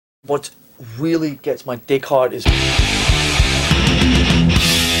What really gets my dick hard is... So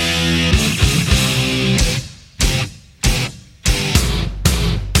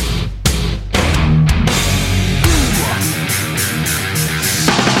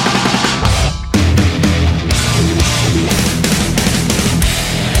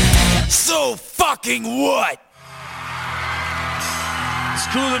fucking what? It's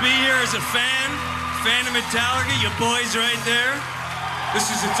cool to be here as a fan of Metallica, you boys right there. This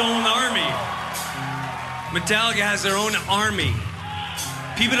is its own army. Metallica has their own army.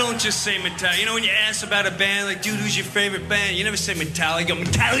 People don't just say Metallica. You know, when you ask about a band, like, dude, who's your favorite band? You never say Metallica.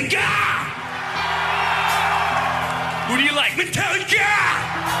 Metallica! Who do you like? Metallica!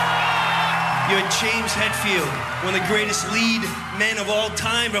 You had James Hetfield, one of the greatest lead men of all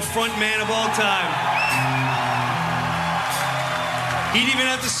time, a front man of all time. He didn't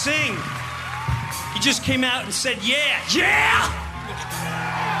even have to sing. He just came out and said, yeah, yeah!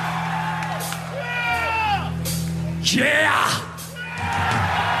 Yeah!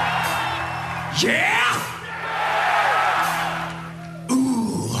 Yeah!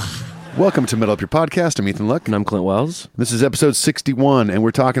 Ooh. Welcome to Metal Up Your Podcast. I'm Ethan Luck. And I'm Clint Wells. This is episode 61, and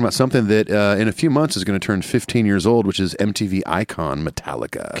we're talking about something that in a few months is going to turn 15 years old, which is MTV ICON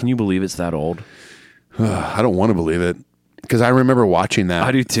Metallica. Can you believe it's that old? I don't want to believe it. Because I remember watching that.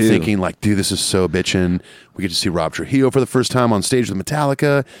 I do too. Thinking, like, dude, this is so bitchin'. We get to see Rob Trujillo for the first time on stage with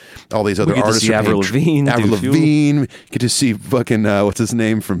Metallica. All these other artists. We get to see Avril Lavigne. Avril Lavigne. Get to see fucking, what's his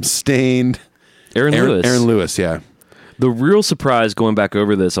name from Stained? Aaron Lewis. Aaron Lewis, yeah. The real surprise going back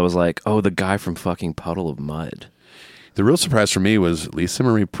over this, I was like, oh, the guy from fucking Puddle of Mud. The real surprise for me was Lisa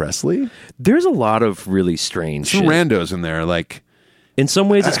Marie Presley. There's a lot of really strange Some shit. randos in there, like... In some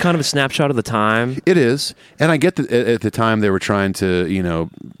ways, it's kind of a snapshot of the time. It is. And I get that at the time they were trying to, you know,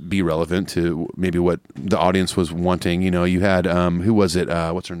 be relevant to maybe what the audience was wanting. You know, you had, who was it?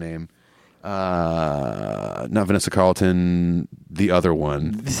 What's her name? Not Vanessa Carlton, the other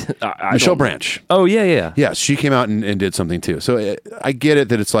one. Michelle Branch. Oh, yeah. Yeah, she came out and did something too. So I get it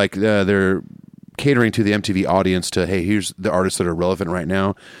that it's like they're catering to the MTV audience to, hey, here's the artists that are relevant right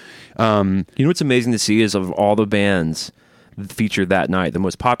now. You know what's amazing to see is of all the bands featured that night, the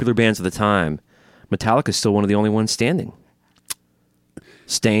most popular bands of the time, Metallica is still one of the only ones standing.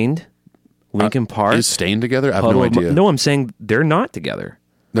 Stained, Linkin Park. Is Stained together? I have no idea. No, I'm saying they're not together.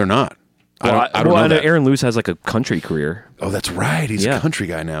 They're not. Well, I don't know that. Aaron Lewis has like a country career. Oh, that's right. He's a country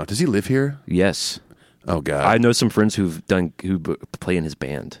guy now. Does he live here? Yes. Oh God! I know some friends who play in his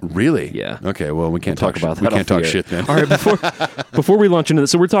band. Really? Yeah. Okay. Well, we can't talk about that. We can't talk shit then. All right. Before we launch into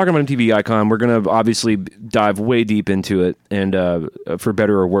this, so we're talking about MTV ICON. We're going to obviously dive way deep into it, and for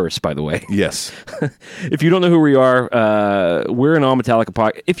better or worse, by the way. Yes. If you don't know who we are, we're an all Metallica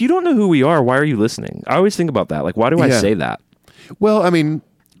podcast. If you don't know who we are, why are you listening? I always think about that. Like, why do I say that? Well, I mean.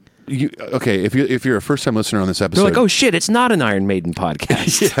 If you're a first time listener on this episode, they're like, oh shit, it's not an Iron Maiden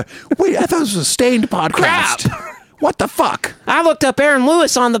podcast. Yeah. Wait, I thought this was a Stained podcast. Crap. What the fuck? I looked up Aaron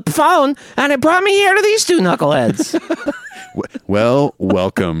Lewis on the phone, and it brought me here to these two knuckleheads. Well,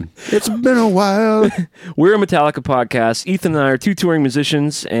 welcome. It's been a while. We're a Metallica podcast. Ethan and I are two touring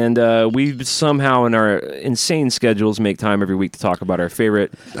musicians, and we somehow in our insane schedules make time every week to talk about our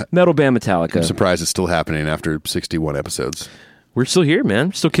favorite metal band, Metallica. I'm surprised it's still happening after 61 episodes. We're still here,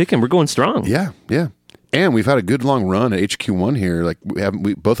 man. Still kicking. We're going strong. Yeah. And we've had a good long run at HQ1 here. Like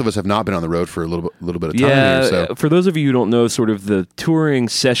we both of us have not been on the road for a little bit of time here. So. For those of you who don't know, sort of the touring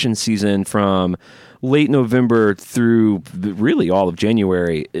session season from late November through really all of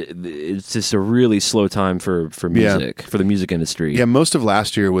January, it's just a really slow time for music, for the music industry. Yeah, most of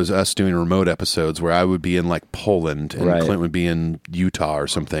last year was us doing remote episodes where I would be in like Poland and Clint would be in Utah or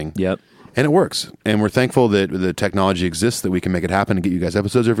something. Yep. And it works. And we're thankful that the technology exists, that we can make it happen and get you guys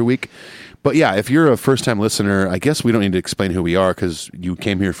episodes every week. But yeah, if you're a first-time listener, I guess we don't need to explain who we are because you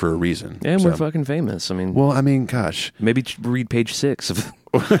came here for a reason. And we're fucking famous. I mean... Well, I mean, gosh. Maybe read page 6 of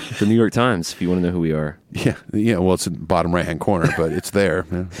the New York Times if you want to know who we are. Yeah. Well, it's in the bottom right-hand corner, but it's there.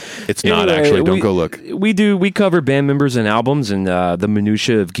 It's not, actually. Don't go look. We cover band members and albums and the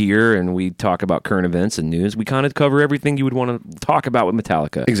minutia of gear, and we talk about current events and news. We kind of cover everything you would want to talk about with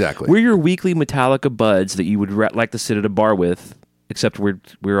Metallica. Exactly. We're your weekly Metallica buds that you would like to sit at a bar with, except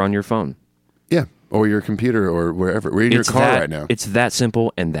we're on your phone. Yeah, or your computer or wherever. We're in your car right now. It's that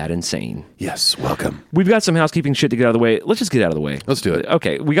simple and that insane. Yes, welcome. We've got some housekeeping shit to get out of the way. Let's just get out of the way. Let's do it.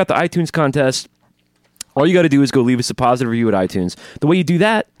 Okay, we got the iTunes contest. All you got to do is go leave us a positive review at iTunes. The way you do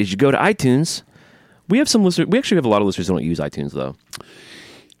that is you go to iTunes. We have some listeners. We actually have a lot of listeners who don't use iTunes, though.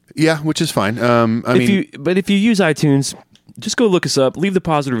 Yeah, which is fine. If you use iTunes, just go look us up. Leave the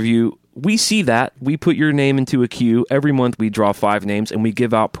positive review. We see that. We put your name into a queue. Every month we draw 5 names and we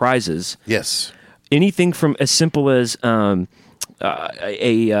give out prizes. Yes. Anything from as simple as a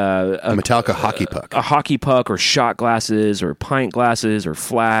Metallica hockey puck. A hockey puck, or shot glasses, or pint glasses, or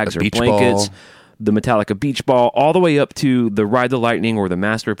flags, or blankets. Ball. The Metallica beach ball, all the way up to the Ride the Lightning or the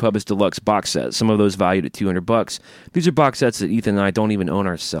Master of Puppets Deluxe box sets. Some of those valued at $200. These are box sets that Ethan and I don't even own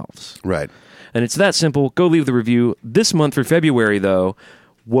ourselves. Right. And it's that simple. Go leave the review. This month for February, though,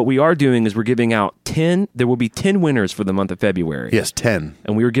 what we are doing is we're giving out 10. There will be 10 winners for the month of February. Yes, 10.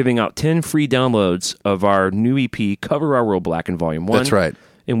 And we are giving out 10 free downloads of our new EP, Cover Our World Black in Volume 1. That's right.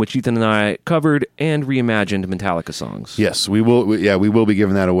 In which Ethan and I covered and reimagined Metallica songs. Yes, we will. We will be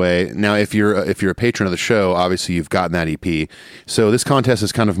giving that away. Now, if you're a patron of the show, obviously you've gotten that EP. So this contest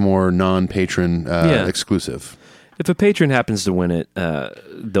is kind of more non-patron exclusive. If a patron happens to win it,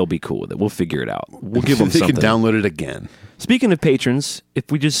 they'll be cool with it. We'll figure it out. We'll give them they something. can download it again. Speaking of patrons,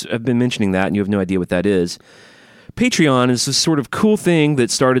 if we just have been mentioning that and you have no idea what that is, Patreon is this sort of cool thing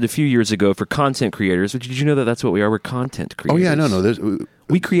that started a few years ago for content creators. Did you know that that's what we are? We're content creators. Oh, yeah, no.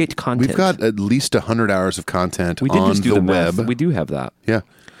 We create content. We've got at least 100 hours of content we did on just do the math. web. We do have that. Yeah.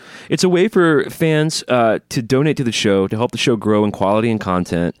 It's a way for fans to donate to the show, to help the show grow in quality and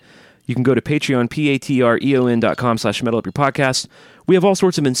content. You can go to Patreon, patreon.com/metalupyourpodcast. We have all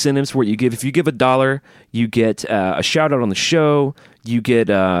sorts of incentives for what you give. If you give $1, you get a shout out on the show. You get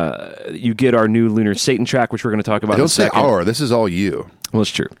our new Lunar Satan track, which we're going to talk about. Don't say our. This is all you. Well,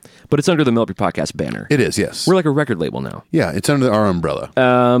 it's true, but it's under the Metal Up Your Podcast banner. It is, yes. We're like a record label now. Yeah, it's under our umbrella.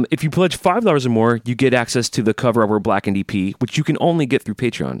 If you pledge $5 or more, you get access to the cover of our Blackened EP, which you can only get through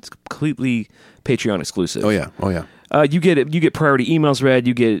Patreon. It's completely Patreon exclusive. Oh yeah. You get priority emails read.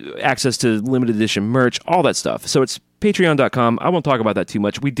 You get access to limited edition merch, all that stuff. So it's patreon.com. I won't talk about that too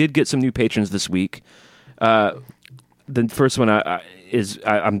much. We did get some new patrons this week. The first one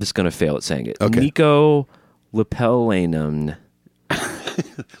I'm just going to fail at saying it. Okay. Nico Lapellanum.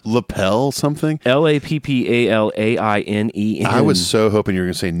 Lapel something? Lappalainen. I was so hoping you were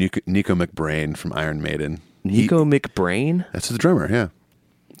going to say Nico McBrain from Iron Maiden. Nico McBrain? That's the drummer, yeah.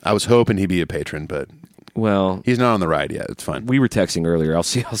 I was hoping he'd be a patron, but well, he's not on the ride yet. It's fine. We were texting earlier. I'll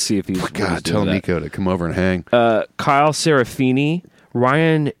see if he's. God, tell Nico to come over and hang. Kyle Serafini,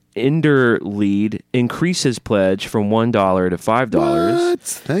 Ryan Enderlead increased his pledge from $1 to $5. What?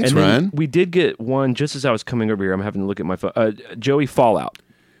 Thanks, and Ryan. We did get one just as I was coming over here. I'm having to look at my phone. Joey Fallout.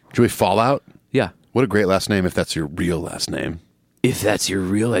 Joey Fallout? Yeah. What a great last name if that's your real last name. If that's your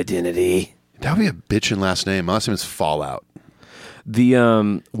real identity. That would be a bitchin' last name. My last name is Fallout. The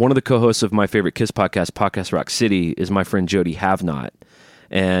one of the co-hosts of my favorite Kiss podcast, Podcast Rock City, is my friend Jody Havnot.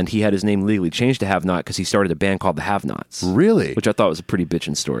 And he had his name legally changed to Have Not because he started a band called the Have Nots. Really? Which I thought was a pretty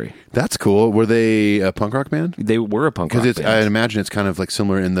bitchin' story. That's cool. Were they a punk rock band? They were a punk rock band. I imagine it's kind of like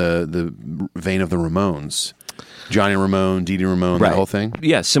similar in the vein of the Ramones. Johnny Ramone, Dee Dee Ramone, right. That whole thing?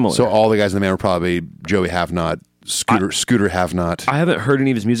 Yeah, similar. So all the guys in the band were probably Joey Have Not, Scooter Have Not. I haven't heard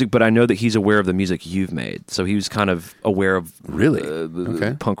any of his music, but I know that he's aware of the music you've made. So he was kind of aware of really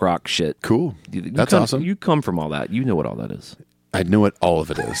okay. punk rock shit. Cool. That's awesome. You come from all that. You know what all that is. I know what all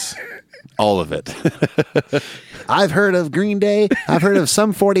of it is. All of it. I've heard of Green Day. I've heard of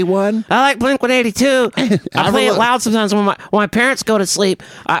Sum 41. I like Blink-182. I play it loud sometimes when my parents go to sleep.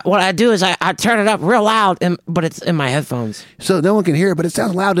 What I do is I turn it up real loud, but it's in my headphones. So no one can hear it, but it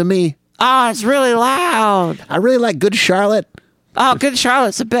sounds loud to me. Oh, it's really loud. I really like Good Charlotte. Oh, Good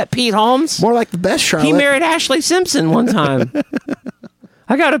Charlotte's a bit Pete Holmes. More like the best Charlotte. He married Ashley Simpson one time.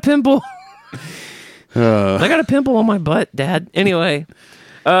 I got a pimple. I got a pimple on my butt, Dad. Anyway,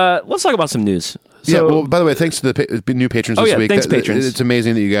 let's talk about some news. So, yeah, well, by the way, thanks to the new patrons this week. Thanks, patrons. It's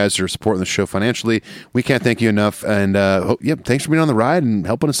amazing that you guys are supporting the show financially. We can't thank you enough. And thanks for being on the ride and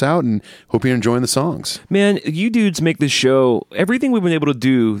helping us out, and hope you're enjoying the songs. Man, you dudes make this show, everything we've been able to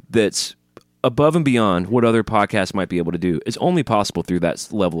do that's above and beyond what other podcasts might be able to do is only possible through that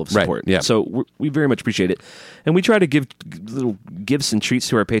level of support. Right, yeah. So we very much appreciate it. And we try to give little gifts and treats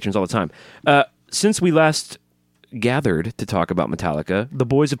to our patrons all the time. Since we last gathered to talk about Metallica, the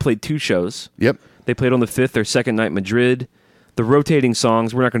boys have played 2 shows. Yep. They played on the 5th, their second night in Madrid. The rotating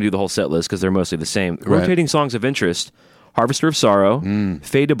songs, we're not going to do the whole set list because they're mostly the same. Right. Rotating songs of interest, Harvester of Sorrow,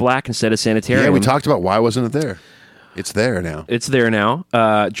 Fade to Black instead of Sanitarium. Yeah, we talked about why wasn't it there. It's there now. It's there now.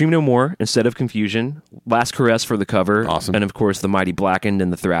 Dream No More instead of Confusion, Last Caress for the cover. Awesome. And of course, the Mighty Blackened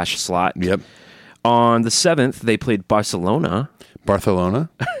and the Thrash slot. Yep. On the 7th, they played Barcelona.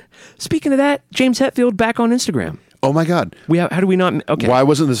 Speaking of that, James Hetfield back on Instagram. Oh my God! How do we not? Okay. Why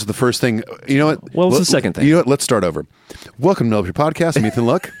wasn't this the first thing? You know what? Well, it's the second thing. You know what? Let's start over. Welcome to Your Podcast. I'm Ethan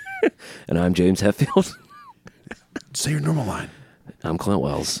Luck. And I'm James Hetfield. Say your normal line. I'm Clint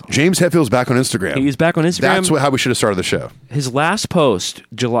Wells. James Hetfield's back on Instagram. He's back on Instagram. That's how we should have started the show. His last post,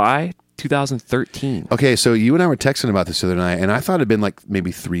 July 2013. Okay, so you and I were texting about this the other night, and I thought it'd been like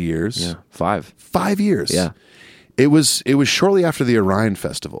maybe 3 years. Yeah, 5. 5 years. Yeah. It was shortly after the Orion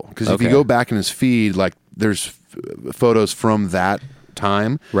Festival, because if you go back in his feed, like there's photos from that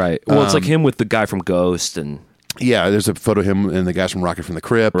time. Right. Well, it's like him with the guy from Ghost and yeah, there's a photo of him and the guys from Rocket from the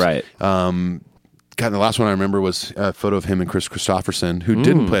Crypt. right. God, the last one I remember was a photo of him and Chris Christopherson, who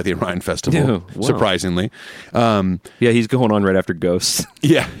didn't play at the Orion Festival, Yeah, wow. surprisingly. Yeah, he's going on right after Ghost.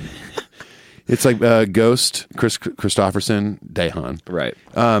 Yeah. It's like Ghost, Chris Christopherson, Dahan. Right.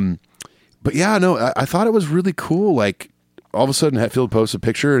 But yeah, no, I thought it was really cool. Like, all of a sudden, Hetfield posts a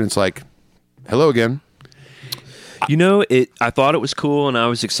picture, and it's like, hello again. You know, I thought it was cool, and I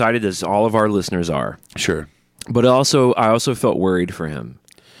was excited, as all of our listeners are. Sure. But I also felt worried for him.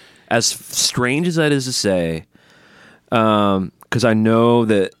 As strange as that is to say, because I know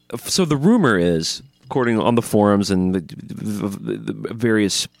that. So the rumor is, according on the forums and the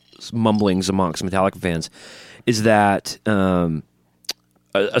various mumblings amongst Metallica fans, is that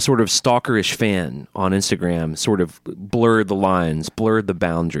a sort of stalkerish fan on Instagram sort of blurred the lines, blurred the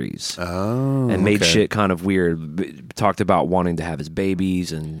boundaries, and made shit kind of weird. Talked about wanting to have his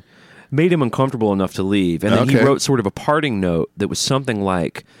babies and made him uncomfortable enough to leave. And then he wrote sort of a parting note that was something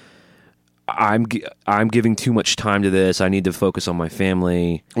like, I'm giving too much time to this. I need to focus on my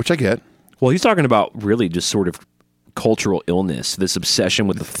family. Which I get. Well, he's talking about really just sort of cultural illness, this obsession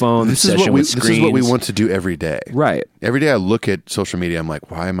with the phone, This is what we want to do every day. Right. Every day I look at social media, I'm like,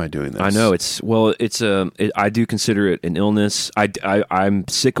 why am I doing this? I know I do consider it an illness. I'm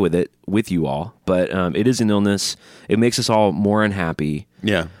sick with it with you all, but it is an illness. It makes us all more unhappy.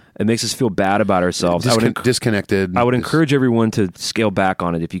 Yeah. It makes us feel bad about ourselves. Disconnected. I would encourage everyone to scale back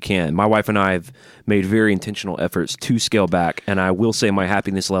on it if you can. My wife and I have made very intentional efforts to scale back, and I will say my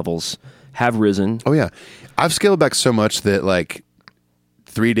happiness levels have risen. Oh, yeah. I've scaled back so much that, like,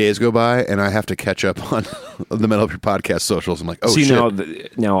 3 days go by, and I have to catch up on the Metal Up Your Podcast socials. I'm like, oh, see,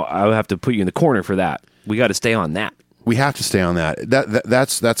 shit. now I'll have to put you in the corner for that. We got to stay on that. We have to stay on that.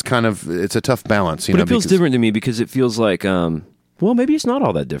 That's kind of, it's a tough balance. But it feels different to me because it feels like, well, maybe it's not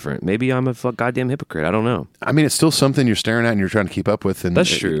all that different. Maybe I'm a goddamn hypocrite. I don't know. I mean, it's still something you're staring at and you're trying to keep up with. And that's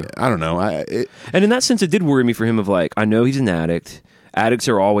true. I don't know. And in that sense, it did worry me for him of like, I know he's an addict. Addicts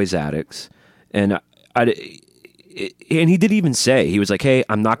are always addicts. And and he did even say, he was like, hey,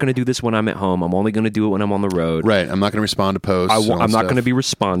 I'm not going to do this when I'm at home. I'm only going to do it when I'm on the road. Right. I'm not going to respond to posts. I'm not going to be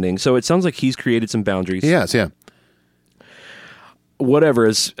responding. So it sounds like he's created some boundaries. Yes, yeah. Whatever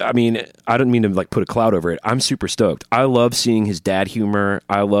is, I mean, I don't mean to like put a cloud over it. I'm super stoked. I love seeing his dad humor.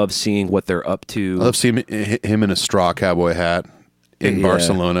 I love seeing what they're up to. I love seeing him in a straw cowboy hat in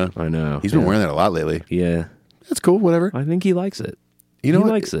Barcelona. I know. He's been wearing that a lot lately. Yeah. That's cool. Whatever. I think he likes it. You know he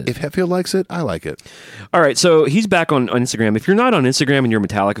what? likes it. If Hetfield likes it, I like it. All right, so he's back on Instagram. If you're not on Instagram and you're a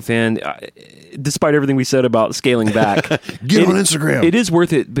Metallica fan, despite everything we said about scaling back, get on Instagram. It is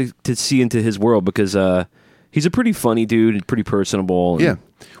worth it to see into his world because he's a pretty funny dude, pretty personable. Yeah.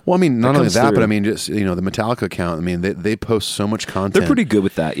 Well, I mean, not only that, through. but I mean, just the Metallica account. I mean, they post so much content. They're pretty good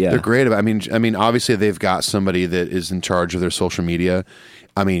with that. Yeah, they're great about. I mean, obviously they've got somebody that is in charge of their social media.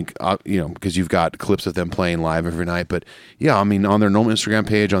 I mean, because you've got clips of them playing live every night. But yeah, I mean, on their normal Instagram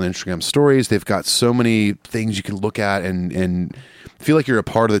page, on the Instagram stories, they've got so many things you can look at and feel like you're a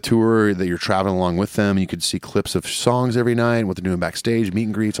part of the tour, that you're traveling along with them. You could see clips of songs every night, what they're doing backstage, meet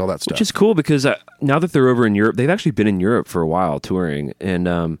and greets, all that stuff. Which is cool because now that they're over in Europe, they've actually been in Europe for a while touring, and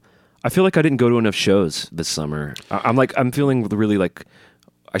I feel like I didn't go to enough shows this summer. I'm feeling really like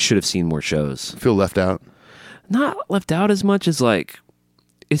I should have seen more shows. Feel left out? Not left out as much as like.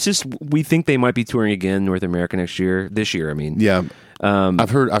 It's just we think they might be touring again North America this year. I mean, yeah. I've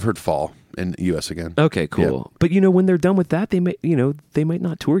heard fall in the U.S. again. Okay, cool. Yeah. But when they're done with that, they might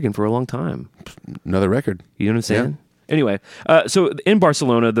not tour again for a long time. Another record. You know what I'm saying? Yeah. Anyway, so in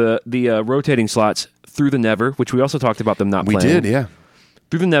Barcelona, the rotating slots Through the Never, which we also talked about them not playing. We did, yeah.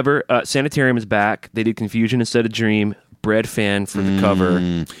 Through the Never, Sanitarium is back. They did Confusion instead of Dream. Bread Fan for the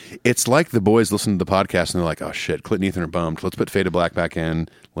cover. It's like the boys listen to the podcast and they're like, oh shit, Clint and Ethan are bummed. Let's put Fade to Black back in.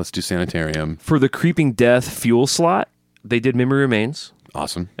 Let's do Sanitarium. For the Creeping Death Fuel slot, they did Memory Remains.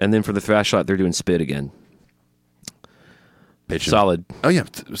 Awesome. And then for the Thrash slot, they're doing Spit again. Bitchin'. Solid. Oh yeah,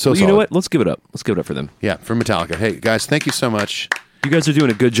 so you know what? Let's give it up. Let's give it up for them. Yeah, for Metallica. Hey guys, thank you so much. You guys are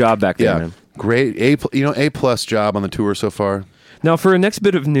doing a good job back there, man. Great. A+ job on the tour so far. Now for our next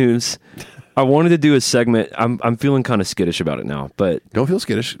bit of news, I wanted to do a segment. I'm feeling kind of skittish about it now, but don't feel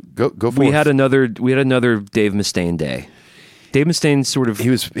skittish. Go for it. We had another Dave Mustaine day. Dave Mustaine sort of... He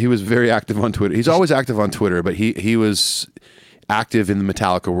was very active on Twitter. He's always active on Twitter, but he was active in the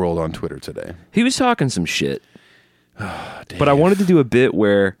Metallica world on Twitter today. He was talking some shit. But I wanted to do a bit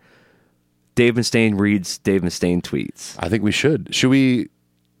where Dave Mustaine reads Dave Mustaine tweets. I think we should. Should we...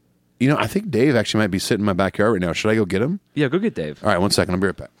 I think Dave actually might be sitting in my backyard right now. Should I go get him? Yeah, go get Dave. All right, 1 second. I'll be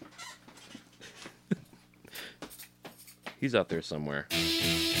right back. He's out there somewhere.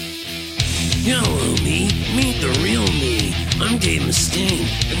 Hello, me. Meet the real me. I'm Dave Mustaine,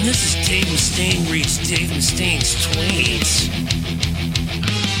 and this is Dave Mustaine reads Dave Mustaine's tweets.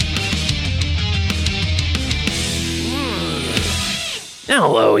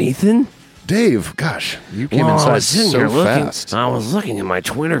 Hello, Ethan. Dave, gosh, you came I inside was sitting so here fast. I was looking at my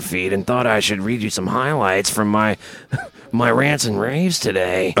Twitter feed and thought I should read you some highlights from my rants and raves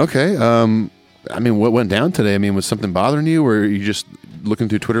today. Okay. What went down today? Was something bothering you, or are you just looking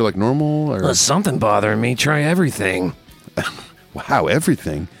through Twitter like normal? Or Something bothering me. Try everything. wow,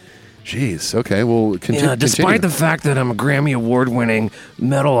 everything. Jeez. Okay. Well, continue. Despite the fact that I'm a Grammy Award-winning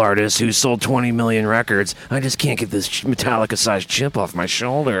metal artist who sold 20 million records, I just can't get this Metallica-sized chip off my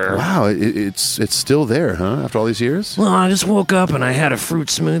shoulder. Wow, it's still there, huh? After all these years? Well, I just woke up and I had a fruit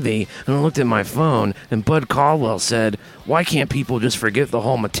smoothie, and I looked at my phone, and Bud Caldwell said, "Why can't people just forget the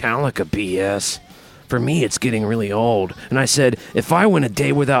whole Metallica BS? For me, it's getting really old." And I said, if I went a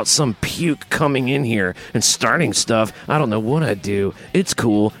day without some puke coming in here and starting stuff, I don't know what I'd do. It's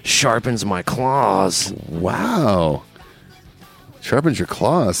cool. Sharpens my claws. Wow. Sharpens your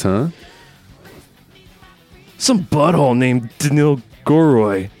claws, huh? Some butthole named Danil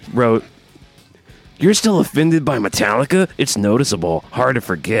Goroy wrote, "You're still offended by Metallica? It's noticeable. Hard to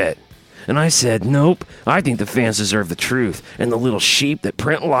forget." And I said, nope, I think the fans deserve the truth, and the little sheep that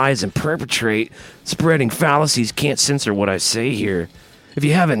print lies and perpetrate spreading fallacies can't censor what I say here. If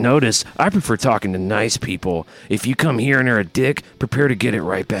you haven't noticed, I prefer talking to nice people. If you come here and are a dick, prepare to get it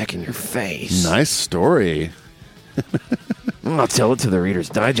right back in your face. Nice story. I'll tell it to the Reader's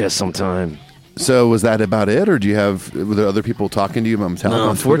Digest sometime. So was that about it, or were there other people talking to you about Metallica? No,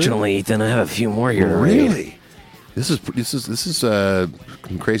 unfortunately, Ethan, I have a few more here to read. Really? This is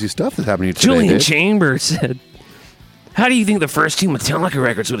some crazy stuff that's happening today. Julian Dave. Chambers said, "How do you think the first two Metallica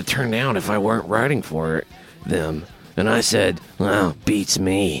records would have turned out if I weren't writing for them?" And I said, "Well, beats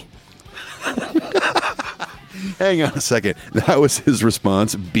me." Hang on a second. That was his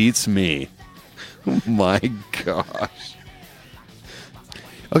response. Beats me. Oh my gosh.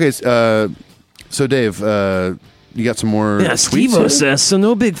 Okay, so Dave, you got some more Yeah, tweets Steve-O here? says, "So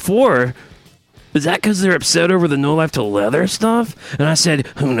no Big Four. Is that because they're upset over the No Life to Leather stuff?" And I said,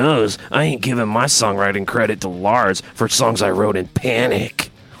 "Who knows? I ain't giving my songwriting credit to Lars for songs I wrote in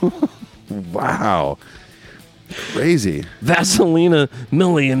panic." Wow. Crazy. Vaselina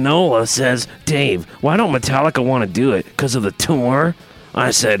Milianola says, "Dave, why don't Metallica want to do it? Because of the tour?"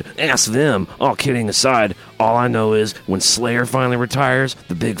 I said, "Ask them." All kidding aside, all I know is when Slayer finally retires,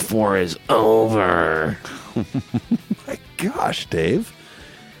 the Big Four is over. My gosh, Dave.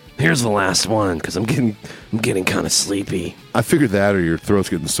 Here's the last one, because I'm getting kind of sleepy. I figured that, or your throat's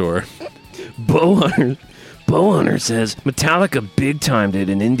getting sore. Bowhunter says, "Metallica big-timed it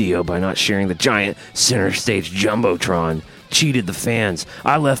in Indio by not sharing the giant center stage Jumbotron. Cheated the fans.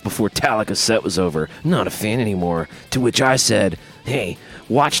 I left before Metallica's set was over. Not a fan anymore." To which I said, "Hey,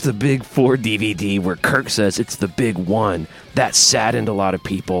 watch the Big Four DVD where Kirk says it's the big one. That saddened a lot of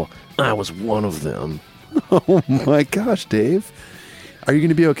people. I was one of them." Oh my gosh, Dave. Are you going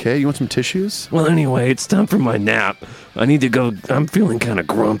to be okay? You want some tissues? Well, anyway, it's time for my nap. I need to go. I'm feeling kind of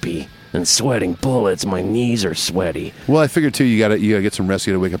grumpy and sweating bullets. My knees are sweaty. Well, I figured too. You gotta get some rest.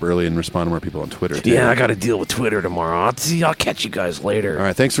 You gotta wake up early and respond to more people on Twitter. Too. Yeah, I got to deal with Twitter tomorrow. I'll catch you guys later. All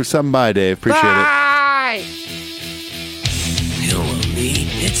right. Thanks for stopping by, Dave. Appreciate it. Hello, me.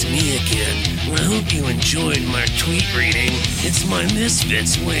 It's me again. Well, I hope you enjoyed my tweet reading. It's my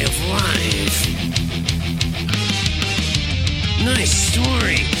Misfits way of life. Nice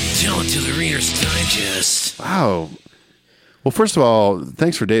story. Tell it to the Reader's Digest. Wow. Well, first of all,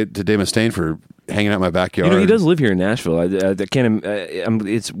 thanks to Dave Mustaine for hanging out in my backyard. He does live here in Nashville. I can't.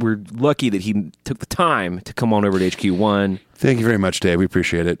 We're lucky that he took the time to come on over to HQ1. Thank you very much, Dave. We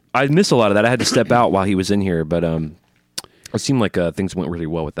appreciate it. I missed a lot of that. I had to step out while he was in here, but it seemed like things went really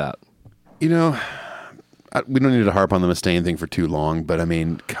well with that. We don't need to harp on the Mustaine thing for too long, but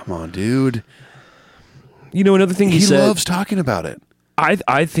come on, dude. Another thing he said, loves talking about it.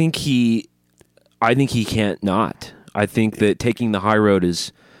 I think he can't not. I think that taking the high road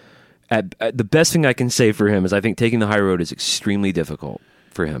is the best thing I can say for him is I think taking the high road is extremely difficult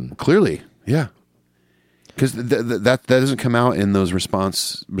for him. Clearly, yeah, because that doesn't come out in those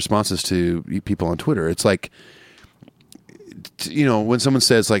responses to people on Twitter. It's like when someone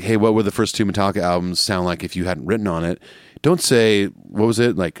says like, "Hey, what would the first two Metallica albums sound like if you hadn't written on it?" Don't say, "What was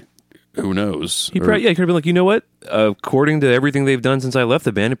it like?" Who knows? He could have been like, you know what? According to everything they've done since I left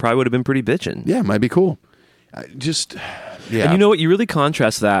the band, it probably would have been pretty bitchin'. Yeah, it might be cool. Yeah. And you know what? You really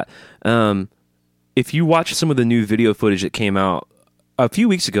contrast that. If you watch some of the new video footage that came out a few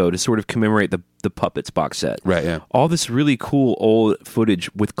weeks ago to sort of commemorate the Puppets box set. Right, yeah. All this really cool old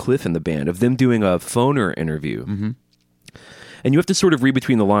footage with Cliff in the band of them doing a phoner interview. Mm-hmm. And you have to sort of read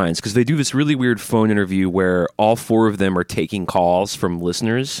between the lines because they do this really weird phone interview where all four of them are taking calls from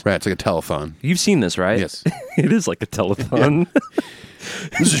listeners. Right, it's like a telethon. You've seen this, right? Yes. It is like a telethon.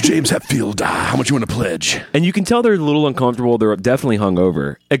 This is James Hetfield. How much you want to pledge? And you can tell they're a little uncomfortable. They're definitely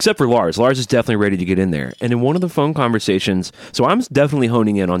hungover, except for Lars. Lars is definitely ready to get in there. And in one of the phone conversations, so I'm definitely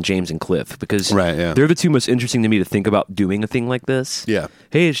honing in on James and Cliff because they're the two most interesting to me to think about doing a thing like this. Yeah.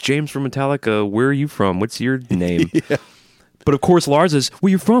 Hey, it's James from Metallica. Where are you from? What's your name? Yeah. But of course, Lars is,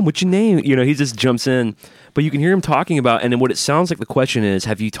 where you from? What's your name? He just jumps in. But you can hear him talking about, and then what it sounds like the question is,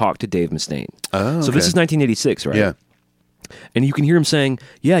 have you talked to Dave Mustaine? Oh, So this is 1986, right? Yeah. And you can hear him saying,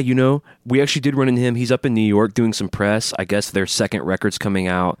 yeah, we actually did run into him. He's up in New York doing some press. I guess their second record's coming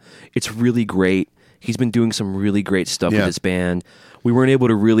out. It's really great. He's been doing some really great stuff with his band. We weren't able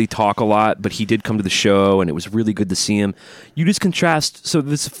to really talk a lot, but he did come to the show, and it was really good to see him. You just contrast, so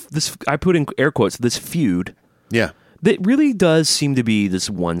this I put in air quotes, this feud. Yeah. That really does seem to be this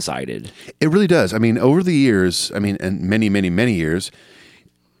one-sided. It really does. I mean, over the years, and many, many, many years,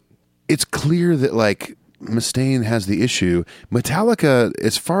 it's clear that, like, Mustaine has the issue. Metallica,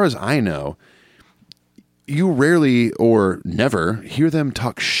 as far as I know, you rarely or never hear them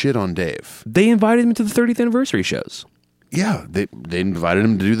talk shit on Dave. They invited him to the 30th anniversary shows. Yeah, they invited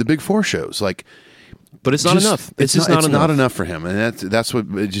him to do the Big Four shows. Like, but it's not enough. It's just not enough for him, and that's what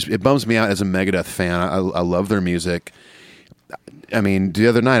it bums me out as a Megadeth fan. I love their music. I mean, the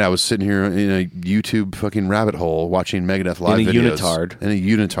other night I was sitting here in a YouTube fucking rabbit hole watching Megadeth live videos. In a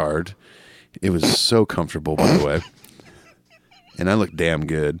unitard. It was so comfortable, by the way. And I looked damn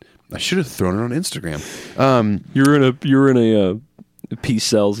good. I should have thrown it on Instagram. You were in a Peace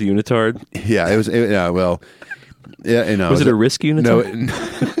Cells unitard. Yeah, it was. Was it a risk unitard? No.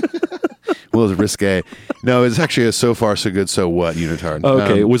 Well, it was risque. No, it's actually a so far so good so what unitard.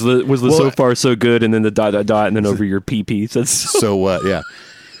 Okay, was the so far so good and then the ... and then over your PP. That's so what? Yeah.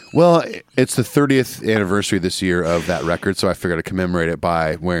 Well, it's the 30th anniversary this year of that record, so I figured to commemorate it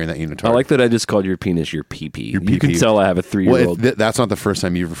by wearing that unitard. I like that I just called your penis your PP. Your PP. You can tell I have a 3-year-old. Well, that's not the first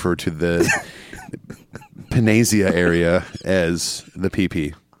time you've referred to the Panacea area as the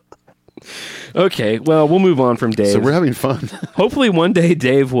PP. Okay, well, we'll move on from Dave. So we're having fun. Hopefully one day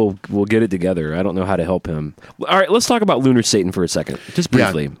Dave will get it together. I don't know how to help him. All right, let's talk about Lunar Satan for a second, just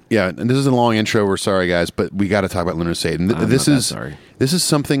briefly. Yeah, and this is a long intro. We're sorry, guys, but we got to talk about Lunar Satan. This is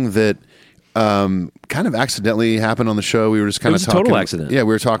something that kind of accidentally happened on the show. We were just kind of talking. Total accident. Yeah,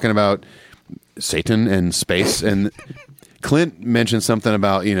 we were talking about Satan and space, and Clint mentioned something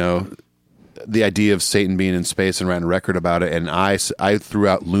about the idea of Satan being in space and ran a record about it, and I threw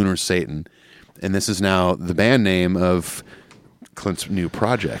out Lunar Satan. And this is now the band name of Clint's new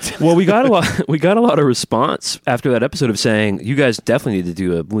project. Well, we got a lot of response after that episode of saying you guys definitely need to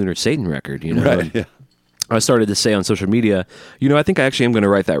do a Lunar Satan record. Right? Yeah. I started to say on social media, I think I actually am going to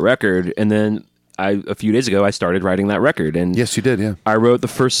write that record. And then a few days ago, I started writing that record. And yes, you did. Yeah, I wrote the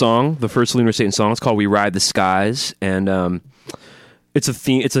first song, the first Lunar Satan song. It's called "We Ride the Skies," and it's a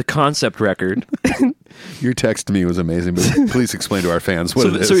theme. It's a concept record. Your text to me was amazing, but please explain to our fans what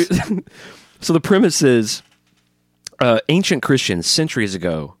it is. So the premise is ancient Christians centuries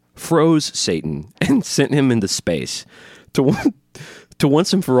ago froze Satan and sent him into space to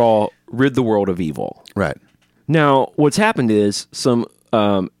once and for all rid the world of evil. Right. Now, what's happened is some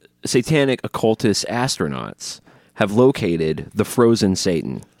satanic occultist astronauts have located the frozen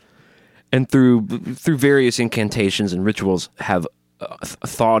Satan, and through various incantations and rituals have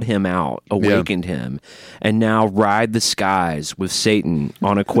thawed him out, awakened him, and now ride the skies with Satan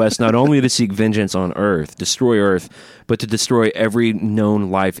on a quest not only to seek vengeance on Earth, destroy Earth, but to destroy every known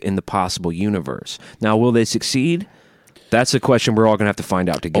life in the possible universe. Now, will they succeed? That's a question we're all going to have to find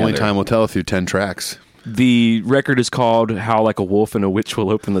out together. Only time will tell through 10 tracks. The record is called "How Like a Wolf and a Witch Will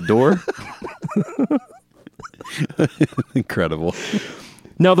Open the Door." Incredible.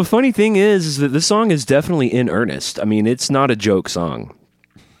 Now, the funny thing is that this song is definitely in earnest. I mean, it's not a joke song.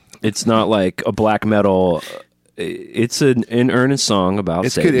 It's not like a black metal. It's an in earnest song about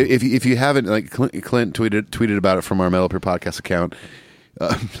Satan. Good. If you haven't, like Clint tweeted about it from our Metal Peer Podcast account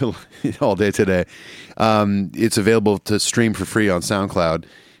all day today. It's available to stream for free on SoundCloud.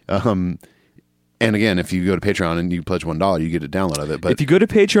 And again, if you go to Patreon and you pledge $1, you get a download of it. But if you go to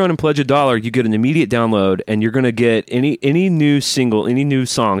Patreon and pledge $1, you get an immediate download, and you're going to get any new single, any new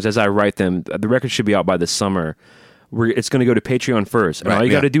songs as I write them. The record should be out by this summer. It's going to go to Patreon first, and all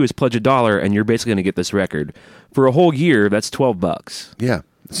you got to do is pledge $1, and you're basically going to get this record for a whole year. That's $12. Yeah,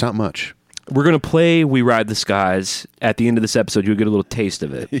 it's not much. We're going to play "We Ride the Skies" at the end of this episode. You'll get a little taste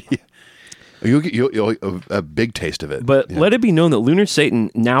of it. You'll get a big taste of it. But let it be known that Lunar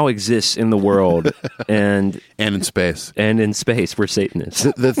Satan now exists in the world and in space. And in space where Satan is.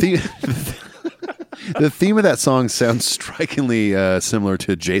 The theme of that song sounds strikingly similar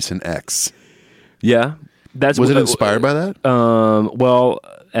to Jason X. Yeah. Was it inspired by that? Well,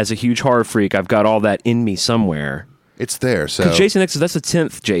 as a huge horror freak, I've got all that in me somewhere. It's there. So because Jason X, that's the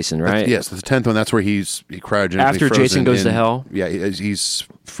 10th Jason, right? Yes, the 10th one. That's where he cryogenically after frozen Jason goes to hell. Yeah, he's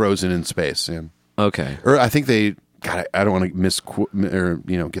frozen in space. Yeah. Okay. Or I think they. God, I don't want to misquote or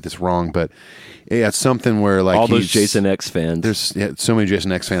get this wrong, but yeah, it's something where like all those Jason X fans. There's so many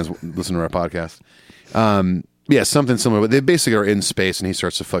Jason X fans listen to our podcast. Yeah, something similar. But they basically are in space, and he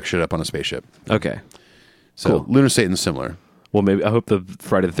starts to fuck shit up on a spaceship. Okay. So cool. Lunar Satan's similar. Well, maybe I hope the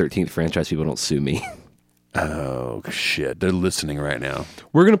Friday the 13th franchise people don't sue me. Oh, shit. They're listening right now.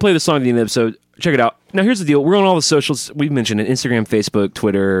 We're going to play the song at the end of the episode. Check it out. Now, here's the deal. We're on all the socials. We've mentioned it. Instagram, Facebook,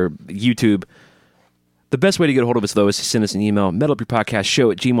 Twitter, YouTube. The best way to get a hold of us, though, is to send us an email,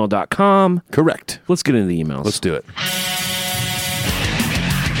 metalupyourpodcastshow@gmail.com. Correct. Let's get into the emails. Let's do it.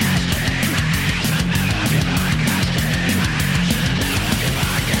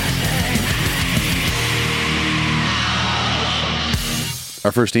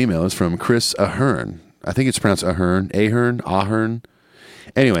 Our first email is from Chris Ahern. I think it's pronounced Ahern.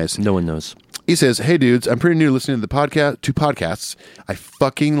 Anyways. No one knows. He says, "Hey dudes, I'm pretty new to listening to the podcasts. I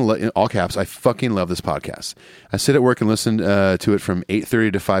fucking in all caps, I fucking love this podcast. I sit at work and listen to it from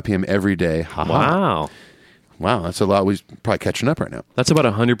 8:30 to 5 p.m. every day. Wow. Wow, that's a lot. We're probably catching up right now. That's about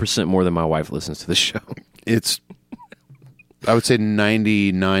 100% more than my wife listens to the show. It's, I would say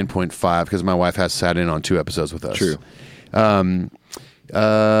 99.5 because my wife has sat in on 2 episodes with us. True.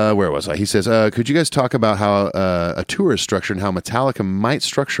 Where was I? He says, could you guys talk about how a tour is structured and how Metallica might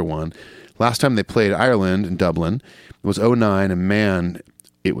structure one? Last time they played Ireland in Dublin, it was 2009, and man,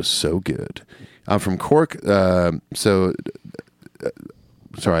 it was so good. I'm from Cork, I'm from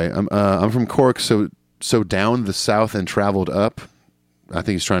Cork, so down the south and traveled up. I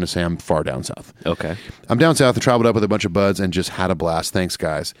think he's trying to say I'm far down south. Okay. I'm down south and traveled up with a bunch of buds and just had a blast. Thanks,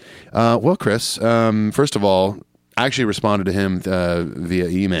 guys. Well, Chris, first of all, I actually responded to him via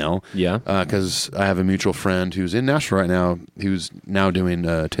email. Yeah. Because I have a mutual friend who's in Nashville right now, who's now doing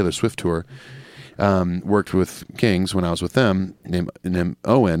a Taylor Swift tour. Worked with Kings when I was with them, named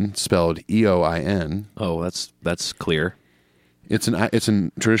Owen, spelled E-O-I-N. Oh, that's clear. It's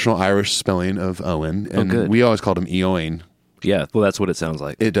an traditional Irish spelling of Owen, and we always called him Eoin. Yeah, well, that's what it sounds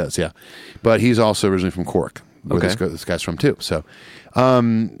like. It does, yeah. But he's also originally from Cork, where this guy's from too. So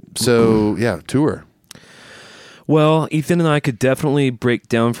yeah, tour. Well, Ethan and I could definitely break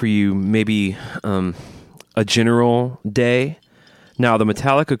down for you maybe a general day. Now, the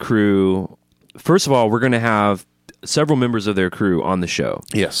Metallica crew, first of all, we're going to have several members of their crew on the show.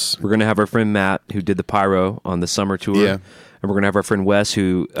 Yes. We're going to have our friend Matt, who did the Pyro on the summer tour. Yeah. And we're going to have our friend Wes,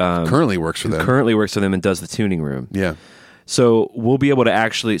 who currently works for them and does the tuning room. Yeah. So we'll be able to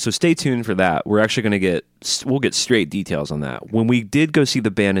actually, so stay tuned for that. We're actually going to we'll get straight details on that. When we did go see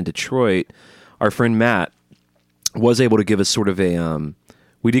the band in Detroit, our friend Matt was able to give us sort of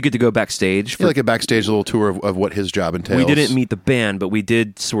we did get to go backstage. Like a backstage little tour of what his job entails. We didn't meet the band, but we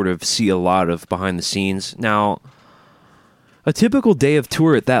did sort of see a lot of behind the scenes. Now, a typical day of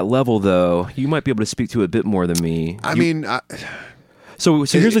tour at that level, though, you might be able to speak to a bit more than me. So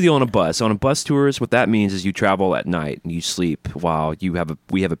here's the deal on a bus. On a bus tours, what that means is you travel at night and you sleep while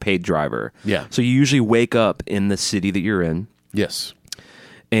we have a paid driver. Yeah. So you usually wake up in the city that you're in. Yes.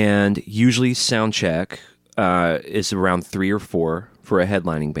 And usually sound check is around 3 or 4 for a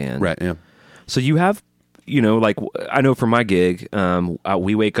headlining band. Right, yeah. So you have, like I know for my gig,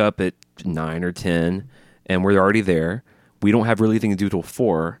 we wake up at 9 or 10 and we're already there. We don't have really anything to do till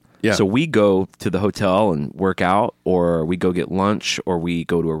 4. Yeah. So we go to the hotel and work out, or we go get lunch, or we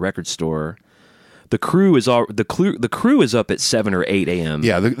go to a record store. The crew is up at 7 or 8 a.m.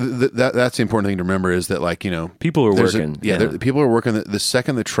 Yeah, that's the important thing to remember is that people are working. People are working. The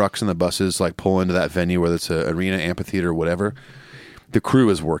second the trucks and the buses pull into that venue, whether it's an arena, amphitheater, or whatever, the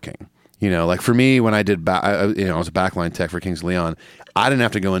crew is working. Like for me, when I did, I was a backline tech for Kings of Leon. I didn't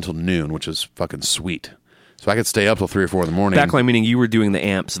have to go until noon, which is fucking sweet. So I could stay up till 3 or 4 in the morning. Backline meaning you were doing the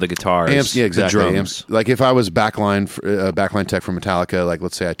amps, the guitars, amps, yeah, exactly. the drums. Amps. Like if I was backline tech for Metallica, like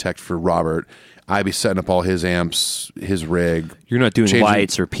let's say I teched for Robert, I'd be setting up all his amps, his rig. You're not doing changing-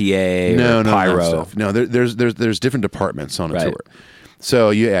 lights or PA or pyro. No, stuff. No, there's different departments on a Right. tour.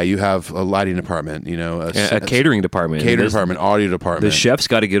 So you have a lighting department, A catering department. audio department. The chef's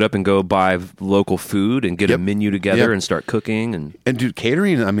got to get up and go buy local food and get a menu together Yep. and start cooking. And dude,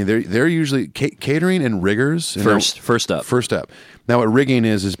 catering. I mean, they're usually catering and riggers. First up. First up. Now, what rigging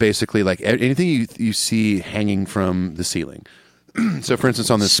is basically like anything you see hanging from the ceiling. So, for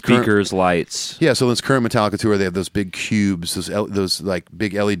instance, on this Speakers, lights. Yeah, so this current Metallica tour, they have those big cubes, those like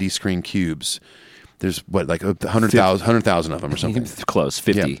big LED screen cubes. There's like 100,000 of them or something. Close,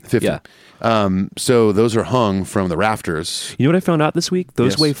 50. Yeah, 50. Yeah. So those are hung from the rafters. You know what I found out this week?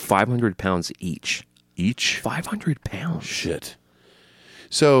 Those Yes. weigh 500 pounds each. Each? 500 pounds. Shit.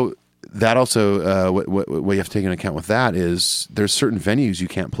 So that also, what you have to take into account with that is there's certain venues you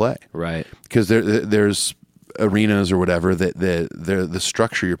can't play. Right. Because there's arenas or whatever that the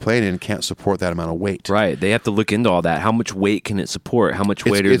structure you're playing in can't support that amount of weight. Right. They have to look into all that. How much weight can it support? How much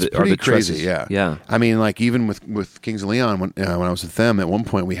weight It's are pretty the crazy, trusses? yeah. I mean, like even with Kings of Leon, when I was with them, at one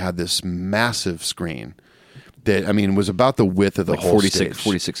point we had this massive screen that, I mean, was about the width of the Like whole 46 stage.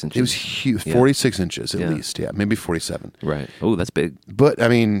 46 inches. It was huge, Yeah. 46 inches at Yeah. least, maybe 47. Right. Oh, that's big. But I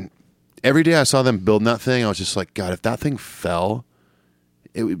mean, every day I saw them building that thing, I was just like, God, if that thing fell,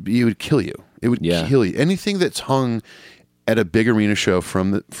 it would kill you. It would kill you. Anything that's hung at a big arena show from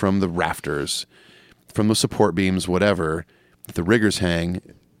the rafters, from the support beams, whatever, that the riggers hang,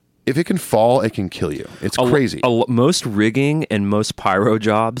 if it can fall, it can kill you. It's crazy. Most rigging and most pyro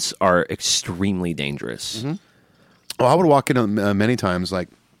jobs are extremely dangerous. Mm-hmm. Well, I would walk in many times. Like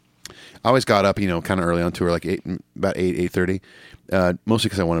I always got up, kind of early on tour, like about 8:30, mostly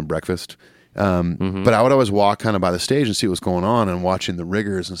because I wanted breakfast. But I would always walk kind of by the stage and see what's going on, and watching the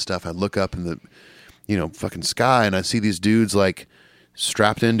riggers and stuff. I'd look up in the fucking sky, and I see these dudes like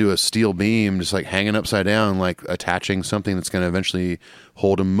strapped into a steel beam, just like hanging upside down, like attaching something that's going to eventually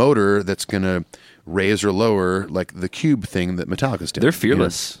hold a motor that's going to raise or lower, like the cube thing that Metallica's doing. They're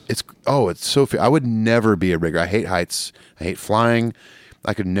fearless. It's so I would never be a rigger. I hate heights. I hate flying.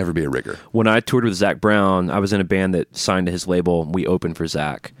 I could never be a rigger. When I toured with Zach Brown, I was in a band that signed to his label. We opened for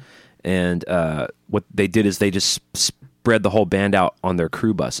Zach. And what they did is they just spread the whole band out on their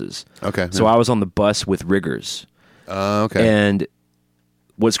crew buses. Okay. So I was on the bus with riggers. Okay. And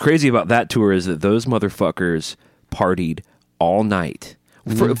what's crazy about that tour is that those motherfuckers partied all night.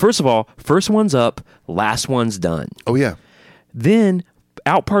 First of all, first one's up, last one's done. Oh, yeah. Then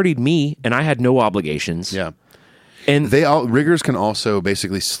out-partied me, and I had no obligations. Yeah. And riggers can also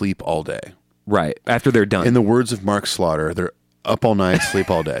basically sleep all day. right, after they're done. In the words of Mark Slaughter, they're up all night, sleep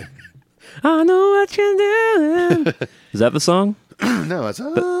all day. I know what you're doing. Is that the song? No, it's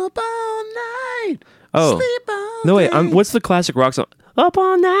up all night, Oh. sleep all No, day. wait. What's the classic rock song? Up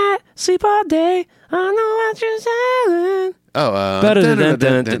all night, sleep all day. I know what you're saying. Oh,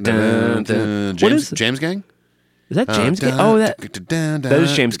 Ba-da-da-da-da-da-da-da. What is it? James Gang? Is that James Gang? Oh, that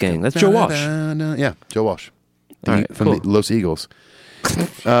is James Gang. That's Joe Walsh. Yeah, Joe Walsh. All right, from cool. the Los Eagles.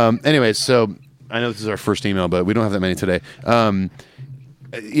 Anyways, so I know this is our first email, but we don't have that many today. So,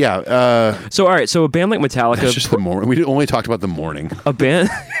 all right. So, a band like Metallica. It's just the morning. We only talked about the morning. A band.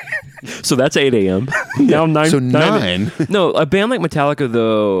 So that's 8 a.m. Now 9. So 9. No, a band like Metallica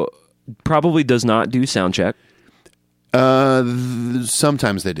though probably does not do sound check.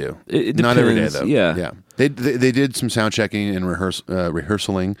 Sometimes they do. It Not every day depends, though. yeah. yeah. They did some sound checking and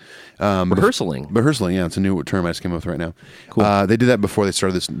rehearsaling. Rehearsaling. Yeah, it's a new term I just came up with right now. Cool. They did that before they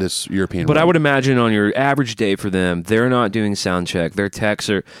started this European. But run. I would imagine on your average day for them, they're not doing sound check. Their techs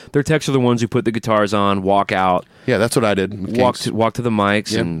are the ones who put the guitars on, walk out, Yeah, that's what I did. with walk Kings. to the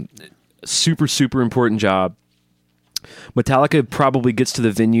mics, Yep. and super important job. Metallica probably gets to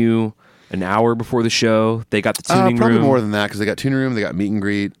the venue an hour before the show. They got the tuning probably room. more than that because they got tuning room, they got meet and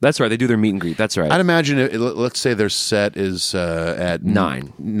greet. That's right. They do their meet and greet. That's right. I'd imagine let's say their set is at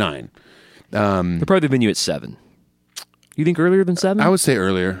 9. 9. They're probably the venue at 7. You think earlier than 7? I would say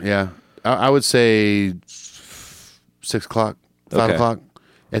earlier. Yeah, I would say 6 o'clock, 5 Okay. o'clock,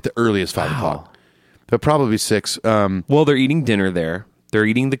 at the earliest 5 o'clock. But probably 6. Well, they're eating dinner there. They're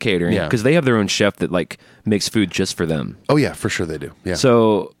eating the catering Yeah. because they have their own chef that like makes food just for them. Oh yeah, for sure they do. Yeah.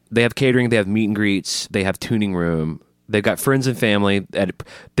 So they have catering, they have meet and greets, they have tuning room. They've got friends and family.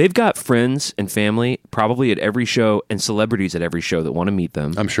 They've got friends and family probably at every show and celebrities at every show that want to meet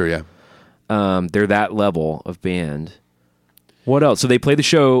them. I'm sure. Yeah. They're that level of band. What else? So they play the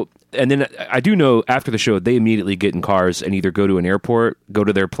show And then I do know after the show, they immediately get in cars and either go to an airport, go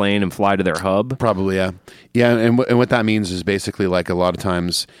to their plane, and fly to their hub. Probably, yeah. Yeah, and what that means is basically like a lot of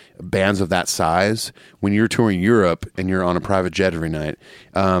times bands of that size, when you're touring Europe and you're on a private jet every night,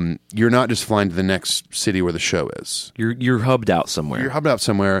 you're not just flying to the next city where the show is. You're hubbed out somewhere. You're hubbed out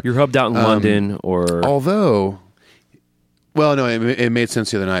somewhere. You're hubbed out in London or... Although... Well, no, it made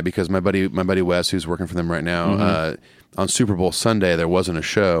sense the other night because my buddy Wes, who's working for them right now, on Super Bowl Sunday, there wasn't a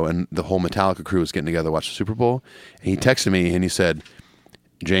show, and the whole Metallica crew was getting together to watch the Super Bowl. And he texted me, and he said,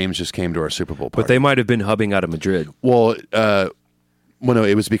 James just came to our Super Bowl party. But they might have been hubbing out of Madrid. Well, no,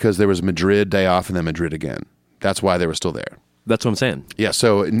 it was because there was Madrid day off and then Madrid again. That's why they were still there. That's what I'm saying. Yeah,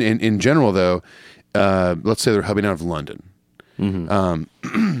 so in general, though, let's say they're hubbing out of London.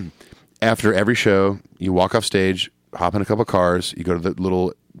 After every show, you walk off stage, hop in a couple cars, you go to the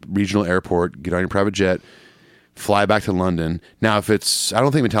little regional airport, get on your private jet, fly back to London. Now, I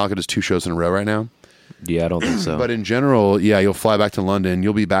don't think Metallica does 2 shows in a row right now. Yeah, I don't think so. But in general, yeah, you'll fly back to London.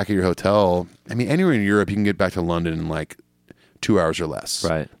 You'll be back at your hotel. I mean, anywhere in Europe, you can get back to London in like 2 hours or less.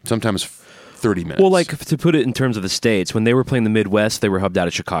 Right. Sometimes 30 minutes. Well, like to put it in terms of the States, when they were playing the Midwest, they were hubbed out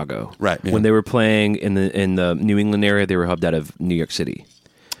of Chicago. Right. Yeah. When they were playing in the New England area, they were hubbed out of New York City.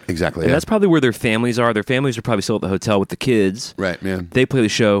 Exactly. And that's probably where their families are. Their families are probably still at the hotel with the kids. Right, yeah. They play the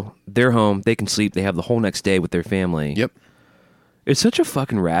show. They're home. They can sleep. They have the whole next day with their family. Yep. It's such a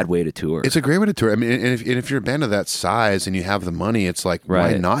fucking rad way to tour. It's a great way to tour. I mean, and if you're a band of that size and you have the money, it's like,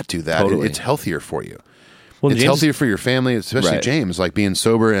 Right. why not do that? Totally. It's healthier for you. Well, It's James- healthier for your family, especially Right. James, like being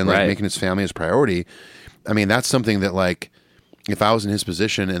sober and like Right. making his family his priority. I mean, that's something that like, if I was in his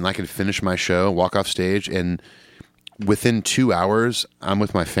position and I could finish my show, walk off stage, and within 2 hours, I'm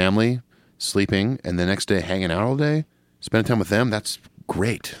with my family, sleeping, and the next day hanging out all day, spending time with them, that's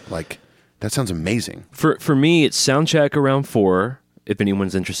great. Like, that sounds amazing. For me, it's sound check around 4, if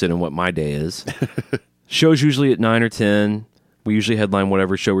anyone's interested in what my day is. Show's usually at 9 or 10. We usually headline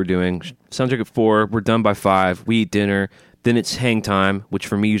whatever show we're doing. Sound check at 4. We're done by 5. We eat dinner. Then it's hang time, which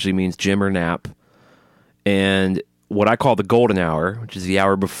for me usually means gym or nap. And what I call the golden hour, which is the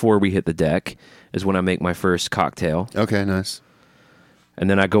hour before we hit the deck, is when I make my first cocktail. Okay, nice. And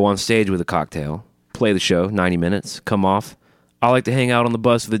then I go on stage with a cocktail, play the show, 90 minutes, come off. I like to hang out on the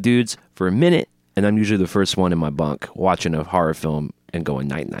bus with the dudes for a minute, and I'm usually the first one in my bunk watching a horror film and going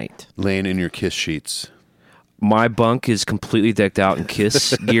night-night. Laying in your Kiss sheets. My bunk is completely decked out in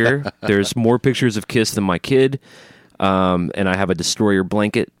Kiss gear. There's more pictures of Kiss than my kid, and I have a Destroyer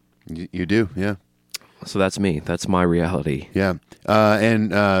blanket. You do, yeah. So that's me. That's my reality. Yeah.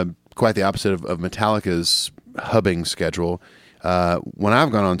 And quite the opposite of Metallica's hubbing schedule. When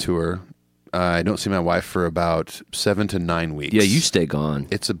I've gone on tour, I don't see my wife for about 7 to 9 weeks. Yeah, you stay gone.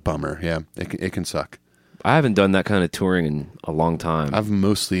 It's a bummer, yeah. It can suck. I haven't done that kind of touring in a long time. I've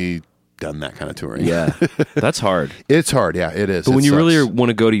mostly done that kind of touring. Yeah, that's hard. It's hard, yeah, it is. But when It you really sucks. want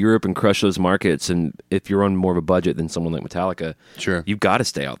to go to Europe and crush those markets, and if you're on more of a budget than someone like Metallica, Sure. you've got to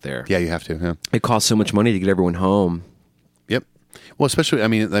stay out there. Yeah, you have to, yeah. It costs so much money to get everyone home. Yep. Well, especially, I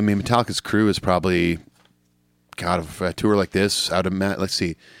mean, Metallica's crew is probably, God, for a tour like this, out of let's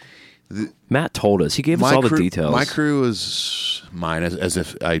see. Matt told us. He gave us all the details. My crew is mine, as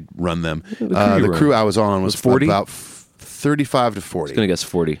if I run them. you The run. crew I was on was 40? about 35 to 40. I was going to guess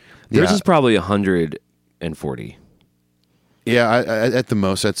 40. Theirs Yeah. is probably 140. Yeah, I, at the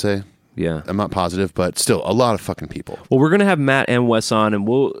most, I'd say. Yeah. I'm not positive, but still, a lot of fucking people. Well, we're going to have Matt and Wes on, and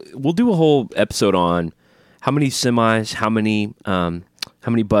we'll do a whole episode on how many semis, how many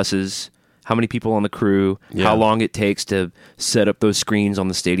buses, how many people on the crew, Yeah. how long it takes to set up those screens on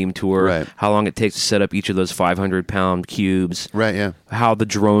the stadium tour, Right. how long it takes to set up each of those 500-pound cubes, Right, yeah. how the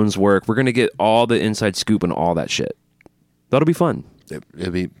drones work. We're going to get all the inside scoop and all that shit. That'll be fun.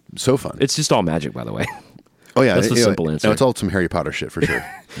 It'd be so fun. It's just all magic, by the way. Oh, yeah. that's the simple answer. No, it's all some Harry Potter shit, for sure.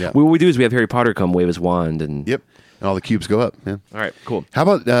 Yeah. What we do is we have Harry Potter come wave his wand. And Yep. And all the cubes go up. Yeah. All right, cool. How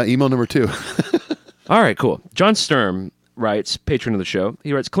about email number 2? All right, cool. John Sturm writes, patron of the show.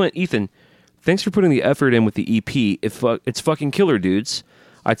 He writes, Clint, Ethan, thanks for putting the effort in with the EP. It's fucking killer, dudes.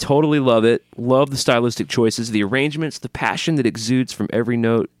 I totally love it. Love the stylistic choices, the arrangements, the passion that exudes from every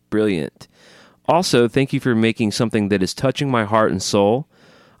note. Brilliant. Also, thank you for making something that is touching my heart and soul.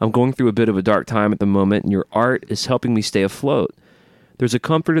 I'm going through a bit of a dark time at the moment, and your art is helping me stay afloat. There's a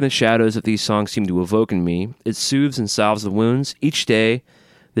comfort in the shadows that these songs seem to evoke in me. It soothes and salves the wounds. Each day,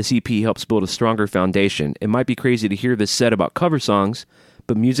 this EP helps build a stronger foundation. It might be crazy to hear this said about cover songs,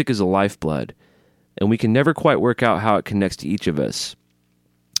 but music is a lifeblood, and we can never quite work out how it connects to each of us.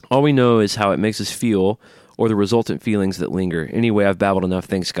 All we know is how it makes us feel, or the resultant feelings that linger. Anyway, I've babbled enough.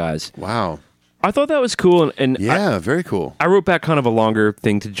 Thanks, guys. Wow. I thought that was cool, and Yeah, very cool. I wrote back kind of a longer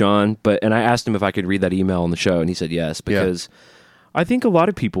thing to John, and I asked him if I could read that email on the show, and he said yes, because I think a lot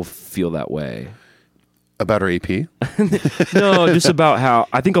of people feel that way. About our EP? No, just about how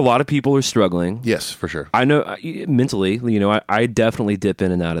I think a lot of people are struggling. Yes, for sure. I know mentally, I definitely dip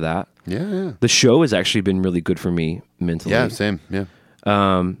in and out of that. Yeah. The show has actually been really good for me mentally. Yeah, same. Yeah.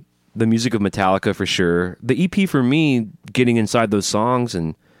 The music of Metallica for sure. The EP for me, getting inside those songs,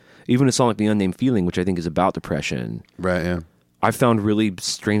 and even a song like The Unnamed Feeling, which I think is about depression. Right, yeah. I found really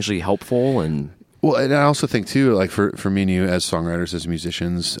strangely helpful. And Well, and I also think too, like for me and you as songwriters, as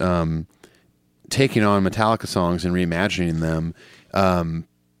musicians, taking on Metallica songs and reimagining them,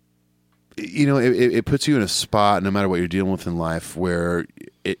 it puts you in a spot, no matter what you're dealing with in life, where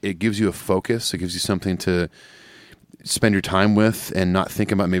it gives you a focus. It gives you something to spend your time with and not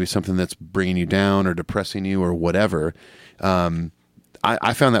think about maybe something that's bringing you down or depressing you or whatever.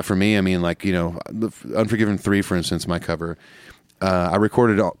 I found that for me. I mean, like, Unforgiven 3, for instance, my cover, I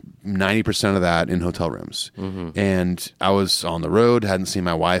recorded 90% of that in hotel rooms. Mm-hmm. And I was on the road, hadn't seen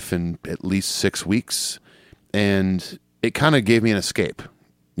my wife in at least 6 weeks. And it kind of gave me an escape,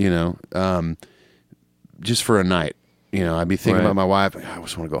 just for a night. I'd be thinking about my wife. I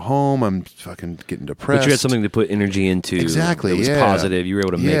just want to go home. I'm fucking getting depressed. But you had something to put energy into. Exactly. It was positive. You were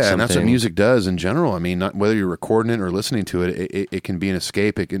able to make something. And that's what music does in general. I mean, whether you're recording it or listening to it, it can be an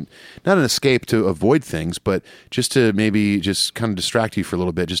escape. It can not an escape to avoid things, but just to maybe just kind of distract you for a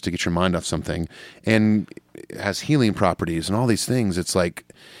little bit, just to get your mind off something. And it has healing properties and all these things. It's like,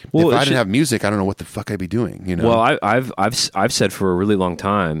 if I didn't have music, I don't know what the fuck I'd be doing. Well, I've said for a really long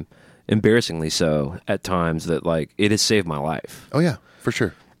time, embarrassingly so at times, that like it has saved my life. Oh yeah, for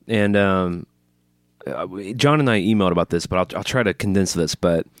sure. And John and I emailed about this, but I'll try to condense this.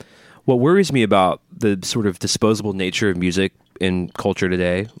 But what worries me about the sort of disposable nature of music in culture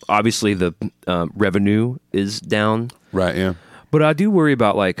today, obviously the revenue is down. Right, yeah. But I do worry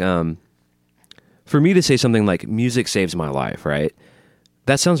about like, for me to say something like music saves my life, right?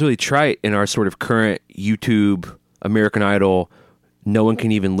 That sounds really trite in our sort of current YouTube, American Idol, no one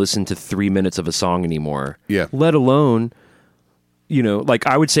can even listen to 3 minutes of a song anymore. Yeah. Let alone, like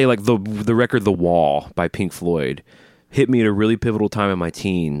I would say like the record The Wall by Pink Floyd hit me at a really pivotal time in my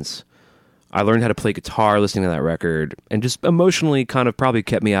teens. I learned how to play guitar listening to that record, and just emotionally kind of probably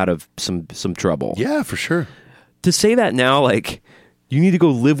kept me out of some trouble. Yeah, for sure. To say that now, like, you need to go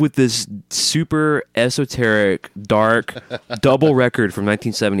live with this super esoteric, dark double record from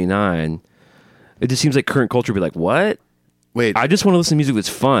 1979. It just seems like current culture would be like, what? Wait, I just want to listen to music that's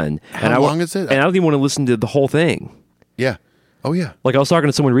fun. How long is it? And I don't even want to listen to the whole thing. Yeah. Oh, yeah. Like, I was talking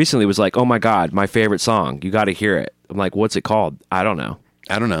to someone recently, was like, oh my God, my favorite song. You got to hear it. I'm like, what's it called? I don't know.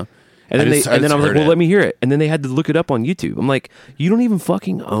 And then I was like, well, let me hear it. And then they had to look it up on YouTube. I'm like, you don't even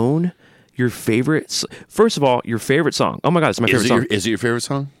fucking own your favorite. First of all, your favorite song. Oh my God, it's my favorite song. Is it your favorite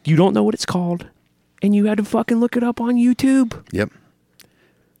song? You don't know what it's called, and you had to fucking look it up on YouTube. Yep.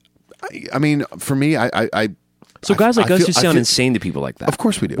 I mean, for me, So guys like us just sound insane to people like that. Of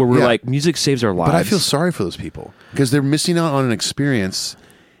course we do. Where we're like, music saves our lives. But I feel sorry for those people because they're missing out on an experience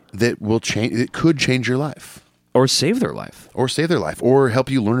that will change. It could change your life, or save their life, or help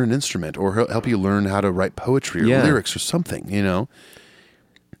you learn an instrument, or help you learn how to write poetry or lyrics or something.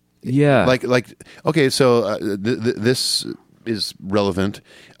 Yeah. Like okay, so this is relevant.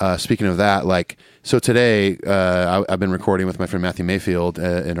 Speaking of that, so today I've been recording with my friend Matthew Mayfield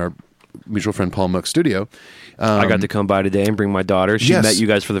in our mutual friend Paul Mook's studio. I got to come by today and bring my daughter. She met you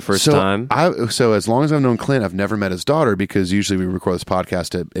guys for the first time. So as long as I've known Clint, I've never met his daughter, because usually we record this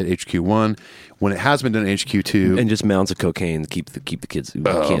podcast at HQ1. When it has been done at HQ2, and just mounds of cocaine to keep the kids.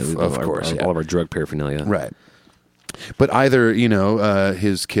 Of course, all of our drug paraphernalia. Right. But either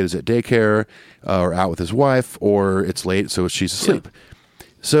his kid is at daycare or out with his wife, or it's late, so she's asleep. Yeah.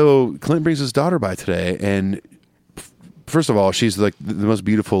 So Clint brings his daughter by today, and first of all, she's like the most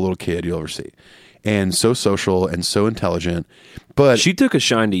beautiful little kid you'll ever see, and so social and so intelligent. But she took a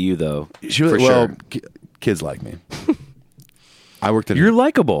shine to you, though. Sure. Kids like me. You're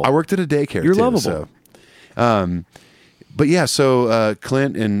likable. I worked at a daycare. You're too, lovable. So. But yeah, so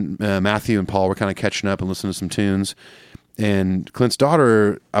Clint and Matthew and Paul were kind of catching up and listening to some tunes. And Clint's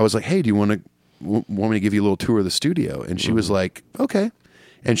daughter, I was like, "Hey, do you want me to give you a little tour of the studio?" And she was like, "Okay."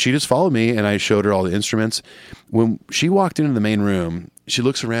 And she just followed me, and I showed her all the instruments. When she walked into the main room, she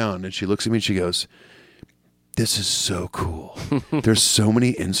looks around and she looks at me and she goes, "This is so cool. There's so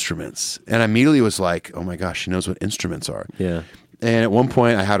many instruments." And I immediately was like, "Oh my gosh, she knows what instruments are." Yeah. And at one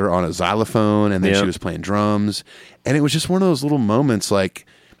point I had her on a xylophone, and then she was playing drums. And it was just one of those little moments, like,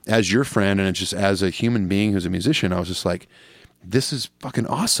 as your friend and just as a human being who's a musician, I was just like, this is fucking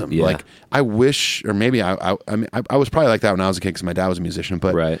awesome. Yeah. Like, I wish, or maybe I mean, I was probably like that when I was a kid because my dad was a musician,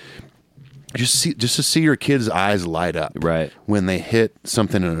 but Right. just to see your kids' eyes light up Right. when they hit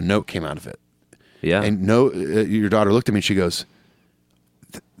something and a note came out of it. Yeah. And your daughter looked at me and she goes,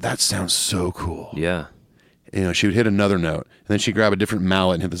 that sounds so cool. Yeah. You know, she would hit another note and then she'd grab a different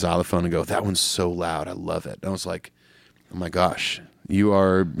mallet and hit the xylophone and go, that one's so loud. I love it. And I was like, oh my gosh, you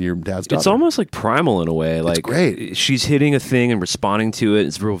are your dad's daughter. It's almost like primal in a way. Like, great. She's hitting a thing and responding to it.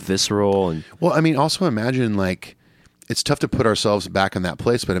 It's real visceral. And Well, I mean, also imagine, like, it's tough to put ourselves back in that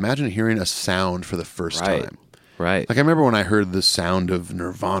place, but imagine hearing a sound for the first Right. time. Right. Like, I remember when I heard the sound of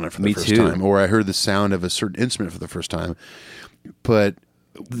Nirvana for the Me first too. time, or I heard the sound of a certain instrument for the first time. But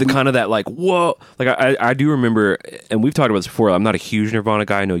the kind of that, like, whoa. Like, I do remember, and we've talked about this before, I'm not a huge Nirvana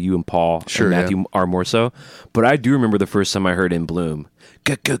guy. I know you and Paul Sure, and Matthew yeah. are more so. But I do remember the first time I heard In Bloom.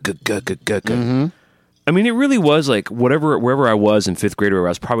 Mm-hmm. I mean, it really was like wherever I was in fifth grade, where I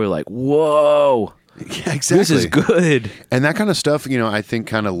was probably like, whoa. yeah, exactly. This is good. And that kind of stuff, you know, I think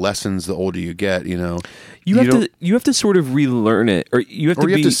kind of lessens the older you get, you know. You have to sort of relearn it, or you have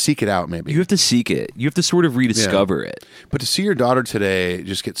to seek it out, maybe. You have to seek it. You have to sort of rediscover it. But to see your daughter today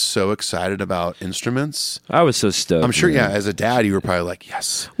just get so excited about instruments, I was so stoked. I'm sure, man. yeah, as a dad, you were probably like,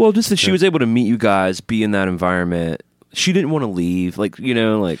 yes. Well, just that she was able to meet you guys, be in that environment. She didn't want to leave. Like, you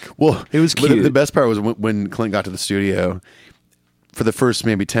know, like, Well, it was but cute. the best part was when Clint got to the studio. For the first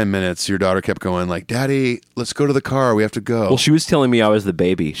maybe 10 minutes, your daughter kept going like, Daddy, let's go to the car. We have to go. Well, she was telling me I was the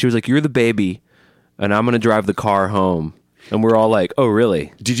baby. She was like, "You're the baby, and I'm going to drive the car home." And we're all like, "Oh,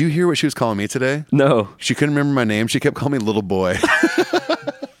 really?" Did you hear what she was calling me today? No. She couldn't remember my name. She kept calling me little boy.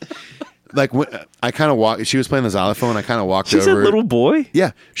 Like, when I kind of walked, she was playing the xylophone. I kind of walked She over. said, "Little boy."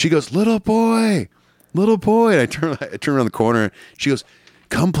 Yeah. She goes, little boy. And I turn around the corner. She goes,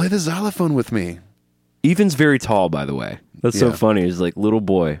 come play the xylophone with me. Ethan's very tall, by the way. That's so Yeah. funny. He's like, "Little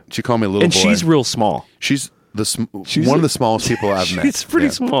boy," She called me little and boy. she's real small. She's She's one of like- the smallest people I've met. She's pretty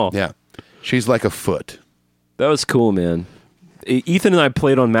Yeah. small. Yeah. She's like a foot. That was cool, man. Ethan and I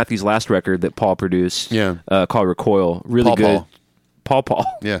played on Matthew's last record that Paul produced. Yeah. Called Recoil. Really good. Paul.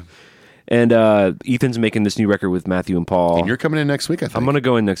 Yeah. And Ethan's making this new record with Matthew and Paul. And you're coming in next week, I think. I'm going to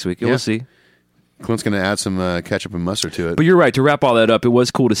go in next week. Yeah. We'll see. Clint's going to add some ketchup and mustard to it. But you're right. To wrap all that up, it was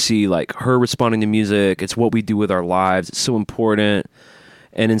cool to see like her responding to music. It's what we do with our lives. It's so important.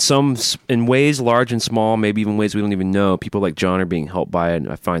 And in ways, large and small, maybe even ways we don't even know, people like John are being helped by it. And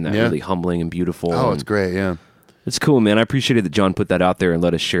I find that Yeah. really humbling and beautiful. Oh, and it's great, yeah. it's cool, man. I appreciated that John put that out there and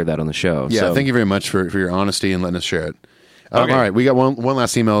let us share that on the show. Yeah, So, thank you very much for your honesty and letting us share it. Okay. All right, we got one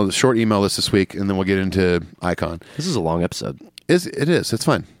last email, short email list this week, and then we'll get into Icon. This is a long episode. It is. It's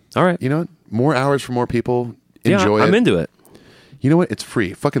fun. All right. You know what? More hours for more people. Enjoy yeah, it. I'm into it. You know what? It's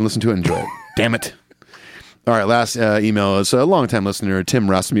free. Fucking listen to it and enjoy it. Damn it. All right, last email is a longtime listener, Tim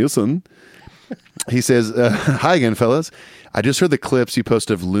Rasmussen. He says, hi again, fellas. I just heard the clips you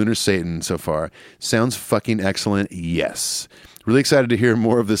posted of Lunar Satan so far. Sounds fucking excellent. Yes. Really excited to hear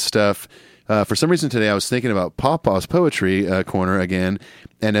more of this stuff. For some reason today, I was thinking about Pawpaw's Poetry Corner again,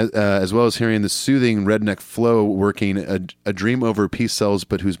 and as well as hearing the soothing redneck flow working, a dream over peace sells,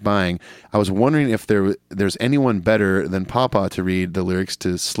 but who's buying. I was wondering if there's anyone better than Pawpaw to read the lyrics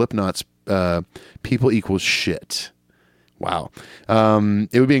to Slipknot's People Equals Shit. Wow.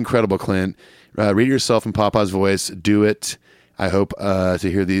 It would be incredible, Clint. Read it yourself in Pawpaw's voice. Do it. I hope to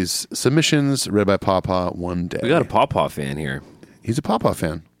hear these submissions read by Pawpaw one day. We got a Pawpaw fan here. He's a Pawpaw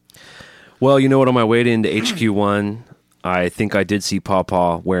fan. Well, you know what? On my way into HQ1, I think I did see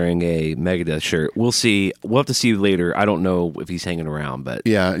Pawpaw wearing a Megadeth shirt. We'll see. We'll have to see later. I don't know if he's hanging around, but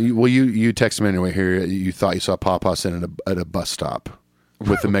Yeah. You texted me anyway here. You thought you saw Pawpaw sitting at a bus stop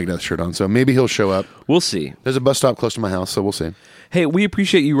with the Megadeth shirt on. So maybe he'll show up. we'll see. There's a bus stop close to my house, so we'll see. Hey, we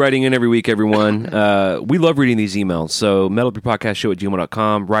appreciate you writing in every week, everyone. We love reading these emails. So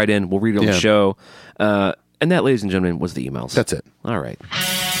metalupyourpodcastshow@gmail.com. Write in. We'll read it on Yeah. the show. And that, ladies and gentlemen, was the emails. That's it. All right.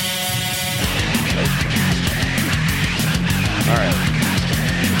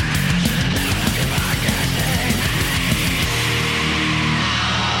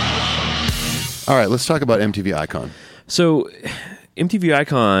 All right, let's talk about MTV Icon. So MTV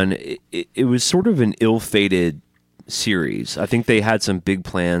Icon, it was sort of an ill-fated series. I think they had some big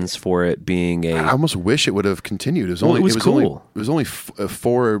plans for it being a... I almost wish it would have continued. It was Well, only it was cool. It was only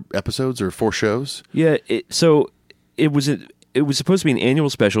 4 episodes or 4 shows. Yeah, so it was supposed to be an annual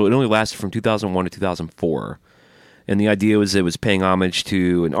special. It only lasted from 2001 to 2004. And the idea was it was paying homage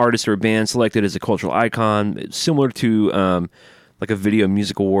to an artist or a band selected as a cultural icon, similar to like a Video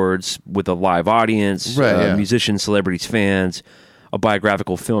Music Awards with a live audience, Right, yeah. musicians, celebrities, fans, a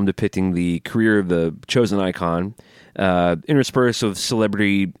biographical film depicting the career of the chosen icon. interspersed with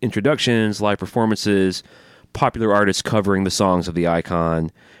celebrity introductions, live performances, popular artists covering the songs of the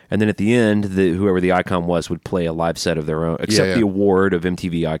Icon. And then at the end, whoever the Icon was would play a live set of their own, accept the award of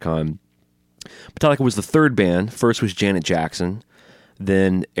MTV Icon. Metallica was the third band. First was Janet Jackson,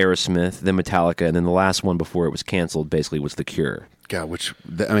 then Aerosmith, then Metallica, and then the last one before it was canceled basically was The Cure. God,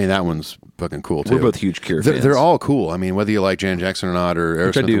 that one's fucking cool too. We're both huge Cure fans. They're all cool. I mean, whether you like Janet Jackson or not, or Aerosmith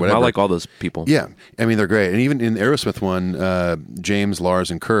Which I do. or whatever. I like all those people. Yeah, I mean, they're great. And even in the Aerosmith one, James, Lars,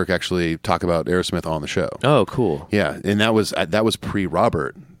 and Kirk actually talk about Aerosmith on the show. Oh, cool. Yeah, and that was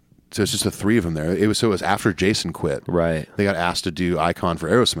pre-Robert. So it's just the three of them there. It was after Jason quit. Right. They got asked to do Icon for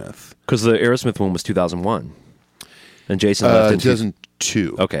Aerosmith. Because the Aerosmith one was 2001. And Jason left in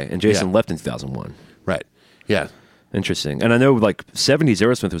 2002. Okay, and Jason left in 2001. Right. Yeah. Interesting. And I know, like, 70s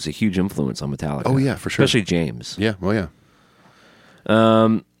Aerosmith was a huge influence on Metallica. Oh, yeah, for sure. Especially James. Yeah, well,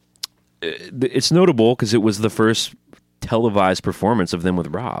 yeah. It's notable because it was the first televised performance of them with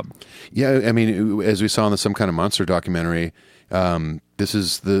Rob. Yeah, I mean, as we saw in the Some Kind of Monster documentary, this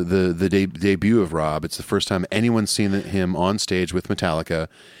is the debut of Rob. It's the first time anyone's seen him on stage with Metallica.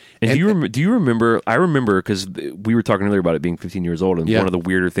 And do you remember? I remember because we were talking earlier about it being 15 years old, and one of the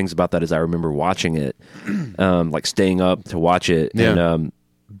weirder things about that is I remember watching it, like staying up to watch it, and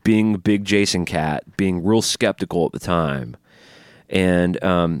being a big Jason cat, being real skeptical at the time, and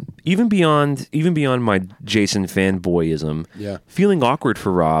even beyond my Jason fanboyism, feeling awkward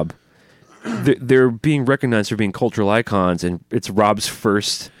for Rob. They're being recognized for being cultural icons, and it's Rob's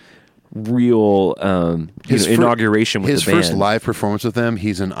first real inauguration with the band. His first live performance with them,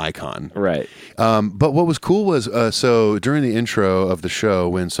 he's an icon. Right. But what was cool was, so during the intro of the show,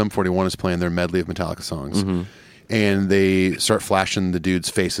 when Sum 41 is playing their medley of Metallica songs, and they start flashing the dudes'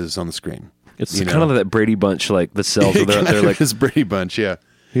 faces on the screen. It's kind of that Brady Bunch, like the cells where they're like... this Brady Bunch, yeah.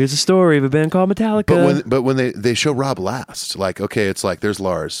 Here's a story of a band called Metallica. But when they show Rob last, like, okay, it's like there's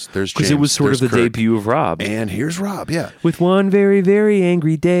Lars, there's James, because it was sort of the Kirk, debut of Rob, and here's Rob, yeah, with one very, very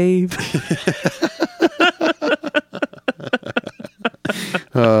angry Dave.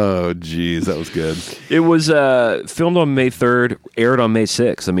 Oh, geez, that was good. It was filmed on May 3rd, aired on May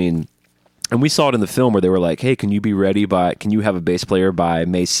 6th. I mean, and we saw it in the film where they were like, "Hey, can you have a bass player by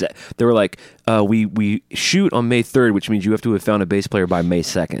May 2nd?" They were like, "We shoot on May 3rd, which means you have to have found a bass player by May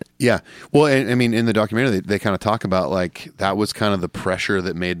 2nd." Yeah, well, and I mean, in the documentary, they kind of talk about like that was kind of the pressure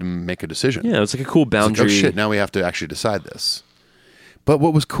that made them make a decision. Yeah, it was like a cool boundary. Like, oh shit! Now we have to actually decide this. But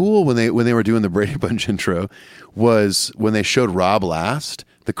what was cool when they were doing the Brady Bunch intro was when they showed Rob last,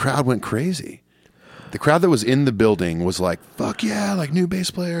 the crowd went crazy. The crowd that was in the building was like, "Fuck yeah!" Like new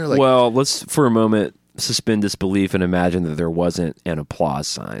bass player. Like, well, let's for a moment suspend disbelief and imagine that there wasn't an applause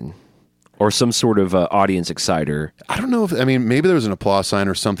sign or some sort of audience exciter. I don't know maybe there was an applause sign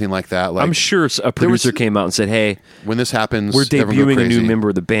or something like that. Like, I'm sure a producer came out and said, "Hey, when this happens, we're everyone go debuting a new crazy." member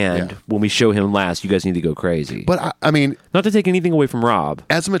of the band. Yeah. When we show him last, you guys need to go crazy." But I mean, not to take anything away from Rob,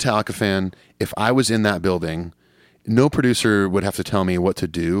 as a Metallica fan, if I was in that building, no producer would have to tell me what to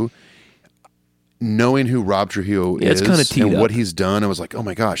do. Knowing who Rob Trujillo is and what he's done, I was like, oh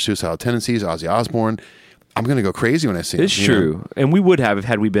my gosh, Suicidal Tendencies, Ozzy Osbourne. I'm going to go crazy when I see him. It's true. And we would have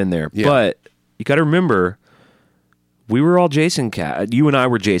had we been there. Yeah. But you got to remember, we were all Jason Cat. You and I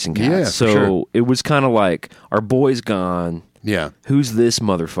were Jason Cats. Yeah, so sure. It was kind of like, our boy's gone. Yeah. Who's this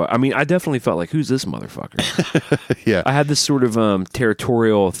motherfucker? I mean, I definitely felt like, who's this motherfucker? Yeah. I had this sort of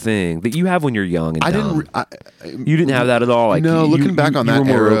territorial thing that you have when you're young and dumb. You didn't have that at all. Like, no, looking back on that you were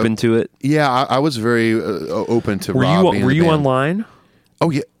more era, open to it. Yeah, I was very open to Rob. Were you online? Oh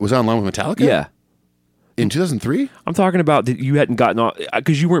yeah, was I online with Metallica? Yeah. In 2003? I'm talking about that you hadn't gotten off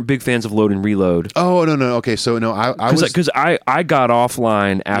because you weren't big fans of Load and Reload. Oh no. Okay, so no, I was because I got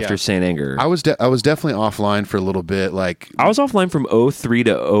offline after Saint Anger. I was definitely offline for a little bit. Like I was offline from 03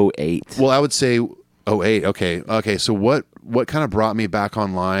 to 08. Well, I would say 08. Okay. So what kind of brought me back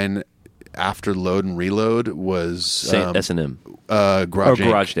online after Load and Reload was S&M.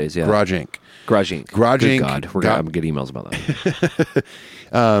 Garage Days. Yeah. Garage Inc. Garage Inc. Garage Good Inc. God, I'm gonna get emails about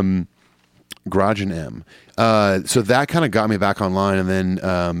that. Garage and M. So that kind of got me back online, and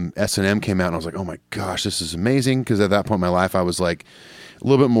then S&M came out, and I was like, oh my gosh, this is amazing, because at that point in my life, I was like a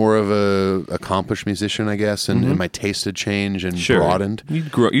little bit more of a accomplished musician, I guess, and my taste had changed and broadened.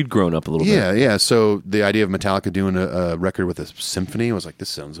 You'd grown up a little bit. Yeah. So the idea of Metallica doing a record with a symphony, I was like, this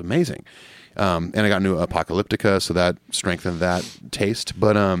sounds amazing. And I got into Apocalyptica, so that strengthened that taste.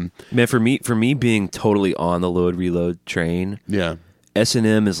 But man, for me being totally on the Load Reload train, yeah,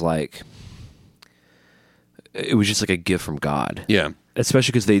 S&M is like, it was just like a gift from God. Yeah.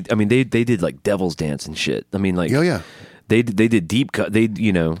 Especially because they did like Devil's Dance and shit. I mean, like, oh yeah, they did deep cut.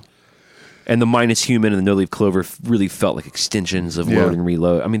 And the Minus Human and the No Leaf Clover really felt like extensions of Load and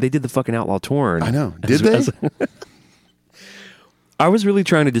Reload. I mean, they did the fucking Outlaw Torn. I know. Did they? I was really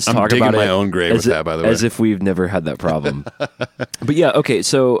trying to just I'm talk digging about my it own grave with that, by the way. as if we've never had that problem. But yeah, okay.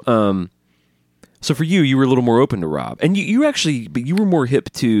 So, so for you were a little more open to Rob, and you actually, but you were more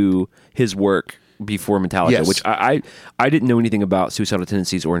hip to his work before Metallica, Yes. which I didn't know anything about Suicidal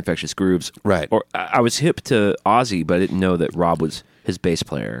Tendencies or Infectious Grooves, Right. Or I was hip to Ozzy, but I didn't know that Rob was his bass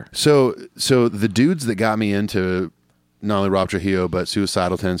player. So the dudes that got me into not only Rob Trujillo but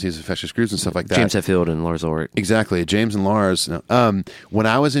Suicidal Tendencies, Infectious Grooves, and stuff like that. James Hetfield and Lars Ulrich. Exactly, James and Lars. When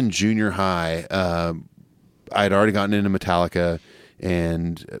I was in junior high, I had already gotten into Metallica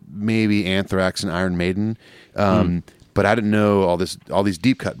and maybe Anthrax and Iron Maiden, but I didn't know all these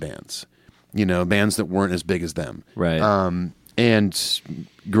deep cut bands. Bands that weren't as big as them. Right. And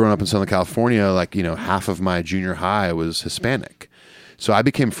growing up in Southern California, half of my junior high was Hispanic. So I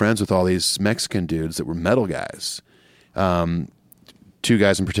became friends with all these Mexican dudes that were metal guys. Two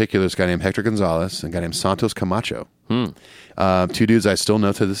guys in particular, this guy named Hector Gonzalez and a guy named Santos Camacho. Two dudes I still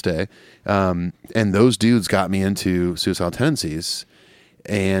know to this day. And those dudes got me into Suicidal Tendencies.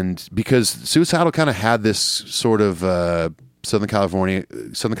 And because Suicidal kind of had this sort of Southern California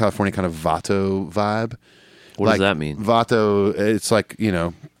kind of Vato vibe. What does that mean? Vato, it's like, I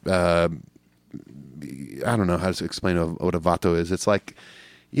don't know how to explain what a Vato is. It's like,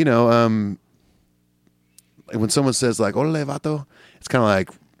 when someone says like, "Ole, Vato," it's kind of like,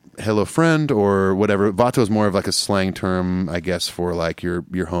 "Hello, friend," or whatever. Vato is more of like a slang term, I guess, for like your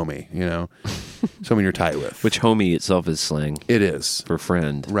homie, someone you're tight with. Which homie itself is slang. It is. For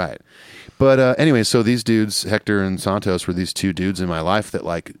friend. Right. But anyway, so these dudes, Hector and Santos, were these two dudes in my life that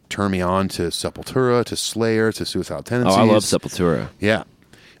like turned me on to Sepultura, to Slayer, to Suicidal Tendencies. Oh, I love Sepultura. Yeah.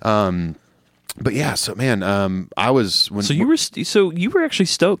 But yeah, so man, I was you were actually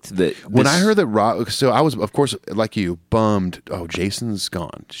stoked that when I heard that Rob. So I was, of course, like you, bummed. Oh, Jason's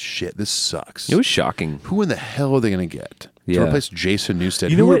gone. Shit, this sucks. It was shocking. Who in the hell are they going to get to replace Jason Newsted?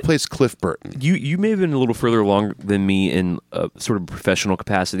 You know Who what? replaced Cliff Burton? You may have been a little further along than me in a sort of professional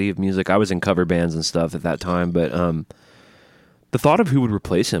capacity of music. I was in cover bands and stuff at that time, but the thought of who would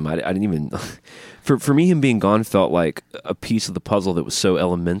replace him, I didn't even. For me, him being gone felt like a piece of the puzzle that was so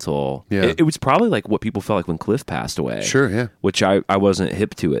elemental. Yeah. It was probably like what people felt like when Cliff passed away. Sure, yeah. Which I wasn't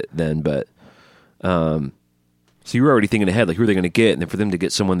hip to it then, but so you were already thinking ahead, like who are they going to get, and then for them to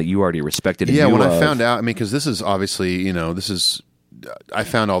get someone that you already respected. And Yeah, knew when of, I found out, because this is obviously, I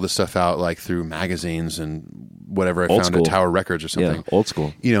found all this stuff out like through magazines and whatever I Old found school. at Tower Records or something. Yeah, old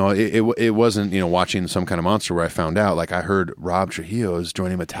school. It wasn't watching Some Kind of Monster where I found out. Like I heard Rob Trujillo is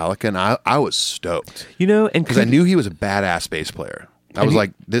joining Metallica, and I was stoked. And because I knew he was a badass bass player. I was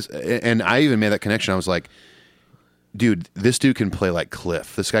like this, and I even made that connection. I was like, dude, this dude can play like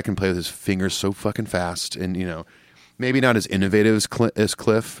Cliff. This guy can play with his fingers so fucking fast, and maybe not as innovative as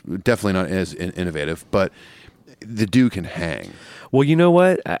Cliff. Definitely not as innovative, but the dude can hang. Well, you know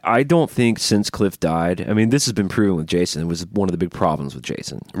what? I don't think since Cliff died, I mean, this has been proven with Jason. It was one of the big problems with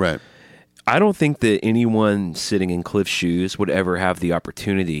Jason. Right. I don't think that anyone sitting in Cliff's shoes would ever have the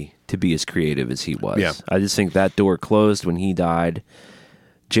opportunity to be as creative as he was. Yeah. I just think that door closed when he died.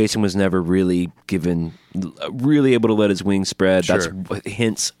 Jason was never really able to let his wings spread. Sure. That's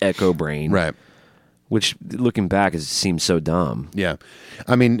hence Echo Brain. Right. Which, looking back, seems so dumb. Yeah.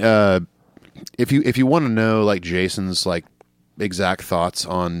 I mean, if you want to know like Jason's like exact thoughts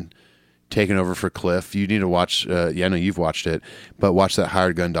on taking over for Cliff, you need to watch. I know you've watched it, but watch that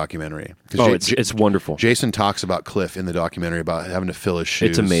Hired Gun documentary. Oh, it's wonderful. Jason talks about Cliff in the documentary about having to fill his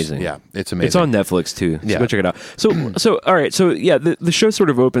shoes. It's amazing. Yeah, it's amazing. It's on Netflix too. So Yeah. go check it out. So all right. So yeah, the show sort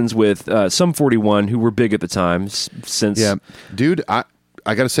of opens with Sum 41, who were big at the time. Since dude, I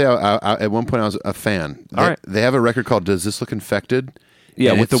got to say, I at one point I was a fan. All right. They have a record called "Does This Look Infected?"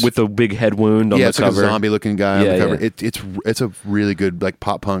 Yeah, And with the big head wound on the it's cover. like a zombie looking guy on Yeah, the cover. yeah. It's a really good like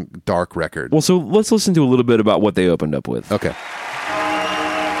pop punk dark record. Well, so let's listen to a little bit about what they opened up with. Okay.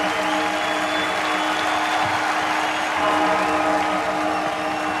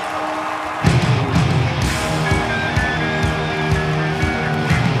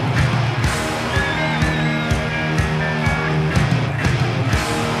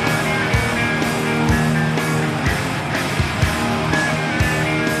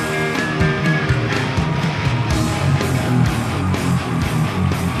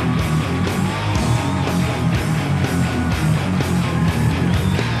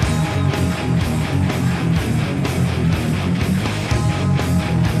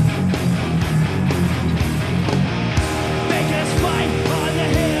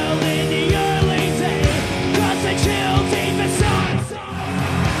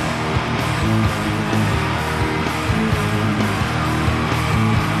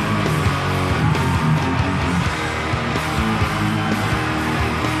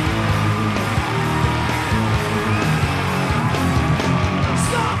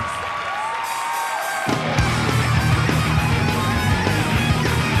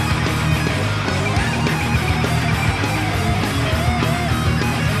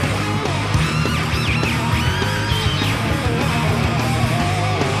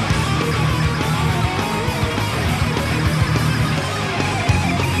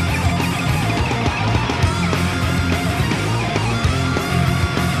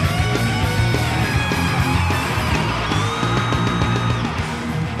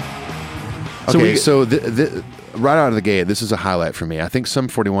 Okay, so right out of the gate, this is a highlight for me. I think Sum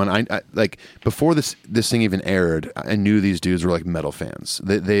 41. I like before this thing even aired. I knew these dudes were like metal fans.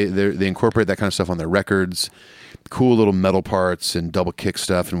 They incorporate that kind of stuff on their records, cool little metal parts and double kick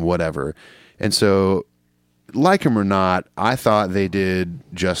stuff and whatever. And so, like them or not, I thought they did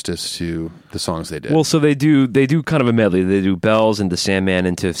justice to the songs they did. Well, so they do kind of a medley. They do Bells and the Sandman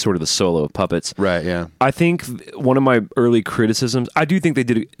into sort of the solo of Puppets. Right, yeah. I think one of my early criticisms, I do think they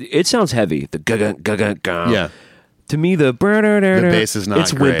did it sounds heavy. The ga-ga. Yeah. To me, the bass is not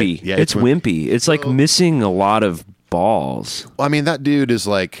it's great. wimpy. Yeah, it's wimpy. It's like missing a lot of balls. Well, I mean, that dude is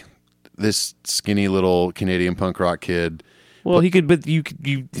like this skinny little Canadian punk rock kid. Well, he could, but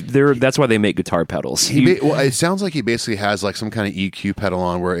that's why they make guitar pedals. Well, it sounds like he basically has like some kind of EQ pedal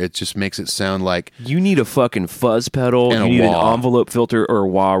on where it just makes it sound like you need a fucking fuzz pedal, and you need wah. an envelope filter or a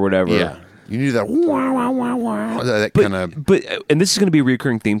wah or whatever. Yeah, you need that wah wah wah wah. That kind of. But and this is going to be a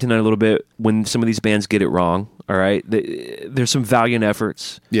recurring theme tonight a little bit when some of these bands get it wrong. All right, there's some valiant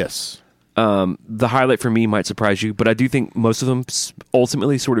efforts. Yes. The highlight for me might surprise you, but I do think most of them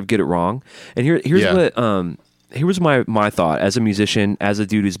ultimately sort of get it wrong. And here's what. Here was my thought as a musician, as a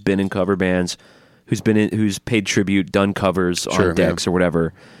dude who's been in cover bands, who's paid tribute, done covers on decks or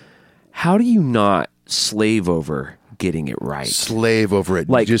whatever. How do you not slave over getting it right? Slave over it,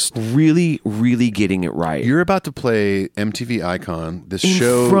 like just really, really getting it right. You're about to play MTV ICON, this in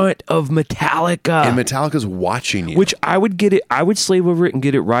show front of Metallica, and Metallica's watching you. Which I would get it. I would slave over it and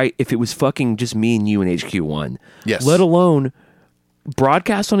get it right if it was fucking just me and you and HQ1. Yes. Let alone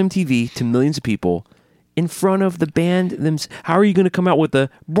broadcast on MTV to millions of people. In front of the band, how are you going to come out with the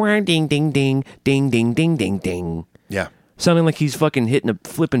ding ding ding ding ding ding ding ding? Yeah, sounding like he's fucking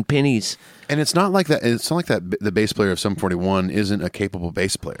flipping pennies. And it's not like that. It's not like that. The bass player of Sum 41 isn't a capable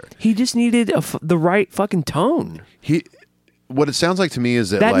bass player. He just needed the right fucking tone. What it sounds like to me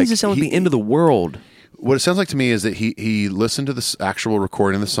is that needs to sound like the end of the world. What it sounds like to me is that he listened to the actual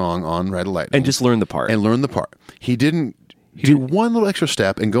recording of the song on Ride of Lightning and just learned the part. He didn't do one little extra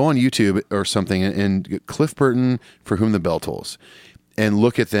step and go on YouTube or something and get Cliff Burton, For Whom the Bell Tolls, and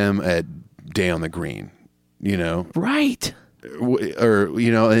look at them at Day on the Green, right? Or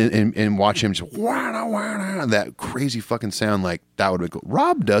and watch him just that crazy fucking sound like that would be cool.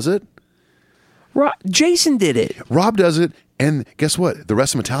 Rob does it. Jason did it. Rob does it, and guess what? The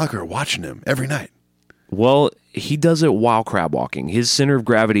rest of Metallica are watching him every night. Well, he does it while crab walking. His center of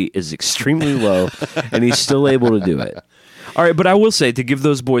gravity is extremely low, and he's still able to do it. All right, but I will say, to give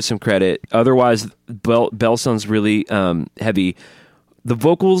those boys some credit, otherwise Bell sounds really heavy. The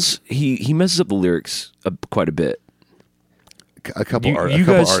vocals, he messes up the lyrics quite a bit. A couple you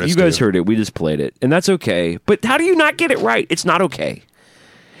guys heard it. We just played it, and that's okay. But how do you not get it right? It's not okay.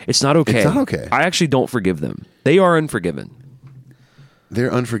 It's not okay. It's not okay. I actually don't forgive them. They are unforgiven.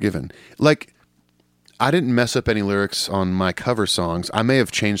 They're unforgiven. Like, I didn't mess up any lyrics on my cover songs. I may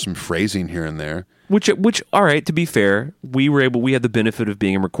have changed some phrasing here and there. Which, all right, to be fair, we had the benefit of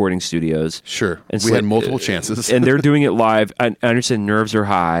being in recording studios. Sure. And we had multiple chances. And they're doing it live. I understand nerves are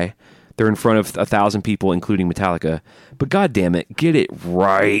high. They're in front of 1,000 people, including Metallica. But God damn it, get it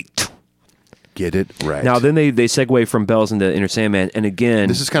right. Get it right. Now, then they segue from Bells into Enter Sandman, and again...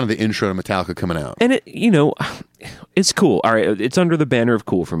 This is kind of the intro to Metallica coming out. And it's cool. All right, it's under the banner of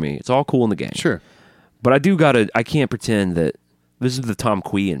cool for me. It's all cool in the game. Sure. But I can't pretend that this is the Tom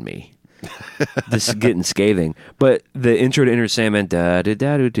Quee in me. This is getting scathing. But the intro to Enter Sandman,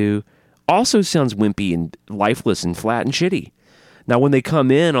 da-da-da-do-do, also sounds wimpy and lifeless and flat and shitty. Now, when they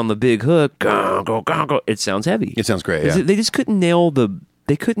come in on the big hook, it sounds heavy. It sounds great, yeah. They just couldn't nail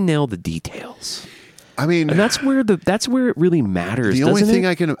the details. I mean, and that's where it really matters. The only thing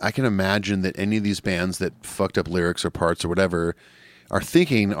it? I can imagine that any of these bands that fucked up lyrics or parts or whatever are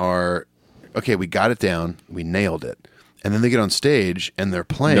thinking are, okay, we got it down, we nailed it. And then they get on stage and they're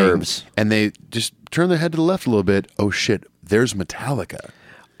playing. Nerves. And they just turn their head to the left a little bit. Oh shit, there's Metallica.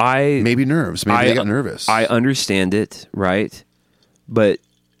 Maybe nerves. Maybe they got nervous. I understand it, right? But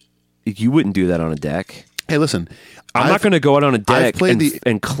you wouldn't do that on a deck. Hey, listen. I'm not going to go out on a deck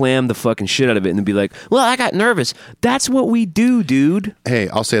and clam the fucking shit out of it and be like, well, I got nervous. That's what we do, dude. Hey,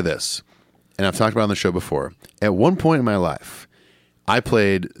 I'll say this, and I've talked about it on the show before. At one point in my life, I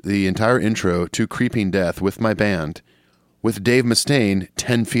played the entire intro to Creeping Death with my band with Dave Mustaine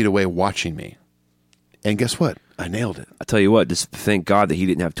 10 feet away watching me. And guess what? I nailed it. I tell you what, just thank God that he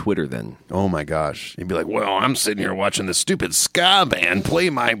didn't have Twitter then. Oh my gosh. He'd be like, well, I'm sitting here watching this stupid ska band play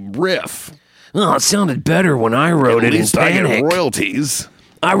my riff. Oh, it sounded better when I wrote it in Panic. I get royalties.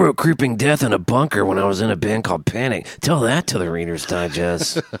 I wrote Creeping Death in a bunker when I was in a band called Panic. Tell that to the Reader's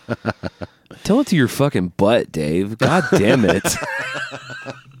Digest. Tell it to your fucking butt, Dave. God damn it.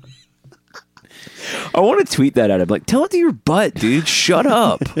 I want to tweet that at him. Like, tell it to your butt, dude. Shut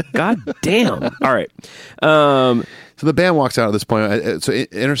up. God damn. All right. So the band walks out at this point. So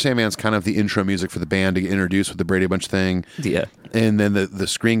Enter Sandman's kind of the intro music for the band to get introduced with the Brady Bunch thing. Yeah. And then the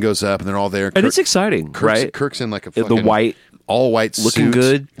screen goes up, and they're all there. And it's exciting, right? Kirk's in like a the fucking white, all white looking suit,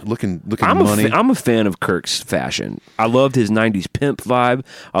 good, looking I'm money. I'm a fan of Kirk's fashion. I loved his '90s pimp vibe.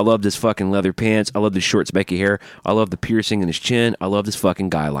 I loved his fucking leather pants. I loved his short, spiky hair. I loved the piercing in his chin. I loved his fucking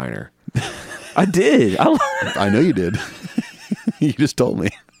guy liner. I did. I know you did. You just told me.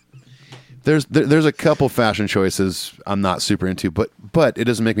 There's a couple fashion choices I'm not super into, but it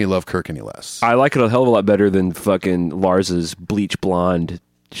doesn't make me love Kirk any less. I like it a hell of a lot better than fucking Lars's bleach blonde,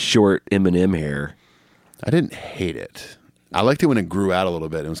 short Eminem hair. I didn't hate it. I liked it when it grew out a little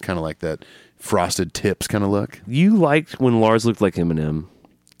bit. It was kind of like that frosted tips kind of look. You liked when Lars looked like Eminem.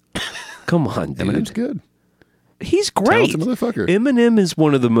 Come on, dude. Eminem's good. He's great. Talented motherfucker. Eminem is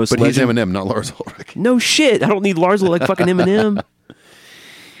one of the most. But he's Eminem, not Lars Ulrich. No shit. I don't need Lars to look like fucking Eminem.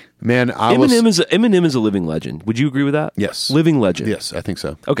 Man, Eminem is a living legend. Would you agree with that? Yes. Living legend. Yes, I think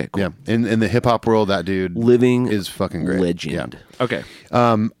so. Okay, cool. Yeah. In the hip hop world, that dude Living is fucking great. legend. Yeah. Okay.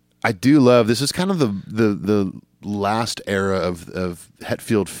 I do love this is kind of the last era of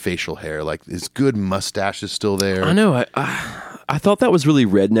Hetfield facial hair. Like his good mustache is still there. I know. I thought that was really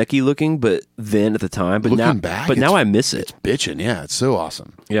rednecky looking, but then at the time, but Looking back, now I miss it. It's bitching. Yeah, it's so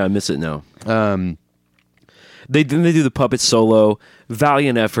awesome. Yeah, I miss it now. They do the puppet solo,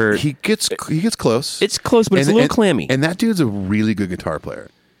 valiant effort. He gets close. It's close, but it's a little clammy. And that dude's a really good guitar player.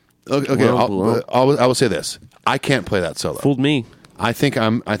 Okay, Well, I will say this: I can't play that solo. Fooled me. I think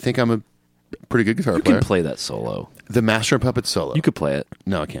I'm a pretty good guitar You player. can play that solo. The Master and Puppet solo. You could play it.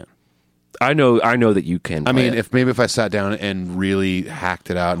 No, I can't. I know that you can. I play mean, it. if I sat down and really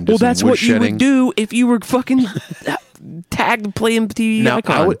hacked it out and did well, some that's what you woodshedding. would do if you were fucking tagged play MTV Now,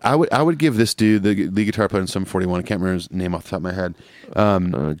 ICON. I would give this dude the lead guitar player in Sum 41. I can't remember his name off the top of my head.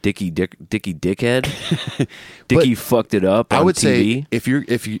 Dickie Dickhead. Dickie fucked it up. I on would TV. say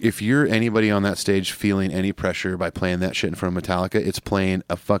if you're anybody on that stage feeling any pressure by playing that shit in front of Metallica, it's playing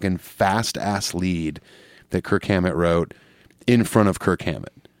a fucking fast ass lead that Kirk Hammett wrote in front of Kirk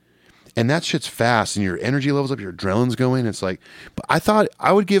Hammett. And that shit's fast, and your energy levels up, your adrenaline's going. It's like, but I thought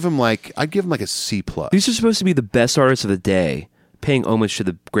I'd give him like a C+. These are supposed to be the best artists of the day, paying homage to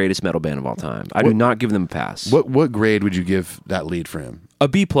the greatest metal band of all time. I do not give them a pass. What grade would you give that lead for him? A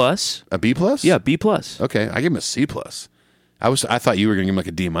B plus? A B plus? Yeah, B plus. Okay, I give him a C plus. I thought you were going to give him like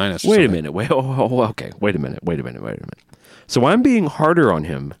a D minus. Wait a minute. Okay. Wait a minute. So I'm being harder on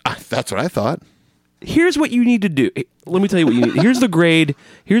him. That's what I thought. Here's what you need to do. Let me tell you what you need. Here's the grade.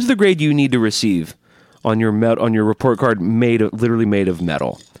 Here's the grade you need to receive on your report card literally made of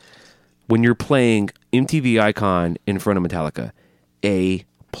metal. When you're playing MTV Icon in front of Metallica, A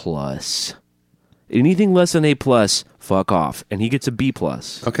plus. Anything less than A plus, fuck off. And he gets a B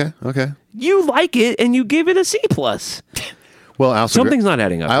plus. Okay. You like it, and you give it a C plus. Well, I also Something's not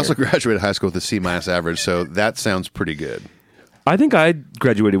adding up. I also here. graduated high school with a C minus average, so that sounds pretty good. I think I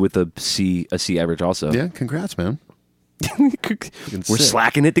graduated with a C average also. Yeah, congrats, man. We're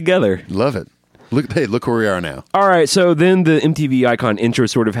slacking it together. Love it. Look where we are now. All right, so then the MTV Icon intro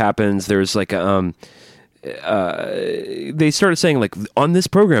sort of happens. There's like they started saying like on this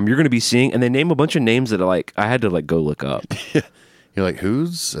program you're going to be seeing, and they name a bunch of names that I had to go look up. You're like,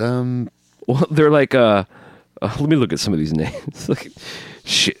 who's? Well, they're like, let me look at some of these names. Like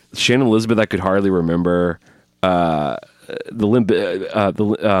Shannon Elizabeth, I could hardly remember.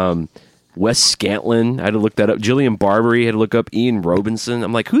 Wes Scantlin, I had to look that up. Jillian Barbary, had to look up. Ian Robinson.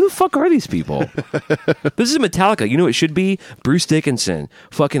 I'm like, who the fuck are these people? This is Metallica. You know what it should be? Bruce Dickinson,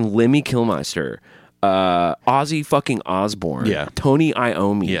 fucking Lemmy Kilmister, Ozzy fucking Osbourne, Yeah. Tony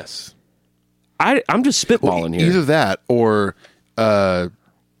Iommi. Yes. I'm just spitballing here. Either that or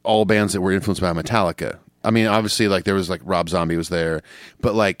all bands that were influenced by Metallica. I mean, obviously, like there was like Rob Zombie was there,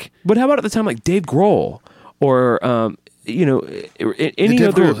 but like, But how about at the time like Dave Grohl or any Dave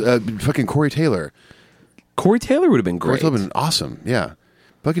other Grohl, fucking Corey Taylor. Corey Taylor would have been great. Corey Taylor would have been awesome. Yeah.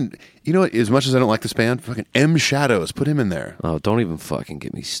 Fucking, you know what? As much as I don't like this band, fucking M Shadows, put him in there. Oh, don't even fucking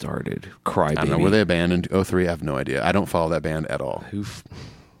get me started. Crybaby. I don't know. Were they a band in 03? I have no idea. I don't follow that band at all.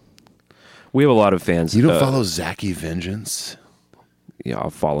 We have a lot of fans. You don't follow Zachy Vengeance? Yeah,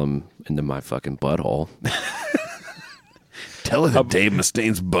 I'll follow him into my fucking butthole. Tell it Dave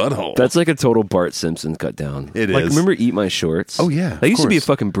Mustaine's butthole. That's like a total Bart Simpson cut down. It like, is. Remember Eat My Shorts? Oh, yeah, That used to be a course.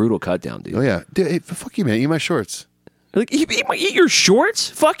 fucking brutal cut down, dude. Oh, yeah. Dude, hey, fuck you, man. Eat my shorts. Like, eat your shorts?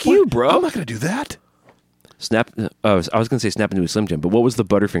 Fuck you, bro. I'm not going to do that. Snap. I was going to say snap into a Slim Jim, but what was the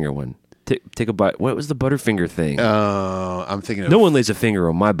Butterfinger one? Take a bite. What was the Butterfinger thing? I'm thinking of... No one lays a finger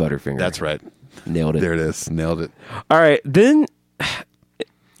on my Butterfinger. That's right. Nailed it. There it is. Nailed it. All right, then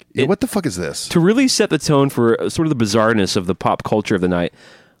Yeah, what the fuck is this? to really set the tone for sort of the bizarreness of the pop culture of the night,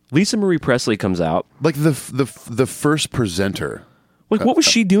 Lisa Marie Presley comes out. Like the first presenter. Like, what was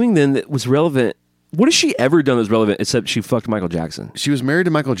she doing then that was relevant? What has she ever done that was relevant except she fucked Michael Jackson? She was married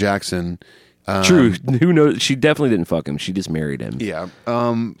to Michael Jackson. True. Who knows? She definitely didn't fuck him. She just married him. Yeah.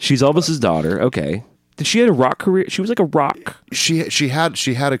 She's Elvis's daughter. Okay. Did she had a rock career? She was like a rock. She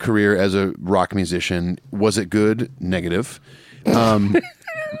had a career as a rock musician. Was it good? Negative.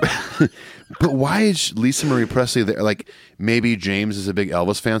 But why is Lisa Marie Presley there? Like, maybe James is a big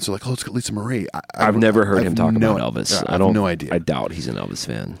Elvis fan, so like, oh, let's get Lisa Marie. I've never heard him talk about Elvis. I have no idea. I doubt he's an Elvis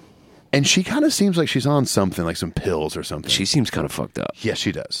fan. And she kind of seems like she's on something, like some pills or something. She seems kind of fucked up. Yeah,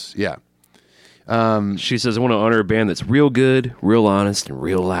 she does. Yeah. She says, I want to honor a band that's real good, real honest, and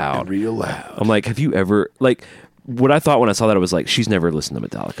real loud. Real loud. I'm like, have you ever, like, what I thought when I saw that, I was like, she's never listened to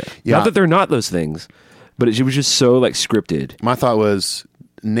Metallica. Yeah. Not that they're not those things, but it was just so, like, scripted. My thought was,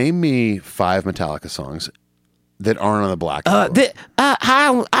 name me 5 Metallica songs that aren't on the Black Album.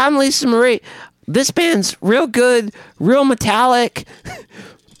 Hi, I'm Lisa Marie. This band's real good, real metallic,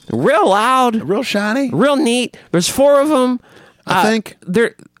 real loud, Real shiny. real neat. There's 4 of them. I think.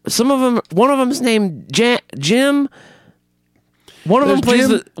 Some of them. One of them's named Jim. One of them There's plays.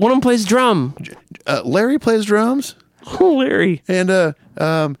 Jim. One of them plays drum. Larry plays drums, Oh, Larry. and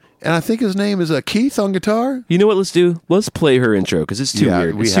I think his name is Keith on guitar. You know what? Let's do. Let's play her intro because it's too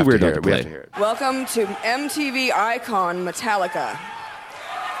weird. We It's have too weird to not hear to it. We play. have to hear it. Welcome to MTV ICON Metallica.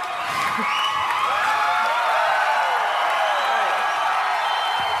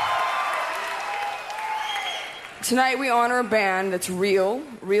 Tonight we honor a band that's real,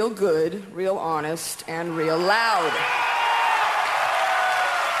 real good, real honest, and real loud.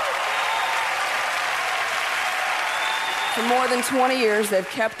 For more than 20 years, they've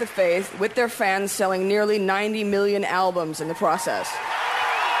kept the faith with their fans, selling nearly 90 million albums in the process.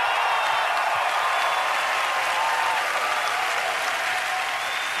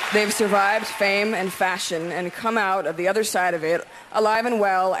 They've survived fame and fashion and come out of the other side of it alive and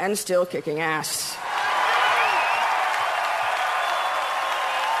well and still kicking ass.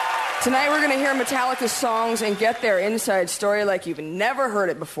 Tonight we're going to hear Metallica's songs and get their inside story like you've never heard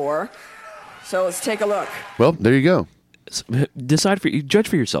it before. So let's take a look. Well, there you go. Judge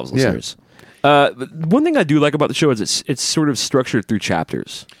for yourselves, Yeah. listeners. One thing I do like about the show is it's sort of structured through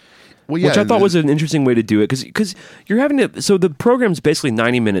chapters. Well, yeah, Which I thought was an interesting way to do it because you're having to. So the program's basically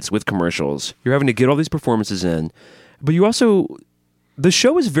 90 minutes with commercials. You're having to get all these performances in, but you also the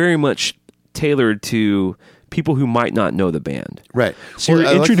show is very much tailored to people who might not know the band. Right. So you're I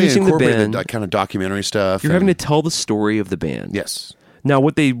like they introducing the incorporated band. kind of documentary stuff. You're having to tell the story of the band. Yes. Now,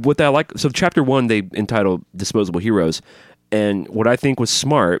 what I like, so chapter 1 they entitled "Disposable Heroes," and what I think was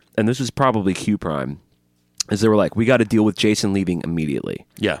smart, and this was probably Q Prime, is they were like, we got to deal with Jason leaving immediately.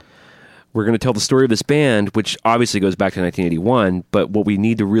 Yeah. We're going to tell the story of this band, which obviously goes back to 1981. But what we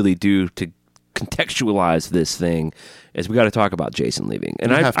need to really do to contextualize this thing is we got to talk about Jason leaving,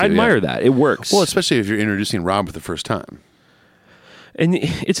 and I admire that. It works. Well, especially if you're introducing Rob for the first time. And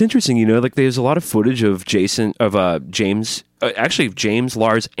it's interesting, like there's a lot of footage of James, James,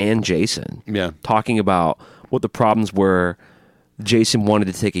 Lars, and Jason. Yeah. Talking about what the problems were. Jason wanted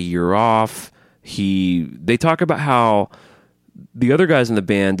to take a year off. They talk about how the other guys in the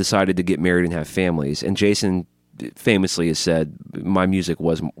band decided to get married and have families, and Jason famously has said, "My music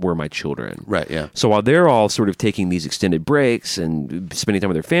were my children." Right. Yeah. So while they're all sort of taking these extended breaks and spending time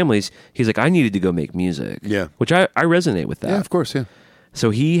with their families, he's like, "I needed to go make music." Yeah. Which I resonate with that. Yeah. Of course. Yeah. So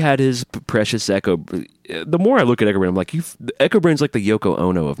he had his precious Echo. The more I look at Echo Brain, I'm like, Echo Brain's like the Yoko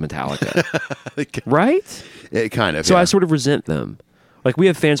Ono of Metallica, right? It kind of. So yeah. I sort of resent them. Like we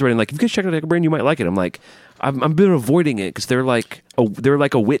have fans writing, like, if you guys check out Echo Brain, you might like it. I'm like, I've been avoiding it because they're like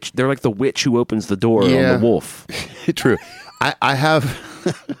a witch. They're like the witch who opens the door on the wolf. True. I have.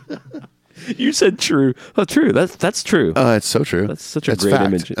 You said true. Oh, true. That's true. It's so true. That's such a That's great fact.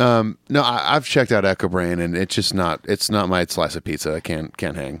 image. No, I've checked out Echo Brain, and it's just not. It's not my slice of pizza. I can't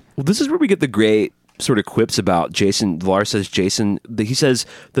hang. Well, this is where we get the great sort of quips about Jason. Lars says he says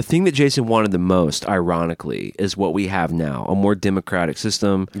the thing that Jason wanted the most, ironically, is what we have now, a more democratic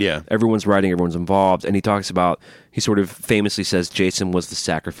system. Yeah. Everyone's writing, everyone's involved. And he sort of famously says Jason was the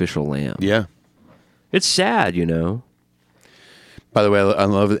sacrificial lamb. Yeah. It's sad, By the way, I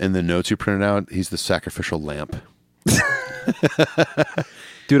love it in the notes you printed out. He's the sacrificial lamp.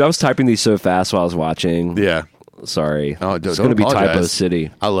 Dude, I was typing these so fast while I was watching. Yeah. Sorry. Oh, it's going to be apologize. Typo City.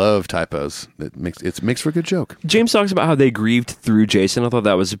 I love typos. It makes for a good joke. James talks about how they grieved through Jason. I thought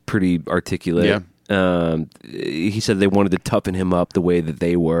that was pretty articulate. Yeah. He said they wanted to toughen him up the way that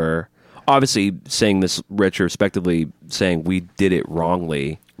they were. obviously saying this retrospectively, saying we did it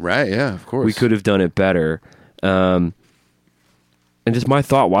wrongly. Right, yeah, of course. We could have done it better. And just my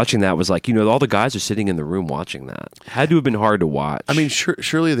thought watching that was like, all the guys are sitting in the room watching that. Had to have been hard to watch. I mean,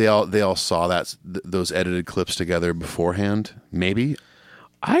 surely they all saw those edited clips together beforehand. Maybe.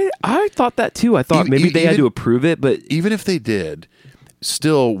 I thought that too. I thought maybe they had to approve it, but even if they did,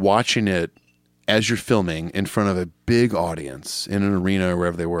 still watching it as you're filming in front of a big audience in an arena or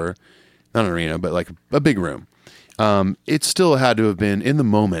wherever they were, not an arena, but like a big room, it still had to have been in the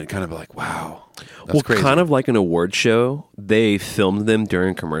moment, kind of like, wow. That's crazy. Kind of like an award show, they filmed them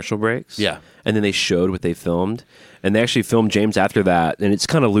during commercial breaks. Yeah. And then they showed what they filmed. And they actually filmed James after that. And it's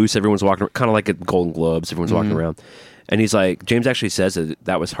kind of loose. Everyone's walking, kind of like at Golden Globes. Everyone's walking around. And he's like, James actually says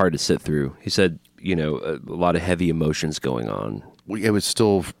that was hard to sit through. He said, a lot of heavy emotions going on. It was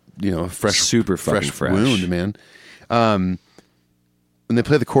still, a fresh, super fucking fresh wound, man. And they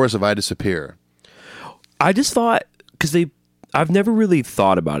play the chorus of I Disappear. I just thought, because I've never really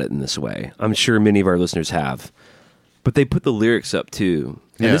thought about it in this way. I'm sure many of our listeners have. But they put the lyrics up too.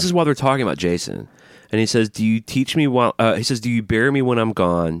 And this is while they're talking about Jason. And he says, do you bury me when I'm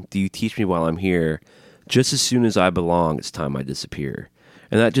gone? Do you teach me while I'm here? Just as soon as I belong, it's time I disappear.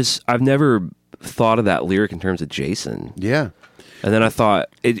 And I've never thought of that lyric in terms of Jason. Yeah. And then I thought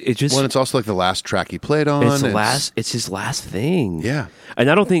it just. Well, it's also like the last track he played on. It's his last thing. Yeah. And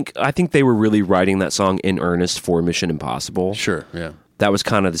I think they were really writing that song in earnest for Mission Impossible. Sure. Yeah. That was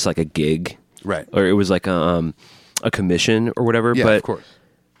kind of just like a gig. Right. Or it was like a commission or whatever. Yeah, but of course.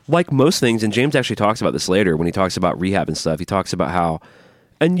 Like most things, and James actually talks about this later when he talks about rehab and stuff, he talks about how,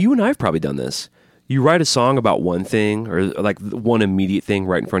 and you and I have probably done this, you write a song about one thing or like one immediate thing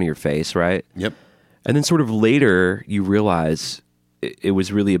right in front of your face, right? Yep. And then sort of later you realize it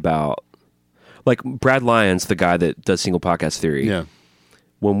was really about, like Brad Lyons, the guy that does Single Podcast Theory. Yeah.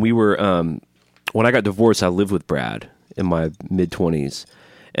 When I got divorced, I lived with Brad in my mid-20s.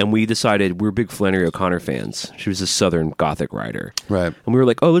 And we decided we're big Flannery O'Connor fans. She was a Southern Gothic writer. Right. And we were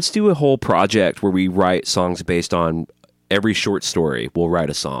like, oh, let's do a whole project where we write songs based on every short story. We'll write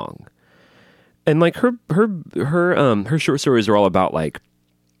a song. And like her short stories are all about like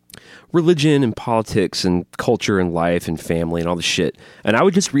religion and politics and culture and life and family and all this shit. And I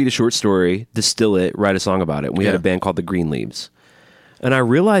would just read a short story, distill it, write a song about it. And we had a band called the Greenleaves. And I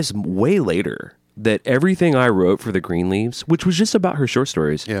realized way later that everything I wrote for the Greenleaves, which was just about her short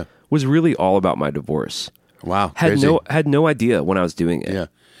stories, was really all about my divorce. Wow. Had no idea when I was doing it. Yeah.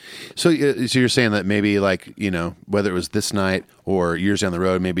 So you're saying that maybe like, whether it was this night or years down the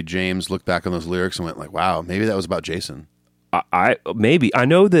road, maybe James looked back on those lyrics and went like, wow, maybe that was about Jason. I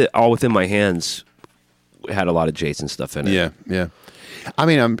know that All Within My Hands had a lot of Jason stuff in it. Yeah. Yeah. I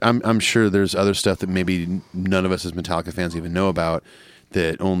mean, I'm sure there's other stuff that maybe none of us as Metallica fans even know about,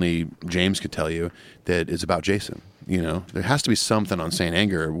 that only James could tell you, that is about Jason. There has to be something on Saint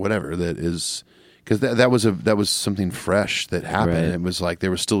Anger or whatever that is, because that was something fresh that happened. Right. It was like they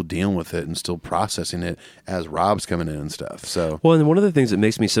were still dealing with it and still processing it as Rob's coming in and stuff. So well, and one of the things that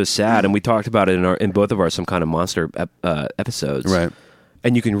makes me so sad, and we talked about it in both of our Some Kind of Monster episodes, right?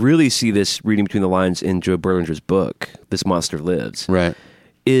 And you can really see this reading between the lines in Joe Berlinger's book, This Monster Lives, right?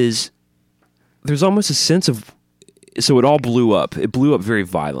 Is there's almost a sense of. So it all blew up. It blew up very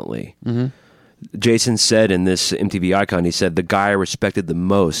violently. Mm-hmm. Jason said in this MTV ICON, he said, the guy I respected the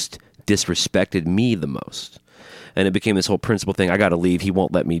most disrespected me the most. And it became this whole principle thing. I got to leave. He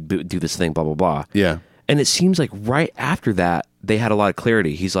won't let me do this thing, blah, blah, blah. Yeah. And it seems like right after that, they had a lot of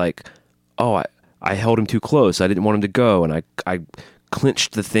clarity. He's like, oh, I held him too close. I didn't want him to go. And I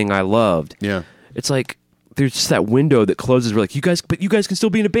clinched the thing I loved. Yeah. It's like, there's just that window that closes. We're like, you guys can still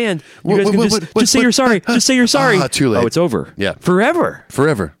be in a band. You guys can just say you're sorry. Just say you're sorry. Too late. Oh, it's over. Yeah. Forever.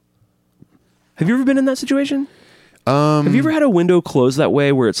 Have you ever been in that situation? Have you ever had a window close that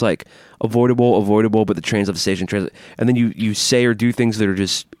way where it's like avoidable, but the train's at the station, and then you say or do things that are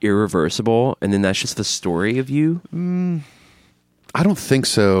just irreversible, and then that's just the story of you? I don't think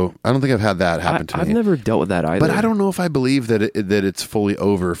so. I don't think I've had that happen to me. I've never dealt with that either. But I don't know if I believe that it's fully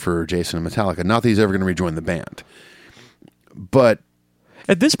over for Jason and Metallica. Not that he's ever going to rejoin the band. But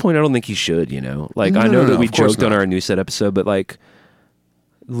at this point, I don't think he should, Like, I know that we joked on our New Set episode, but like,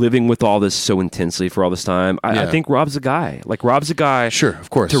 living with all this so intensely for all this time, I think Rob's a guy. Like, Rob's a guy, sure, of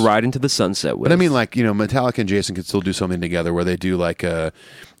course, to ride into the sunset with. But I mean, like, Metallica and Jason could still do something together where they do like a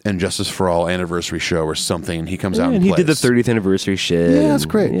And Justice for All anniversary show or something. He comes out and he plays. did the 30th anniversary shit. Yeah, that's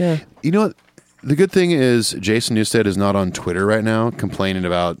great. Yeah. You know what? The good thing is Jason Newsted is not on Twitter right now complaining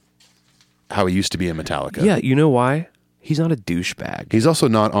about how he used to be in Metallica. Yeah, you know why? He's not a douchebag. He's also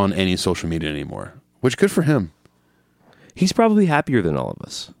not on any social media anymore, which good for him. He's probably happier than all of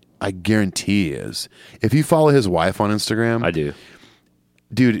us. I guarantee he is. If you follow his wife on Instagram, I do.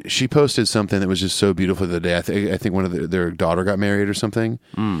 Dude, she posted something that was just so beautiful the other day. I think one of their daughter got married or something.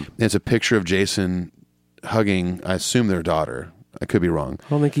 And it's a picture of Jason hugging, I assume, their daughter. I could be wrong. I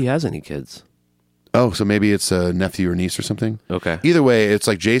don't think he has any kids. Oh, so maybe it's a nephew or niece or something? Okay. Either way, it's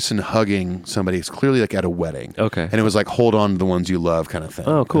like Jason hugging somebody. It's clearly like at a wedding. Okay. And it was like, hold on to the ones you love kind of thing.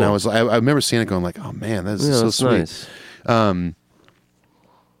 Oh, cool. And I remember seeing it going like, oh man, that's so that's sweet. nice.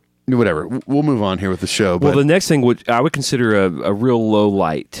 Whatever. We'll move on here with the show. But Well, the next thing I would consider a real low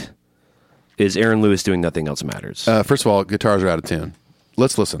light is Aaron Lewis doing Nothing Else Matters. First of all, guitars are out of tune.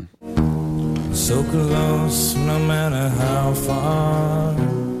 Let's listen. So close, no matter how far.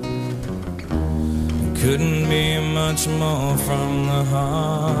 Couldn't be much more from the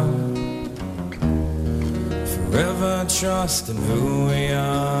heart. Forever trusting who we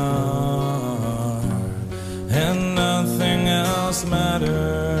are, and nothing else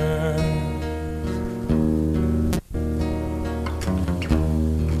matters.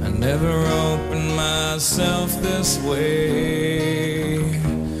 I never opened myself this way.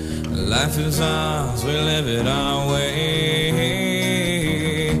 Life is ours, we live it our way.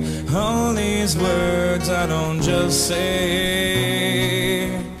 All these words I don't just say,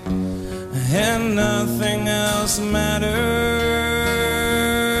 and nothing else matters.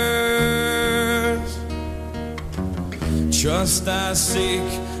 Trust I seek,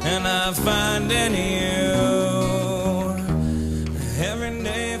 and I find in you. Every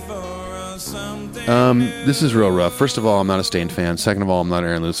day for us something. This is real rough. First of all, I'm not a Stained fan. Second of all, I'm not an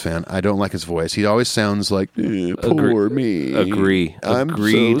Aaron Lewis fan. I don't like his voice. He always sounds like, poor me. Agree. I'm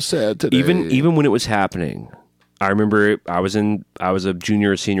Agreed. so sad today. Even when it was happening, I remember I was a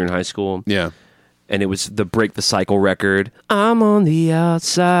junior or senior in high school. Yeah. And it was the Break the Cycle record. I'm on the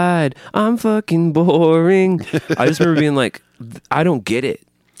outside. I'm fucking boring. I just remember being like, I don't get it.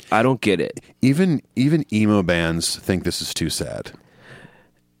 I don't get it. Even emo bands think this is too sad.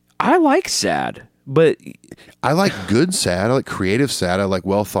 I like sad, but I like good sad. I like creative sad. I like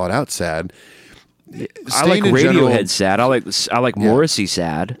well thought out sad. I like in Radiohead general, sad. I like Morrissey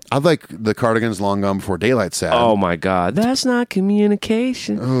sad. I like the Cardigans' Long Gone Before Daylight sad. Oh my God, that's not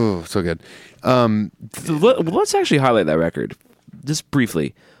communication. Oh, so good. Let's actually highlight that record just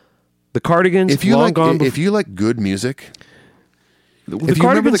briefly. The Cardigans. If you Long like, Gone if you like good music. The If you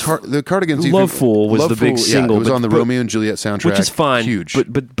remember Cardigans, the Cardigans, Love Fool was the big single. Yeah, it was on the but- Romeo and Juliet soundtrack, which is fine. huge.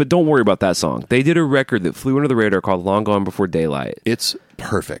 But don't worry about that song. They did a record that flew under the radar called "Long Gone Before Daylight." It's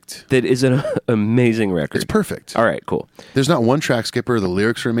perfect. That is an amazing record. It's perfect. All right, cool. There's not one track skipper. The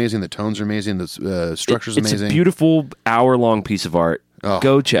lyrics are amazing. The tones are amazing. The structure's amazing. It's a beautiful hour-long piece of art. Oh.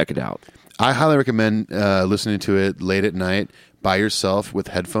 Go check it out. I highly recommend listening to it late at night by yourself with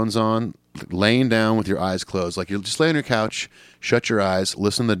headphones on, laying down with your eyes closed. Like you'll just lay on your couch, shut your eyes,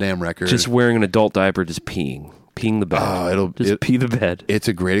 listen to the damn record. Just wearing an adult diaper, just peeing the bed. Oh, pee the bed. It's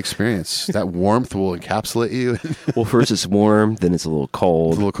a great experience. That warmth will encapsulate you. Well, first it's warm, then it's a little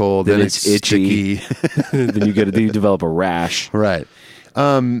cold. It's a little cold. Then Then it's itchy. sticky. Then you develop a rash. Right.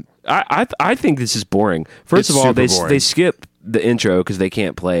 I think this is boring. First It's of all, super boring. they skip the intro because they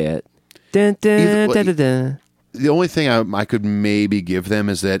can't play it. Dun, dun, Either- dun, dun, dun. The only thing I could maybe give them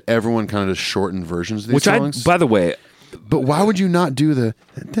is that everyone kind of just shortened versions of these Which songs. by the way, But why would you not do the?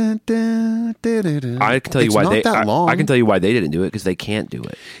 I can tell you It's why not they. that long. I can tell you why they didn't do it because they can't do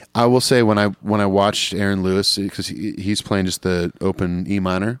it. I will say when I watched Aaron Lewis because he's playing just the open E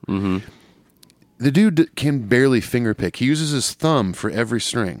minor. Mm-hmm. The dude can barely fingerpick. He uses his thumb for every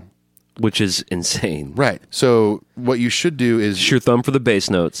string. Which is insane. Right. So what you should do is It's your thumb for the bass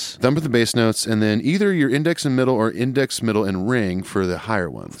notes. thumb for the bass notes, and then either your index and middle or index, middle, and ring for the higher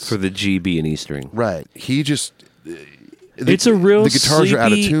ones. For the G, B, and E string. Right. He just. It's a real the guitars sleepy, are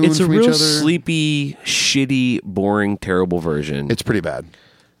out of tune it's a from real each other. sleepy, shitty, boring, terrible version. It's pretty bad.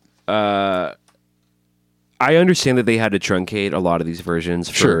 I understand that they had to truncate a lot of these versions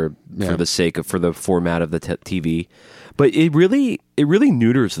Sure. for the sake of for the format of the TV, but it really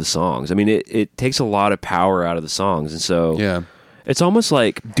neuters the songs. I mean, it takes a lot of power out of the songs, and so Yeah. it's almost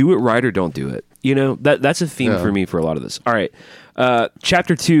like do it right or don't do it. You know, that's a theme Yeah. for me for a lot of this. All right,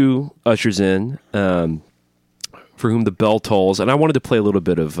 chapter 2 ushers in. For whom the bell tolls, and I wanted to play a little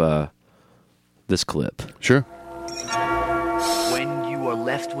bit of this clip. Sure. When you are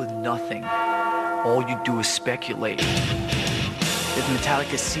left with nothing, all you do is speculate. If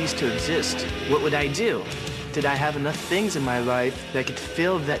Metallica ceased to exist, what would I do? Did I have enough things in my life that could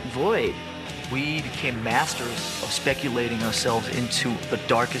fill that void? We became masters of speculating ourselves into the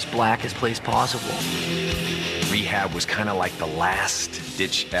darkest, blackest place possible. rehab was kind of like the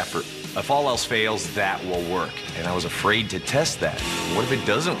last-ditch effort. If all else fails, that will work. And I was afraid to test that. What if it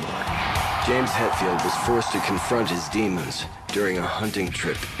doesn't work? James Hetfield was forced to confront his demons during a hunting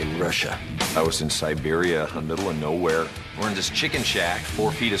trip in Russia. I was in Siberia, in the middle of nowhere. We're in this chicken shack,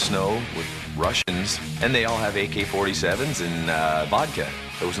 4 feet of snow with Russians, and they all have AK-47s and vodka.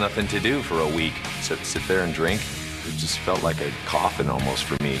 There was nothing to do for a week except sit there and drink. It just felt like a coffin almost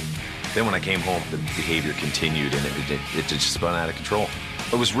for me. Then when I came home, the behavior continued, and it just spun out of control.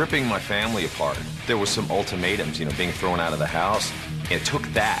 It was ripping my family apart. There was some ultimatums, being thrown out of the house. It took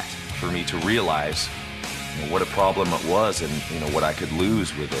that for me to realize what a problem it was and what I could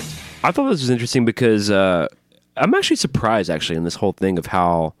lose with it. I thought this was interesting because I'm actually surprised, in this whole thing of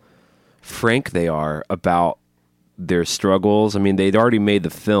how frank they are about their struggles. I mean, they'd already made the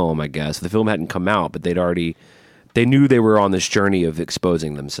film, I guess. The film hadn't come out, but they knew they were on this journey of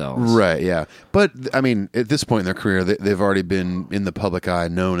exposing themselves. Right, yeah. But, I mean, at this point in their career, they've already been in the public eye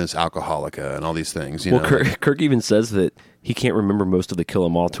known as Alcoholica and all these things. You know? Kirk even says that he can't remember most of the Kill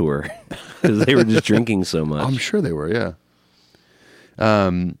 'Em All tour because they were just drinking so much. I'm sure they were, yeah.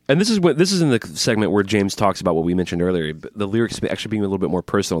 And this is in the segment where James talks about what we mentioned earlier, the lyrics actually being a little bit more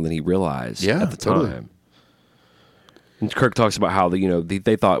personal than he realized at the time. Totally. And Kirk talks about how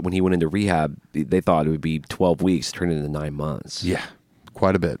they thought when he went into rehab, they thought it would be 12 weeks, turned into 9 months. Yeah,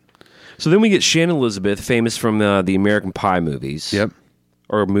 quite a bit. So then we get Shannon Elizabeth, famous from the American Pie movies. Yep.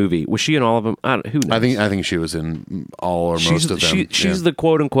 Or a movie. Was she in all of them? Who knows? I think she was in all or most of them. She's the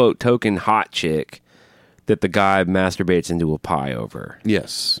quote unquote token hot chick that the guy masturbates into a pie over.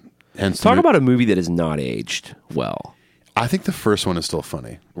 Yes. Hence Talk about a movie that is not aged well. I think the first one is still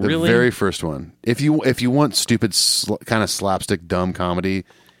funny. The really? very first one. If you want stupid kind of slapstick dumb comedy,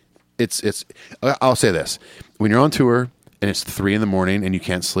 it's. I'll say this: when you're on tour and it's 3 a.m. and you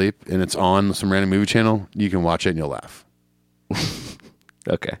can't sleep and it's on some random movie channel, you can watch it and you'll laugh.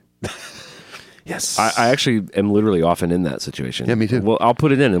 Okay. Yes. I actually am literally often in that situation. Yeah, me too. Well, I'll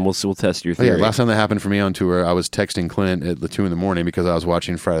put it in and we'll test your theory. Oh, yeah, last time that happened for me on tour, I was texting Clint at 2 a.m. because I was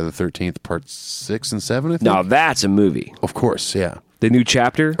watching Friday the 13th, part 6 and 7, I think. Now that's a movie. Of course, yeah. The new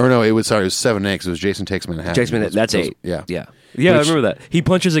chapter? Or no, it was 7 and 8 because it was Jason Takes Manhattan. Takes Manhattan, that's 8. Yeah. Yeah. Yeah, I remember that. He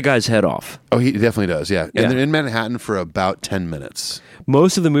punches a guy's head off. Oh, he definitely does, yeah. Yeah. And they're in Manhattan for about 10 minutes.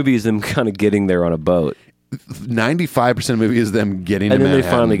 Most of the movie is them kind of getting there on a boat. 95% of the movie is them getting to Manhattan. And then Manhattan. they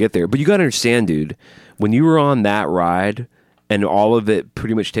finally get there. But you got to understand, dude, when you were on that ride and all of it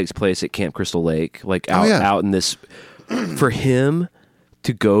pretty much takes place at Camp Crystal Lake, like out in this, for him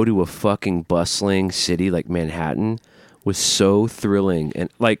to go to a fucking bustling city like Manhattan was so thrilling. And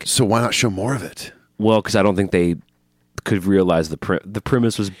like, so why not show more of it? Well, because I don't think they could realize the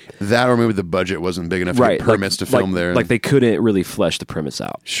premise was that, or maybe the budget wasn't big enough to get permits to film there. Like they couldn't really flesh the premise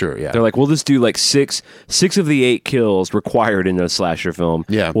out. Sure, yeah. They're like, we'll just do like six of the 8 kills required in a slasher film.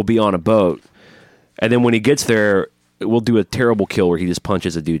 Yeah, will be on a boat, and then when he gets there, we'll do a terrible kill where he just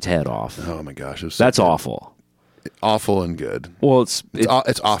punches a dude's head off. Oh my gosh, that's awful. Awful and good. Well, it's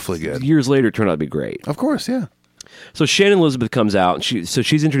awfully good. Years later, it turned out to be great. Of course, yeah. So Shannon Elizabeth comes out, and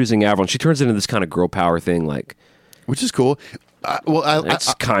she's introducing Avril, and she turns into this kind of girl power thing, like. Which is cool.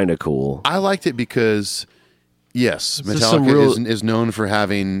 That's kind of cool. I liked it because, yes, Metallica is known for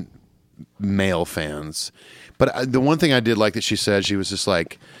having male fans. But the one thing I did like that she said, she was just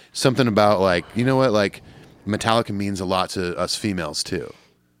like, something about like, you know what, like, Metallica means a lot to us females too.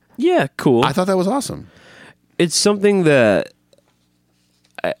 Yeah, cool. I thought that was awesome. It's something that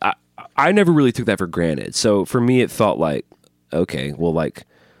I never really took that for granted. So for me, it felt like, okay, well, like,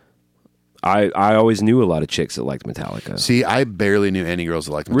 I always knew a lot of chicks that liked Metallica. See, I barely knew any girls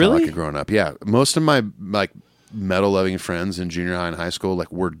that liked Metallica growing up. Yeah, most of my like metal-loving friends in junior high and high school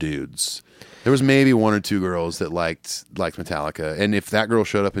like were dudes. There was maybe 1 or 2 girls that liked Metallica, and if that girl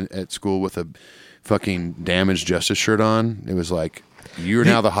showed up at school with a fucking Damaged Justice shirt on, it was like, you're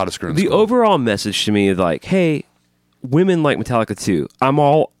now the hottest girl in school. The overall message to me is like, hey, women like Metallica too. I'm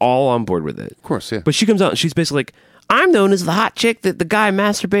all on board with it. Of course, yeah. But she comes out and she's basically like, I'm known as the hot chick that the guy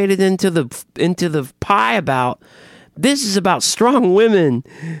masturbated into the pie about. This is about strong women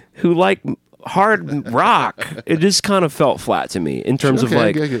who like hard rock. It just kind of felt flat to me in terms of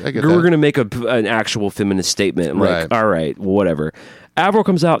like, I get we're going to make an actual feminist statement. I'm like, all right, whatever. Avril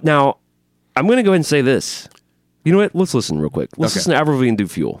comes out. Now, I'm going to go ahead and say this. You know what? Let's listen real quick. Let's listen to Avril Lavigne do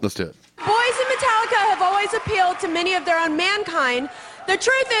Fuel. Let's do it. Boys in Metallica have always appealed to many of their own mankind. The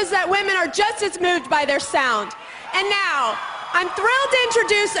truth is that women are just as moved by their sound. And now, I'm thrilled to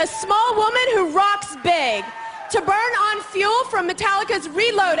introduce a small woman who rocks big. To burn on fuel from Metallica's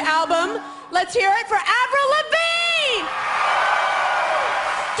Reload album, let's hear it for Avril Lavigne!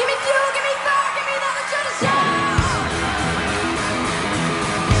 Give me fuel, give me thought, give me another to the show!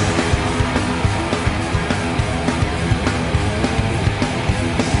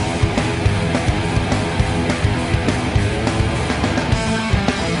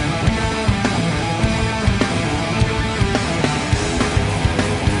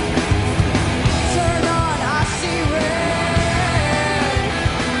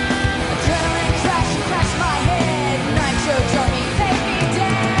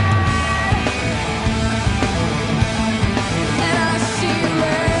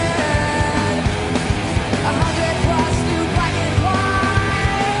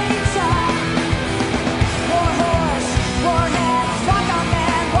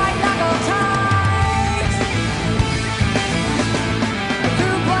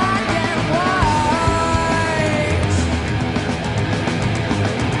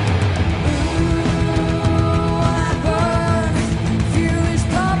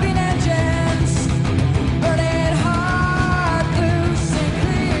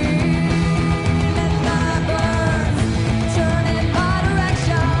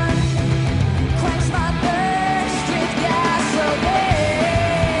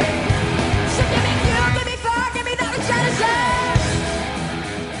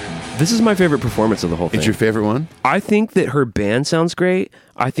 This is my favorite performance of the whole thing. It's your favorite one? I think that her band sounds great.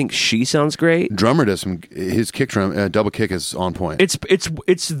 I think she sounds great. Drummer does his kick drum, double kick is on point. It's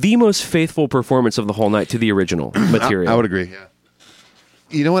the most faithful performance of the whole night to the original material. I would agree. Yeah.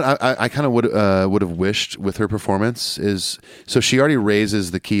 You know what? I kind of would have wished with her performance is so she already raises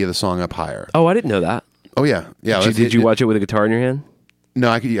the key of the song up higher. Oh, I didn't know that. Oh yeah. Did you watch it with a guitar in your hand?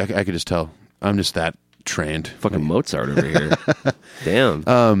 No, I could just tell. I'm just that trained. Fucking Mozart over here.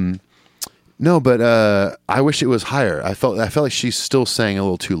 Damn. No, but I wish it was higher. I felt like she still sang a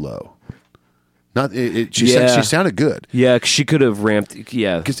little too low. She sounded good. Yeah, she could have ramped.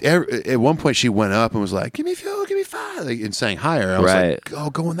 Yeah, because at one point she went up and was like, "Give me 4, give me 5," and sang higher. I was like, "Oh,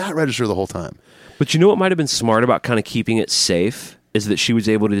 go in that register the whole time." But you know what might have been smart about kind of keeping it safe is that she was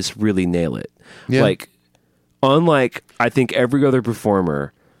able to just really nail it. Yeah. Like, unlike I think every other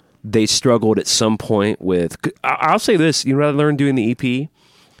performer, they struggled at some point with. I'll say this: you know what I learned doing the EP?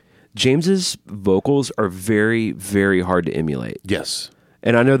 James's vocals are very, very hard to emulate. Yes.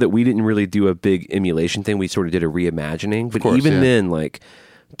 And I know that we didn't really do a big emulation thing. We sort of did a reimagining. But even then, like,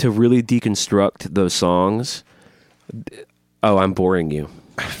 to really deconstruct those songs... Oh, I'm boring you.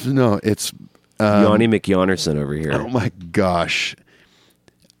 No, it's... Yanni McYonnerson over here. Oh, my gosh.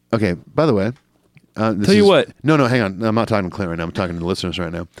 Okay, by the way... Tell you what. No, hang on. I'm not talking to Clint right now. I'm talking to the listeners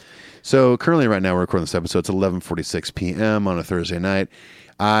right now. So, currently right now, we're recording this episode. It's 11:46 p.m. on a Thursday night.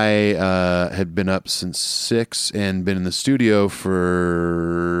 I had been up since 6 and been in the studio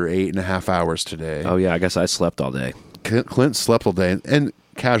for 8.5 hours today. Oh, yeah. I guess I slept all day. Clint slept all day and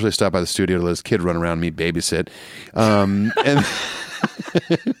casually stopped by the studio to let his kid run around me babysit. And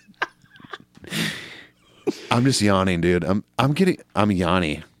I'm just yawning, dude. I'm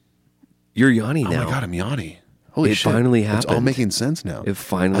Yanni. You're Yanni now. Oh, my God, I'm Yanni. Holy shit. It finally happened. It's all making sense now. It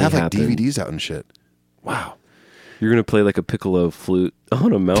finally happened. I have happened. like DVDs out and shit. Wow. You're going to play like a piccolo flute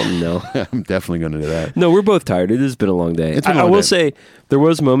on a mountain now. I'm definitely going to do that. No, we're both tired. It has been a long day. I will say, there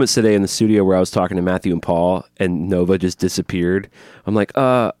was moments today in the studio where I was talking to Matthew and Paul, and Nova just disappeared. I'm like,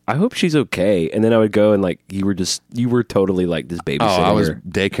 I hope she's okay. And then I would go and like, you were totally like this babysitting. Oh, I was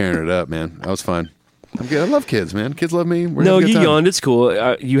daycaring it up, man. I was fine. I'm good. I love kids, man. Kids love me. No, you yawned. It's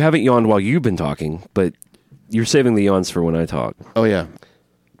cool. You haven't yawned while you've been talking, but you're saving the yawns for when I talk. Oh, yeah.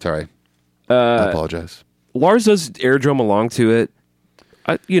 Sorry. I apologize. Lars does air drum along to it.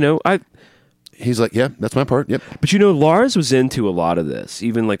 He's like, yeah, that's my part. Yep. But Lars was into a lot of this,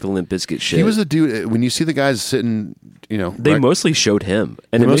 even like the Limp Bizkit shit. He was the dude. When you see the guys sitting, they mostly showed him,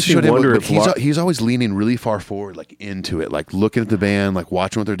 and it makes me wonder if he's always leaning really far forward, like into it, like looking at the band, like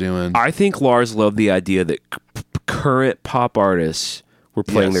watching what they're doing. I think Lars loved the idea that current pop artists were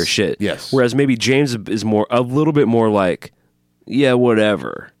playing their shit. Yes. Whereas maybe James is a little bit more like, yeah,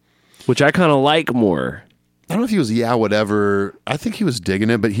 whatever, which I kind of like more. I don't know if he was whatever. I think he was digging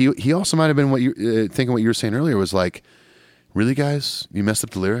it, but he also might have been what you thinking what you were saying earlier was like, really, guys, you messed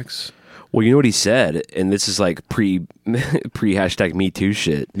up the lyrics. Well, you know what he said, and this is like pre hashtag Me Too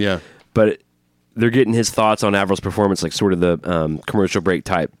shit. Yeah, but they're getting his thoughts on Avril's performance, like sort of the commercial break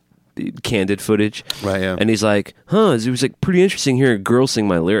type candid footage. Right. Yeah, and he's like, it was like pretty interesting hearing a girl sing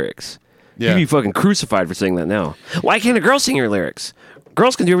my lyrics. Yeah, you'd be fucking crucified for saying that now. Why can't a girl sing your lyrics?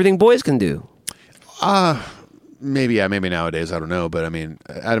 Girls can do everything boys can do. Maybe nowadays, I don't know. But I mean,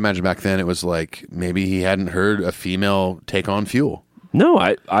 I'd imagine back then it was like maybe he hadn't heard a female take on Fuel. No,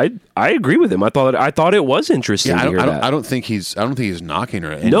 I agree with him. I thought it was interesting to hear that. I don't think he's knocking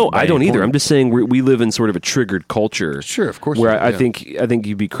her. No, I don't either. I'm just saying we live in sort of a triggered culture. Sure, of course. Where I think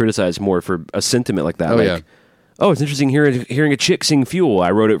you'd be criticized more for a sentiment like that. Oh, like, yeah. Oh, it's interesting hearing a chick sing Fuel. I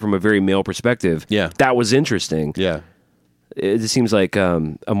wrote it from a very male perspective. Yeah. That was interesting. Yeah. It just seems like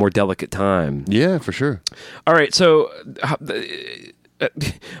a more delicate time. Yeah, for sure. All right, so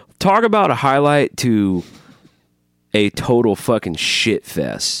talk about a highlight to a total fucking shit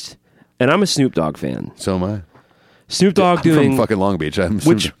fest. And I'm a Snoop Dogg fan. So am I. Snoop Dogg doing from fucking Long Beach.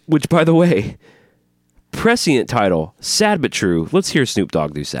 Which by the way, prescient title, Sad But True. Let's hear Snoop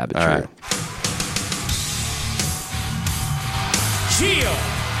Dogg do Sad But True. Right. Chill.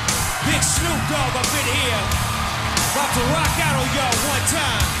 Big Snoop Dogg up in here. About to rock out on y'all one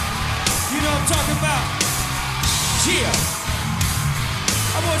time. You know what I'm talking about? Yeah.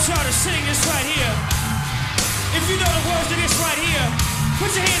 I want y'all to sing this right here. If you know the words to this right here,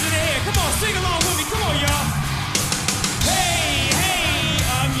 put your hands in the air. Come on, sing along with me. Come on, y'all. Hey, hey,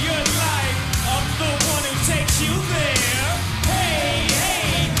 I'm your life. I'm the one who takes you there. Hey,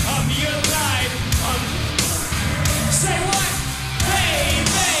 hey, I'm your life. Say what? Hey,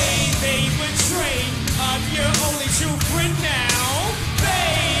 they betrayed. I'm your only true friend now.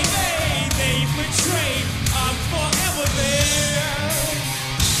 They betrayed. I'm forever there.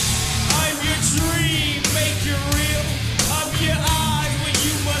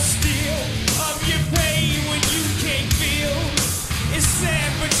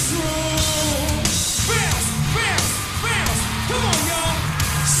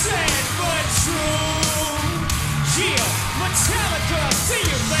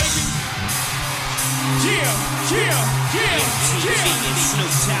 defeated Snoop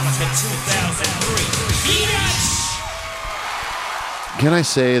Talent in 2003. Can I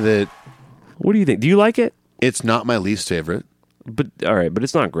say that? What do you think? Do you like it? It's not my least favorite. But all right, but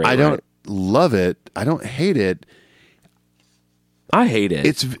it's not great. I don't love it. I don't hate it. I hate it.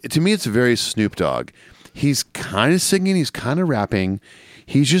 It's to me, it's very Snoop Dogg. He's kind of singing. He's kind of rapping.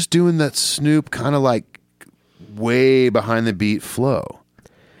 He's just doing that Snoop kind of like way behind the beat flow.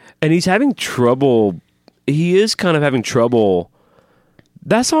 And he's having trouble. He is kind of having trouble.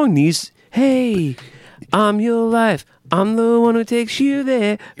 That song needs, hey, I'm your life. I'm the one who takes you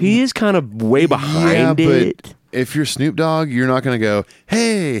there. He is kind of way behind it. But if you're Snoop Dogg, you're not going to go,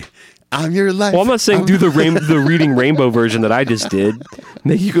 hey, I'm your life. Well, I'm not saying do the Reading Rainbow version that I just did.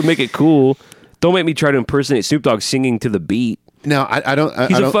 You could make it cool. Don't make me try to impersonate Snoop Dogg singing to the beat. No, I don't.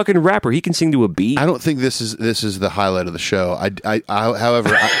 He's a fucking rapper. He can sing to a beat. I don't think this is the highlight of the show. However,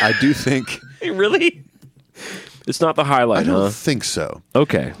 I do think. Really? It's not the highlight, I don't think so.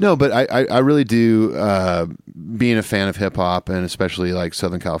 Okay. No, but I really do. Being a fan of hip hop and especially like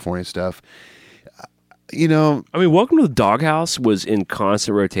Southern California stuff, you know. I mean, Welcome to the Doghouse was in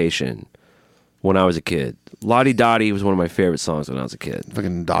constant rotation when I was a kid. Lottie Dottie was one of my favorite songs when I was a kid.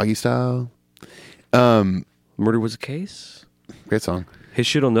 Fucking Doggy Style. Murder Was a Case. Great song. His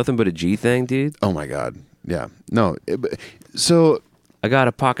shit on Nothing But a G Thing, dude. Oh my god. Yeah. No. So I got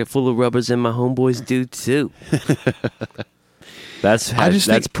a pocket full of rubbers and my homeboys do too. That's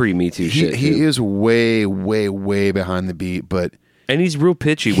pre Me Too shit. He is way, way, way behind the beat, and he's real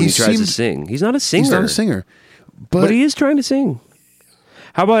pitchy when he tries to sing. He's not a singer. He's not a singer, but he is trying to sing.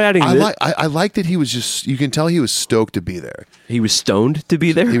 How about adding this? I like that he was just. You can tell he was stoked to be there. He was stoned to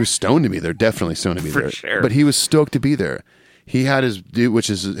be there. He was stoned to be there. Definitely stoned to be there. For sure. But he was stoked to be there. He had his dude,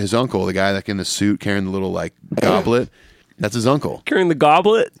 which is his uncle, the guy like in the suit carrying the little like goblet. That's his uncle. Carrying the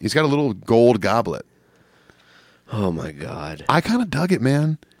goblet? He's got a little gold goblet. Oh my god! I kind of dug it,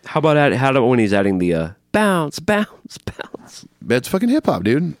 man. How about when he's adding the bounce, bounce, bounce? That's fucking hip hop,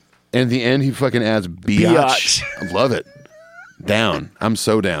 dude. And at the end, he fucking adds biatch. I love it. Down. I'm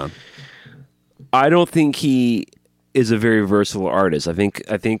so down. I don't think he is a very versatile artist. I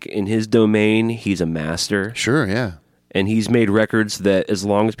think in his domain, he's a master. Sure, yeah. And he's made records that, as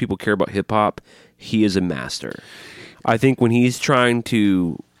long as people care about hip hop, he is a master. I think when he's trying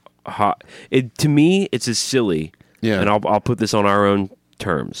to, to me, it's as silly. Yeah. And I'll put this on our own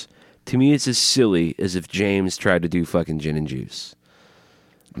terms. To me, it's as silly as if James tried to do fucking Gin and Juice.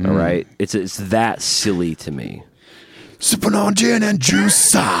 All right, it's that silly to me. Sipping on gin and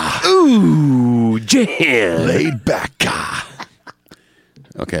juice. Ooh, gin. Laid back.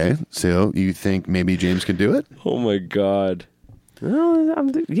 Okay, so you think maybe James can do it? Oh my god.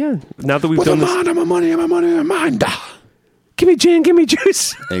 Well, yeah. Now that we've With done my this, mind, my money, my money, my mind. Give me gin, give me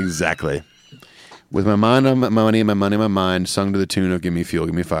juice. Exactly. With my mind on my money, my money, my mind, sung to the tune of "Give me fuel,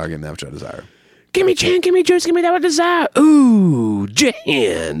 give me fire, give me that which I desire." Give me gin, give me juice, give me that which I desire. Ooh,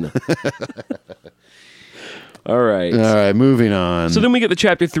 gin. All right, moving on. So then we get to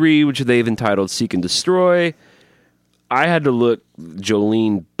chapter 3, which they've entitled "Seek and Destroy." I had to look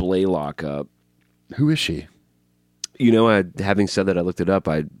Jolene Blaylock up. Who is she? You know, having said that, I looked it up.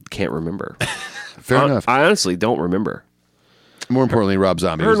 I can't remember. Fair enough. I honestly don't remember. More importantly, Rob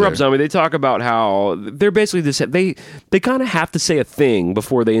Zombie. Her and Rob Zombie, they talk about how they're basically this. They kind of have to say a thing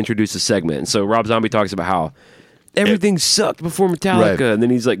before they introduce a segment. And so Rob Zombie talks about how everything sucked before Metallica, right. And then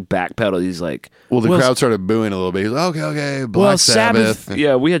he's like backpedal. He's like, well, the crowd started booing a little bit. He's like, okay, Black Sabbath.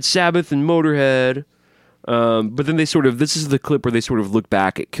 Yeah, we had Sabbath and Motorhead. But then this is the clip where they sort of look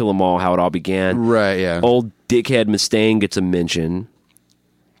back at Kill 'Em All, how it all began. Right, yeah. Old dickhead Mustaine gets a mention.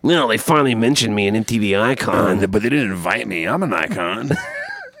 Well, they finally mentioned me in MTV ICON. But they didn't invite me. I'm an icon.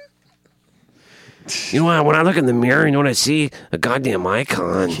 You know what? When I look in the mirror, you know what I see? A goddamn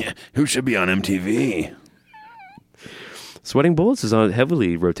icon. Yeah, who should be on MTV? Sweating Bullets is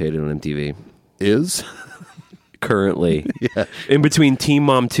heavily rotated on MTV. Is? Currently. Yeah. In between Teen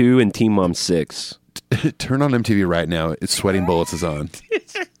Mom 2 and Teen Mom 6. Turn on MTV right now. It's Sweating Bullets is on.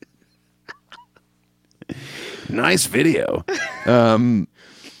 Nice video.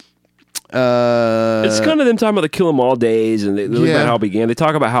 It's kind of them talking about the Kill 'Em All days, and they look about how it began. They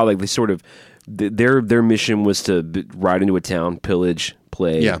talk about how like they sort of their mission was to ride into a town, pillage,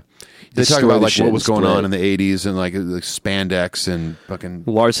 play. Yeah, they talk about like what was going on in the '80s and like spandex and fucking.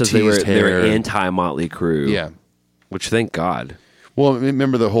 Lars says they were hair. anti-Motley Crue. Yeah, which thank God. Well,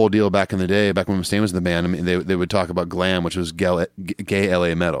 remember the whole deal back in the day, back when Mustaine was in the band. I mean, they would talk about glam, which was gay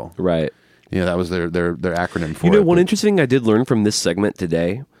LA metal. Right. Yeah, that was their acronym for it. You know, one interesting thing I did learn from this segment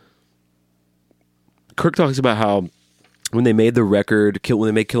today. Kirk talks about how when they made the record, when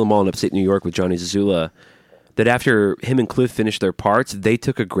they made Kill 'Em All in upstate New York with Johnny Zazula, that after him and Cliff finished their parts, they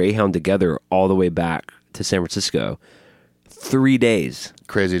took a Greyhound together all the way back to San Francisco. 3 days.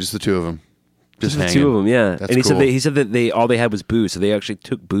 Crazy, just the two of them. Just the hanging. two of them, yeah. That's and he cool. said that they all they had was booze, so they actually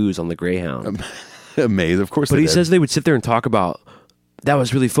took booze on the Greyhound. Amazing, of course. But they he did. says they would sit there and talk about, that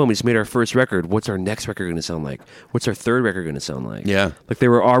was really fun. We just made our first record. What's our next record going to sound like? What's our third record going to sound like? Yeah. Like they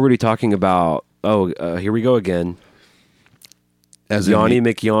were already talking about, here we go again. As Yanni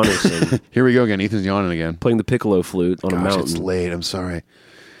McYaunerson. Here we go again. Ethan's yawning again. Playing the piccolo flute on a mountain. It's late. I'm sorry.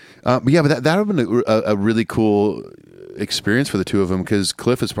 But that would have been a really cool experience for the two of them, because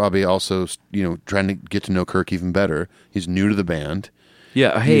Cliff is probably also, trying to get to know Kirk even better. He's new to the band.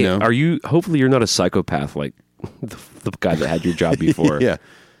 Yeah. Hey, hopefully you're not a psychopath like the guy that had your job before. Yeah.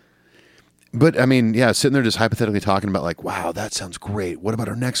 But I mean, sitting there just hypothetically talking about like, wow, that sounds great. What about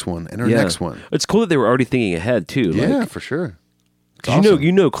our next one and our next one? It's cool that they were already thinking ahead too. Yeah, for sure. Because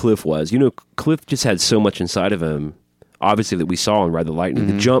Cliff was. Cliff just had so much inside of him. Obviously, that we saw in Ride the Lightning.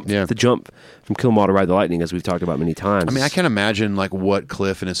 Mm-hmm. The jump from Kill 'Em All to Ride the Lightning, as we've talked about many times. I mean, I can't imagine like what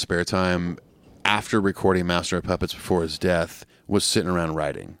Cliff in his spare time after recording Master of Puppets before his death was sitting around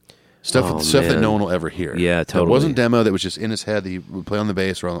writing. Stuff that no one will ever hear. Yeah, totally. It wasn't demo that was just in his head that he would play on the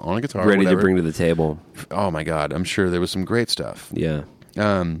bass or on a guitar. Ready or to bring to the table. Oh my God, I'm sure there was some great stuff. Yeah.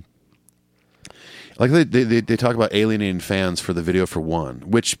 Like they talk about alienating fans for the video for One,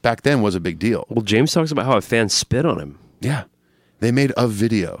 which back then was a big deal. Well, James talks about how a fan spit on him. Yeah. They made a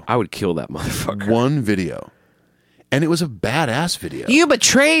video. I would kill that motherfucker. One video. And it was a badass video. You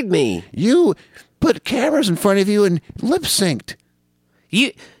betrayed me. You put cameras in front of you and lip synced.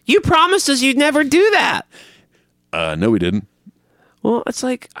 You promised us you'd never do that. No, we didn't. Well, it's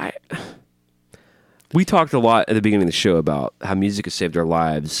like we talked a lot at the beginning of the show about how music has saved our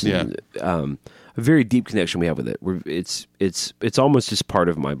lives. Yeah. And, a very deep connection we have with it. It's almost just part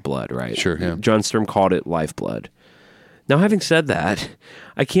of my blood, right? Sure, yeah. John Sturm called it lifeblood. Now, having said that,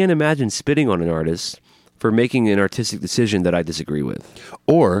 I can't imagine spitting on an artist for making an artistic decision that I disagree with.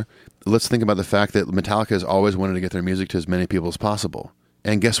 Or let's think about the fact that Metallica has always wanted to get their music to as many people as possible.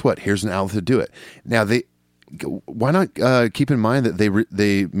 And guess what? Here's an outlet to do it. Now, why not keep in mind that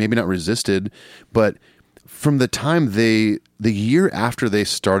they maybe not resisted, but from the time the year after they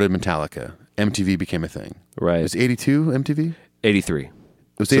started Metallica, MTV became a thing. Right. It was 82 MTV? 83. It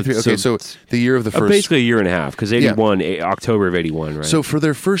was 83. Okay, so the year of the first... Basically a year and a half, because 81, October of 81, right? So for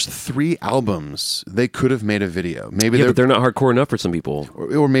their first 3 albums, they could have made a video. Maybe but they're not hardcore enough for some people.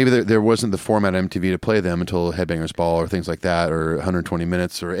 Or maybe there wasn't the format of MTV to play them until Headbangers Ball or things like that, or 120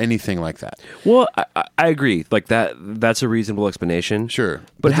 Minutes or anything like that. Well, I agree. Like that's a reasonable explanation. Sure.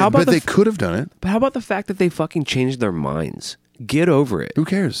 But how about they could have done it. But how about the fact that they fucking changed their minds? Get over it. Who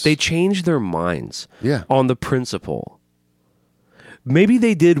cares? They changed their minds. Yeah. On the principle. Maybe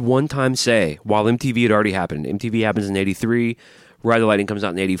they did one time say, while MTV had already happened. MTV happens in 83, Ride the Lightning comes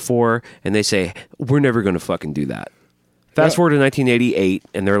out in 84, and they say, we're never going to fucking do that. Fast forward to 1988,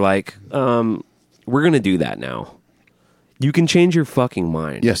 and they're like, we're going to do that now. You can change your fucking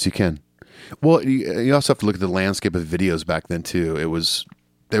mind. Yes, you can. Well, you also have to look at the landscape of videos back then, too.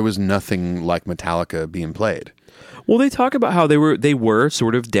 There was nothing like Metallica being played. Well, they talk about how they were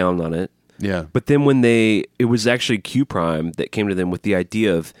sort of down on it. Yeah. But then it was actually Q Prime that came to them with the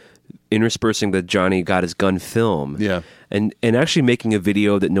idea of interspersing the Johnny Got His Gun film. Yeah. And actually making a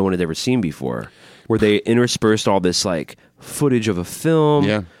video that no one had ever seen before, where they interspersed all this like footage of a film.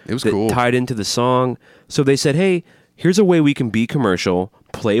 Yeah, it was that cool. Tied into the song. So they said, hey, here's a way we can be commercial,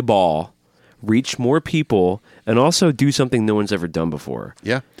 play ball, reach more people, and also do something no one's ever done before.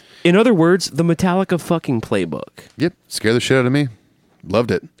 Yeah. In other words, the Metallica fucking playbook. Yep. Scare the shit out of me.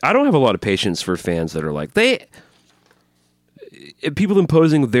 Loved it. I don't have a lot of patience for fans that are like, people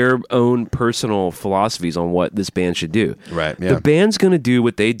imposing their own personal philosophies on what this band should do. Right, yeah. The band's going to do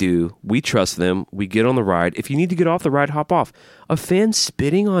what they do. We trust them. We get on the ride. If you need to get off the ride, hop off. A fan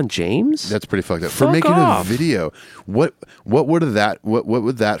spitting on James? That's pretty fucked up. Fuck for making off. a video. What would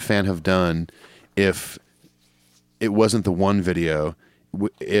that fan have done if it wasn't the one video?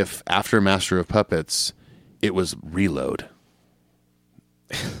 If after Master of Puppets, it was Reload?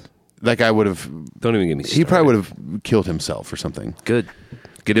 That guy would have... Don't even get me started. He probably would have killed himself or something. Good.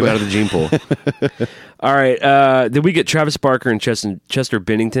 Get him out of the gene pool. All right. Then we get Travis Barker and Chester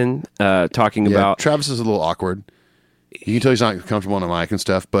Bennington talking about... Travis is a little awkward. You can tell he's not comfortable on the mic and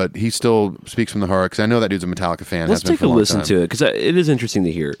stuff, but he still speaks from the heart, because I know that dude's a Metallica fan. Let's take a listen to it, because it is interesting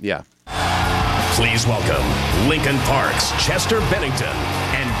to hear. Yeah. Please welcome Lincoln Park's Chester Bennington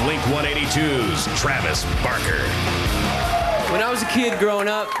and Blink-182's Travis Barker. When I was a kid growing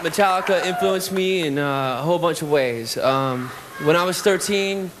up, Metallica influenced me in a whole bunch of ways. When I was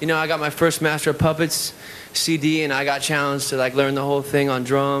 13, I got my first Master of Puppets CD, and I got challenged to like learn the whole thing on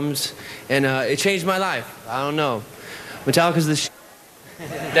drums, and it changed my life. I don't know. Metallica's the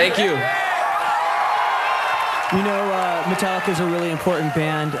Thank you. You know, Metallica's a really important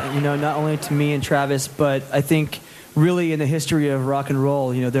band, you know, not only to me and Travis, but I think really in the history of rock and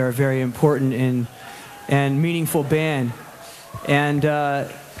roll, you know, they're a very important and meaningful band. And,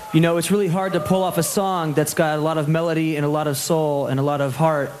 you know, it's really hard to pull off a song that's got a lot of melody and a lot of soul and a lot of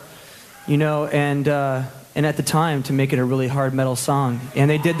heart, you know, and at the time to make it a really hard metal song. And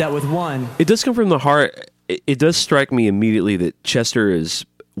they did that with one. It does come from the heart. It does strike me immediately that Chester is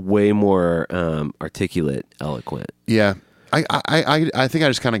way more articulate, eloquent. Yeah, I think I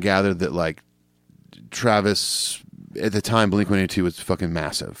just kind of gathered that like Travis at the time Blink-182 was fucking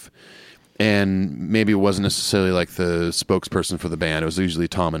massive, and maybe it wasn't necessarily like the spokesperson for the band. It was usually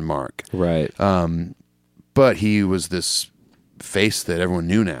Tom and Mark, right? But he was this face that everyone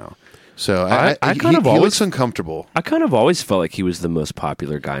knew now. So he looks uncomfortable. I kind of always felt like he was the most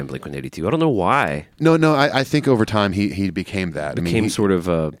popular guy in Blink-182. I don't know why. No, I think over time he became that. Became sort of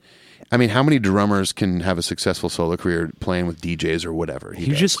a... I mean, how many drummers can have a successful solo career playing with DJs or whatever?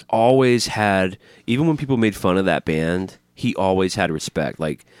 He just always had, even when people made fun of that band, he always had respect.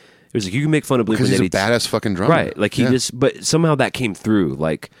 Like, it was like, you can make fun of Blink-182. Because he's a badass fucking drummer. Right. Like, but somehow that came through.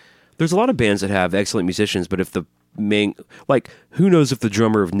 Like, there's a lot of bands that have excellent musicians, but if the main, like, who knows if the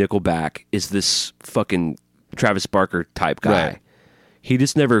drummer of Nickelback is this fucking Travis Barker type guy? Right. He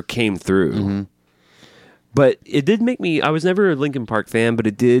just never came through. Mm-hmm. But it did make me, I was never a Linkin Park fan, but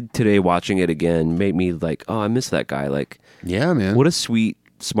it did today watching it again, make me like, oh, I miss that guy. Like, yeah, man. What a sweet,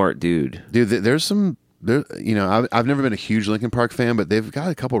 smart dude. Dude, you know, I've never been a huge Linkin Park fan, but they've got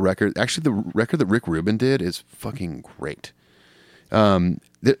a couple records. Actually, the record that Rick Rubin did is fucking great.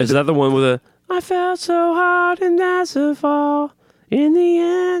 Is that the one with a, I felt so hard and that's a fall. In the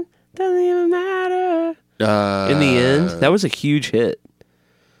end, doesn't even matter. In the end, that was a huge hit.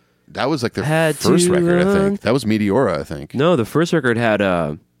 That was like their first record, I think. That was Meteora, I think. No, the first record had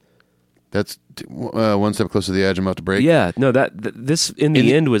that's One Step Closer to the Edge, I'm About to Break. Yeah, no, this In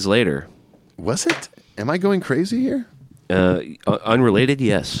the End was later. Was it? Am I going crazy here? Unrelated,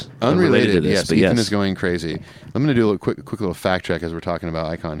 yes. Unrelated to this, yes. But Ethan yes. is going crazy. I'm going to do a quick little fact check as we're talking about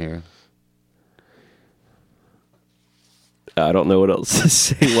Icon here. I don't know what else to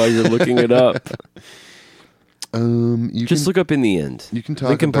say while you're looking it up. Just look up In the End. You can talk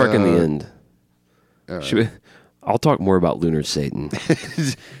Linkin Park In the about- End. I'll talk more about Lunar Satan.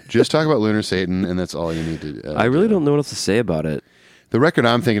 Just talk about Lunar Satan, and that's all you need to. I really don't know what else to say about it. The record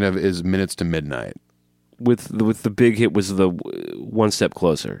I'm thinking of is Minutes to Midnight. With the big hit was the One Step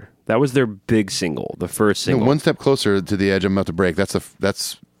Closer. That was their big single, the first single. No, One Step Closer to the Edge, I'm About to Break.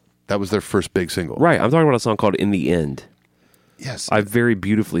 That was their first big single. Right. I'm talking about a song called In the End. Yes. I very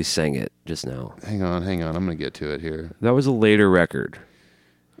beautifully sang it just now. Hang on. I'm going to get to it here. That was a later record.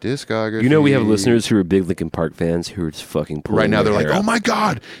 Discography. You know, we have listeners who are big Linkin Park fans who are just fucking pulling right now. They're their like, hair "Oh out. my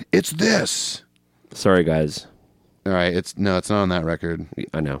god, it's this." Sorry, guys. All right, it's not on that record.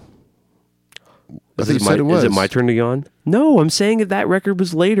 I know. I think you said it was. Is it my turn to yawn? No, I'm saying that record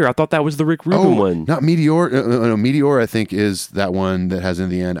was later. I thought that was the Rick Rubin one. Not Meteor. No, Meteor, I think, is that one that has In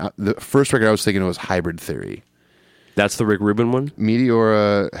the End. The first record I was thinking of was Hybrid Theory. That's the Rick Rubin one?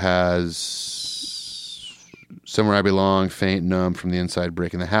 Meteora has Somewhere I Belong, Faint, Numb, From the Inside,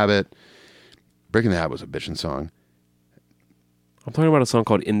 Breaking the Habit. Breaking the Habit was a bitchin' song. I'm talking about a song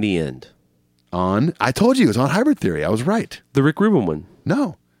called In the End. I told you it was on Hybrid Theory. I was right. The Rick Rubin one?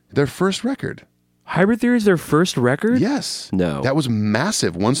 No, their first record. Hybrid Theory is their first record? Yes. No. That was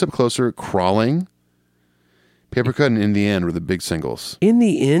massive. One Step Closer, Crawling, Paper Cut, and In the End were the big singles. In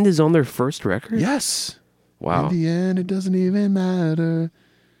the End is on their first record? Yes. Wow. In the end, it doesn't even matter.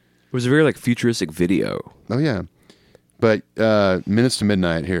 It was a very futuristic video. Oh, yeah. But Minutes to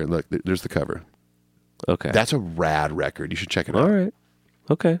Midnight, here, look, there's the cover. Okay. That's a rad record. You should check it out. All right.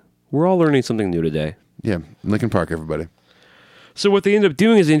 Okay. We're all learning something new today. Yeah. Linkin Park, everybody. So what they end up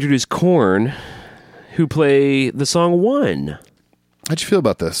doing is they introduce Korn, who play the song One. How'd you feel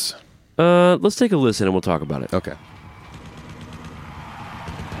about this? Let's take a listen and we'll talk about it. Okay.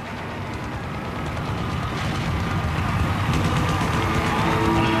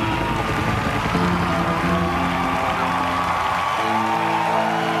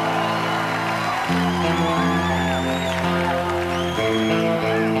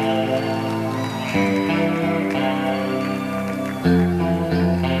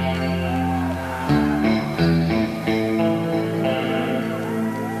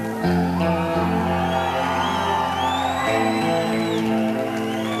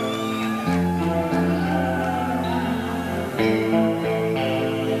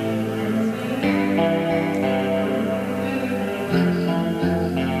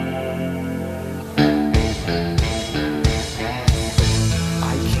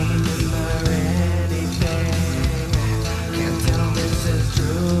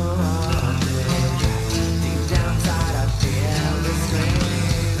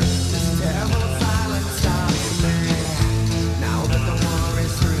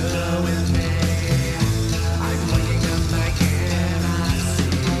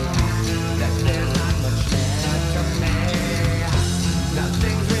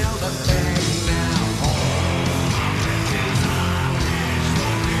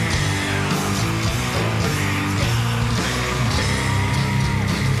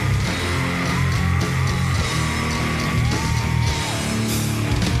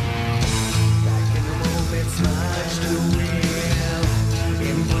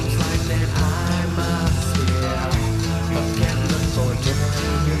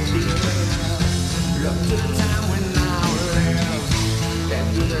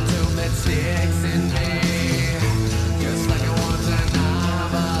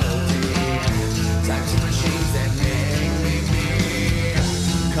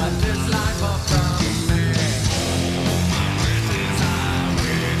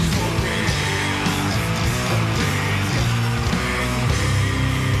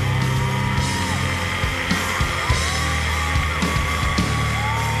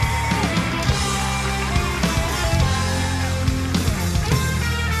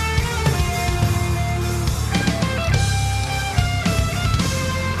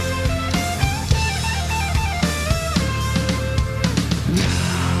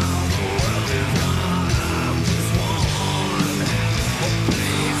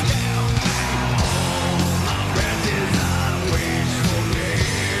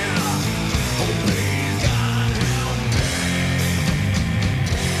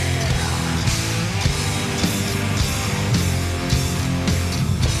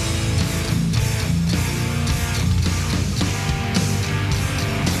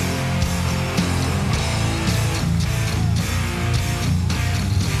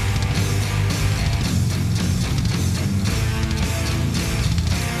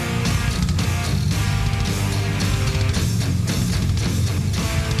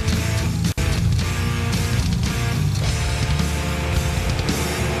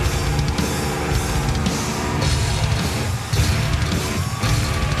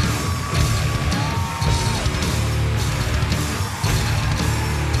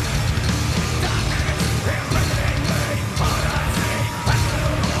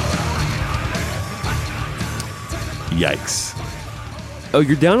 Yikes. Oh,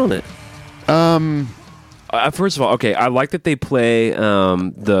 you're down on it. First of all, okay, I like that they play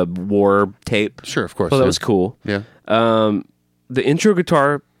the war tape. Sure, of course. Well, that was cool. Yeah. The intro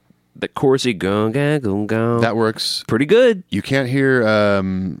guitar, the chorusy go go go go. That works. Pretty good. You can't hear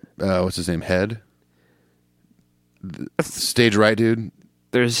what's his name? Head. Stage right, dude.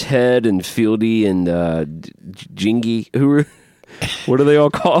 There's Head and Fieldy and Jingy. What are they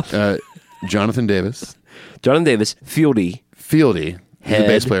all called? Jonathan Davis. Jonathan Davis, Fieldy. He's the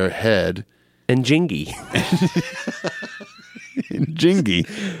bass player. Head. And Jingy. Jingy.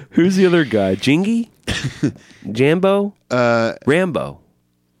 Who's the other guy? Jingy? Jambo? Rambo.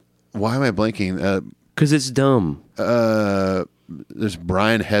 Why am I blanking? Because it's dumb. There's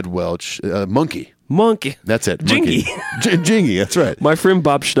Brian Head Welch. Monkey. That's it. Jingy. Jingy, that's right. My friend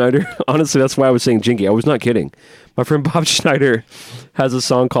Bob Schneider, honestly, that's why I was saying Jingy. I was not kidding. My friend Bob Schneider has a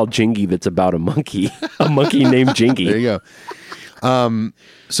song called Jingy that's about a monkey named Jingy. There you go.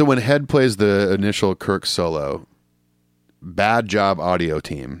 So when Head plays the initial Kirk solo, bad job audio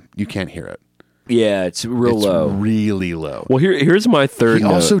team. You can't hear it. Yeah, it's low. Really low. Well, here's my third He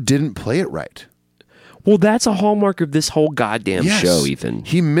note. also didn't play it right. Well, that's a hallmark of this whole goddamn show, Ethan.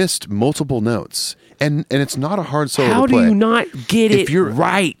 He missed multiple notes. And it's not a hard solo How to play. do you not get it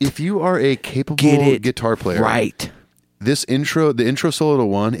right? If you are a capable guitar player, right. The intro solo to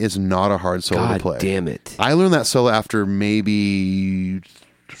one is not a hard solo to play. God damn it. I learned that solo after maybe,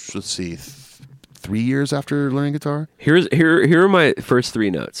 3 years after learning guitar. Here are my first three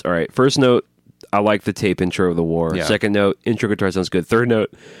notes. All right. First note, I like the tape intro of the war. Yeah. Second note, intro guitar sounds good. Third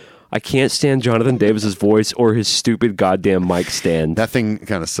note, I can't stand Jonathan Davis's voice or his stupid goddamn mic stand. That thing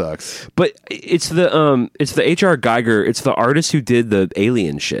kind of sucks. But it's the H.R. Geiger. It's the artist who did the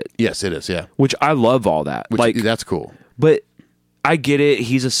Alien shit. Yes, it is. Yeah, which I love all that. That's cool. But I get it.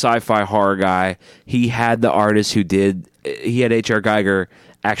 He's a sci-fi horror guy. He had the artist who did. He had H.R. Geiger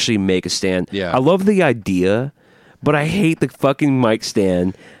actually make a stand. Yeah, I love the idea, but I hate the fucking mic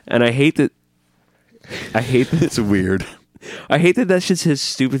stand, and I hate that. It's weird. I hate that that's just his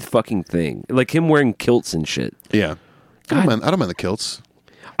stupid fucking thing. Like him wearing kilts and shit. Yeah. I don't mind the kilts.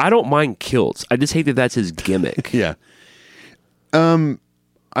 I don't mind kilts. I just hate that that's his gimmick. Yeah. I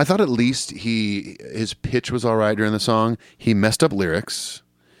thought at least his pitch was all right during the song. He messed up lyrics.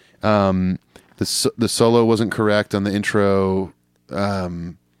 The solo wasn't correct on the intro.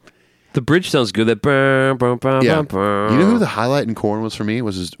 The bridge sounds good. That burn, burn, burn, yeah. burn. You know who the highlight in Korn was for me?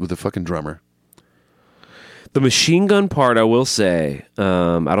 Was with the fucking drummer. The machine gun part, I will say, I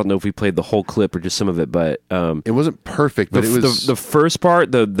don't know if we played the whole clip or just some of it, but it wasn't perfect. But it was the first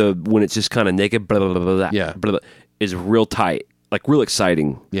part, the when it's just kind of naked, blah, blah, blah, blah, yeah, blah, blah, is real tight, like real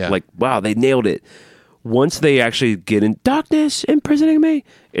exciting. Yeah, like wow, they nailed it. Once they actually get in darkness imprisoning me,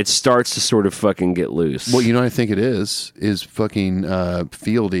 it starts to sort of fucking get loose. Well, you know what I think it is fucking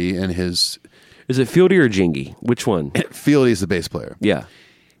Fieldy and his. Is it Fieldy or Jingy? Which one? Fieldy is the bass player. Yeah.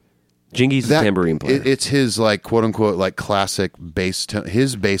 Jingy's the tambourine player. It's his like quote unquote like classic bass tone.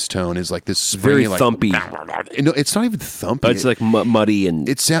 His bass tone is like this springy, very thumpy. No, it's not even thumpy. It's like muddy and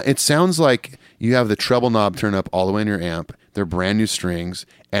it sounds like you have the treble knob turned up all the way in your amp. They're brand new strings,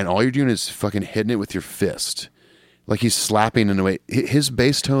 and all you're doing is fucking hitting it with your fist, like he's slapping in a way. His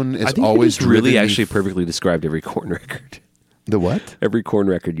bass tone is always really actually perfectly described every Korn record. The what? Every Korn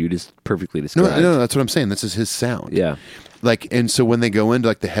record you just perfectly described. No, that's what I'm saying. This is his sound. Yeah. Like, and so when they go into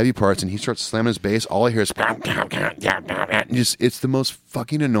like the heavy parts and he starts slamming his bass, all I hear is it's the most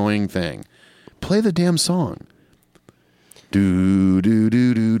fucking annoying thing. Play the damn song. Do do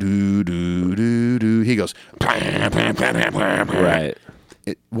do do do do do do. He goes right.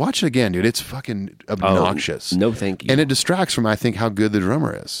 Watch it again, dude. It's fucking obnoxious. No, thank you. And it distracts from I think how good the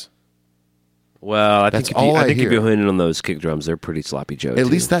drummer is. Well, I think if hear. you're hitting on those kick drums, they're pretty sloppy Joe. At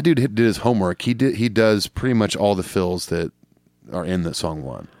least that dude did his homework. He does pretty much all the fills that are in the song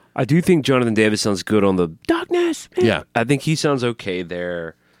one. I do think Jonathan Davis sounds good on the darkness. Yeah. I think he sounds okay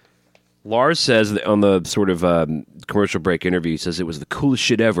there. Lars says that on the sort of commercial break interview, he says it was the coolest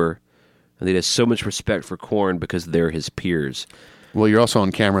shit ever, and he has so much respect for Korn because they're his peers. Well, you're also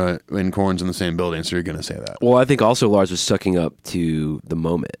on camera and Korn's in the same building, so you're going to say that. Well, I think also Lars was sucking up to the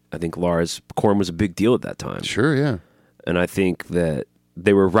moment. I think Korn was a big deal at that time. Sure, yeah. And I think that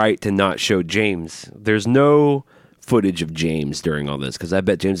they were right to not show James. There's no footage of James during all this, because I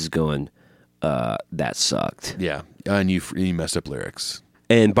bet James is going, that sucked. Yeah, and you messed up lyrics.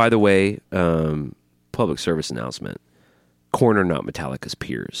 And by the way, public service announcement, Korn are not Metallica's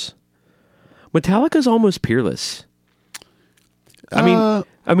peers. Metallica's almost peerless. I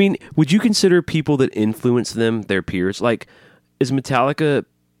mean, would you consider people that influence them their peers? Like, is Metallica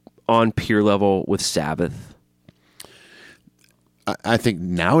on peer level with Sabbath? I think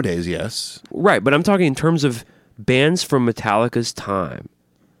nowadays, yes. Right, but I'm talking in terms of bands from Metallica's time.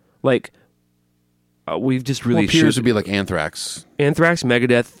 Like, we've just really... Well, peers would be like Anthrax. Anthrax,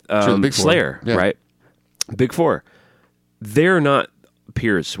 Megadeth, Sure, the Big Four. Slayer, Yeah. right? Big Four. They're not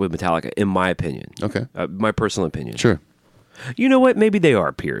peers with Metallica, in my opinion. Okay. My personal opinion. Sure. You know what? Maybe they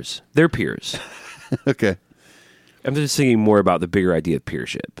are peers. They're peers. Okay. I'm just thinking more about the bigger idea of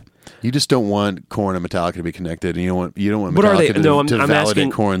peership. You just don't want Korn and Metallica to be connected, and you don't want What are Metallica they? No, to I'm validate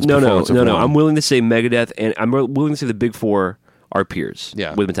asking. Korn's No. performance of One. I'm willing to say Megadeth, and I'm willing to say the Big Four are peers.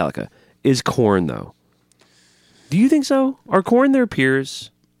 Yeah. With Metallica, is Korn though? Do you think so? Are Korn their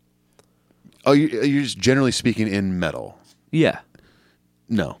peers? Oh, you're just generally speaking in metal. Yeah.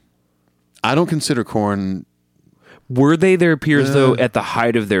 No, I don't consider Korn. Were they their peers though at the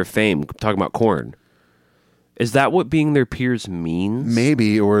height of their fame? I'm talking about Korn. Is that what being their peers means?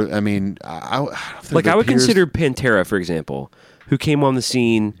 Maybe, or I mean, I don't think like they're I would peers. consider Pantera, for example, who came on the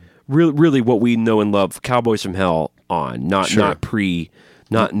scene, really what we know and love, Cowboys from Hell on, not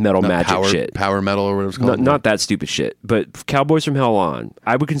metal magic shit, power metal or whatever it's called. not that stupid shit, but Cowboys from Hell on.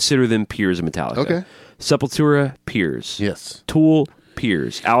 I would consider them peers of Metallica. Okay. Sepultura, peers. Yes. Tool,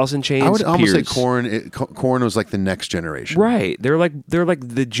 peers. Alice in Chains, I would almost say peers. Korn was like the next generation. Right. They're like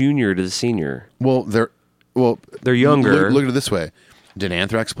the junior to the senior. Well, they're younger. Look at it this way: did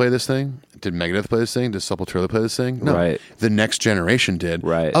Anthrax play this thing? Did Megadeth play this thing? Did Sepultura play this thing? No. Right. The next generation did.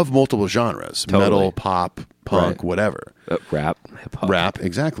 Right. Of multiple genres: Totally. metal, pop, punk, Right. whatever. Rap, hip hop. Rap,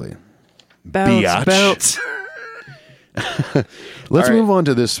 exactly. Bounce, Biatch. bounce. Let's All right. move on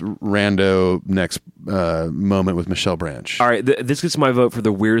to this rando next moment with Michelle Branch. All right, this gets my vote for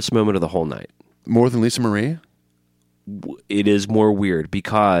the weirdest moment of the whole night. More than Lisa Marie? It is more weird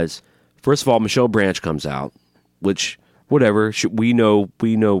because, first of all, Michelle Branch comes out, which, whatever, we know,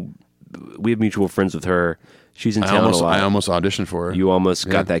 we have mutual friends with her. She's in town a lot. I almost auditioned for her. You almost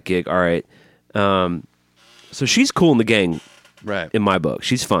got that gig. All right. So she's cool in the gang, right? In my book.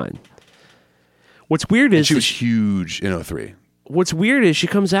 She's fine. What's weird is she was huge in 03. What's weird is she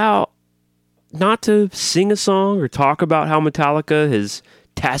comes out not to sing a song or talk about how Metallica has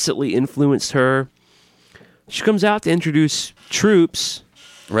tacitly influenced her. She comes out to introduce troops.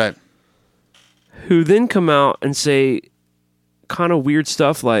 Right. Who then come out and say kind of weird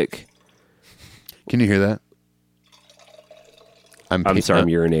stuff like... Can you hear that? I'm sorry, I'm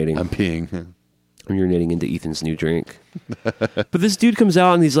urinating. I'm peeing. I'm urinating into Ethan's new drink. But this dude comes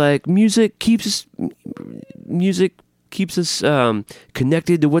out and he's like, music keeps us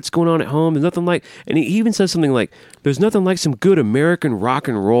connected to what's going on at home. There's nothing like, and he even says something like, there's nothing like some good American rock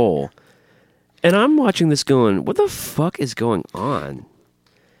and roll. And I'm watching this going, what the fuck is going on?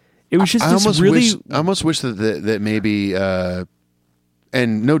 It was just I almost wish that maybe,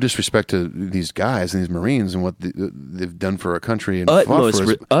 and no disrespect to these guys and these Marines and what they've done for our country and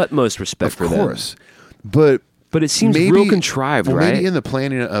utmost respect for them. Of course. But it seems real contrived, right? Maybe in the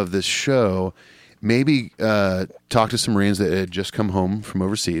planning of this show, maybe talk to some Marines that had just come home from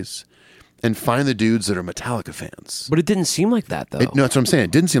overseas and find the dudes that are Metallica fans. But it didn't seem like that, though. No, that's what I'm saying.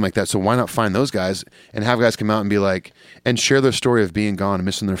 It didn't seem like that. So why not find those guys and have guys come out and be like, and share their story of being gone and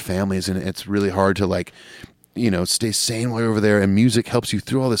missing their families. And it's really hard to stay sane while you're over there. And music helps you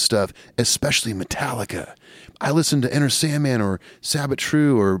through all this stuff, especially Metallica. I listened to Enter Sandman or Sabbath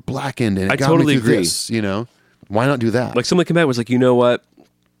True or Blackened, and it got totally me through agree. this. Why not do that? Like someone came back and was like, you know what?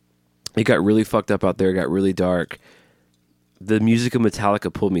 It got really fucked up out there. It got really dark. The music of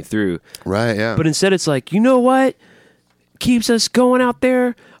Metallica pulled me through. Right, yeah. But instead it's like, you know what keeps us going out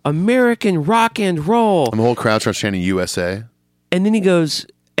there? American rock and roll. And the whole crowd starts chanting USA. And then he goes,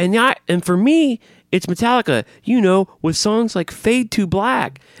 and for me, it's Metallica, with songs like Fade to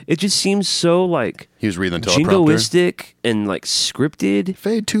Black. It just seems so like he was reading the teleprompter. jingoistic and like scripted.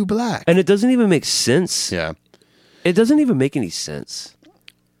 Fade to Black. And it doesn't even make sense. Yeah. It doesn't even make any sense.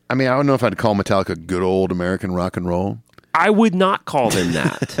 I mean, I don't know if I'd call Metallica good old American rock and roll. I would not call them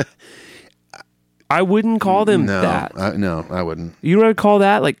that. I wouldn't call them that. No, I wouldn't. You know what I'd call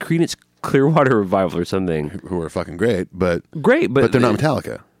that? Like Creedence Clearwater Revival or something. Who are fucking great, but but they're not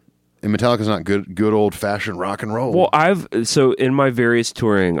Metallica. And Metallica's not good old fashioned rock and roll. Well, so in my various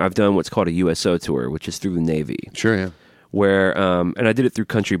touring, I've done what's called a USO tour, which is through the Navy. Sure, yeah. Where and I did it through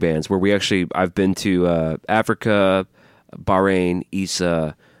country bands, where I've been to Africa, Bahrain,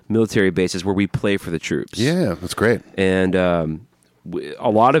 Isa, military bases where we play for the troops. Yeah, that's great. And a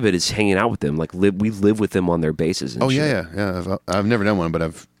lot of it is hanging out with them. Like we live with them on their bases. And shit. yeah. I've never done one, but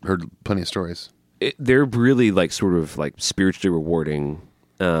I've heard plenty of stories. They're really like sort of like spiritually rewarding.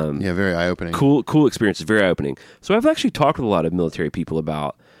 Very eye-opening. Cool experiences, very eye-opening. So I've actually talked with a lot of military people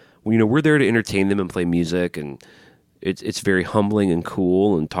about, we're there to entertain them and play music, and It's very humbling and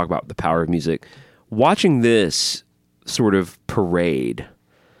cool, and talk about the power of music. Watching this sort of parade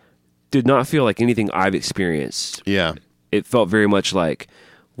did not feel like anything I've experienced. Yeah. It felt very much like,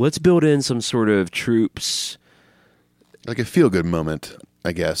 let's build in some sort of troops. Like a feel-good moment,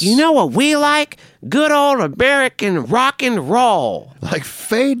 I guess. You know what we like? Good old American rock and roll. Like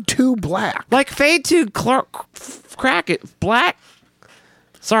Fade to Black. Like Fade to Crack It Black.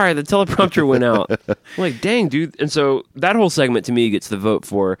 Sorry, the teleprompter went out. I'm like, dang, dude. And so that whole segment to me gets the vote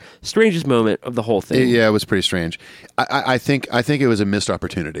for strangest moment of the whole thing. Yeah, it was pretty strange. I think it was a missed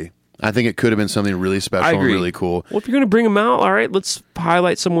opportunity. I think it could have been something really special and really cool. Well, if you're going to bring them out, all right, let's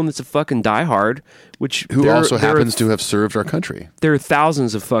highlight someone that's a fucking diehard, who also happens to have served our country. There are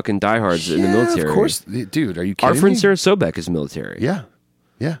thousands of fucking diehards in the military. Of course, dude. Are you kidding Our friend me? Sarah Sobek is military. Yeah,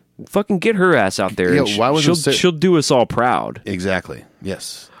 yeah. Fucking get her ass out there. Yeah, why wasn't she'll do us all proud. Exactly.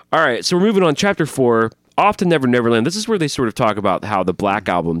 Yes. All right, so we're moving on. Chapter 4, Off to Never Neverland. This is where they sort of talk about how the Black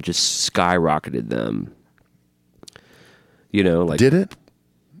Album just skyrocketed them. You know, like did it?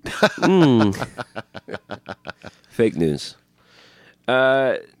 Fake news.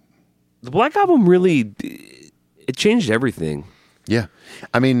 The Black Album really, it changed everything. Yeah,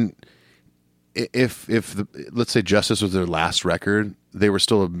 I mean, if let's say Justice was their last record, they were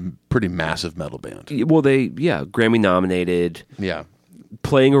still a pretty massive metal band. Well, Grammy nominated. Yeah.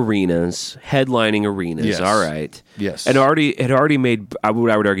 Playing arenas, headlining arenas. Yes. All right. Yes. And already made, I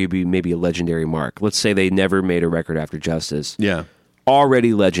would argue, be maybe a legendary mark. Let's say they never made a record after Justice. Yeah.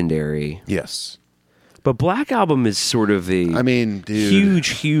 Already legendary. Yes. But Black Album is sort of a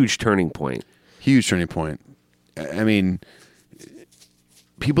huge turning point. Huge turning point. I mean,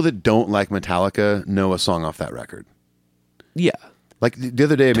 people that don't like Metallica know a song off that record. Yeah. Like the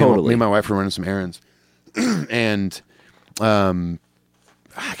other day, Totally. me and my wife were running some errands, and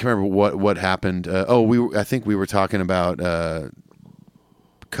I can't remember what happened. I think we were talking about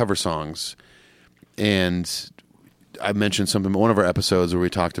cover songs, and I mentioned something in one of our episodes where we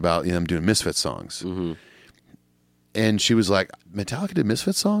talked about them doing Misfits songs. Mm-hmm. And she was like, Metallica did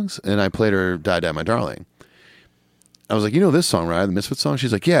Misfits songs? And I played her Die Die My Darling. I was like, you know this song, right? The Misfits song?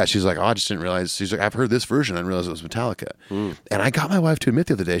 She's like, yeah. She's like, oh, I just didn't realize. She's like, I've heard this version. I didn't realize it was Metallica. And I got my wife to admit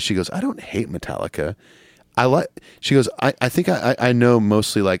the other day, she goes, I don't hate Metallica. She goes, I think I know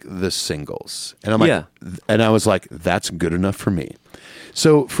mostly like the singles. And I'm like, Yeah. And I was like, that's good enough for me.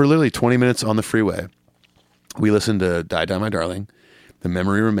 So for literally 20 minutes on the freeway, we listened to Die Die My Darling, The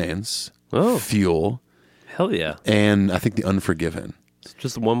Memory Remains, Fuel. Hell yeah. And I think The Unforgiven. It's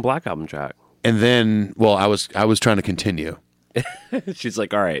just one Black Album track. And then, well, I was trying to continue. She's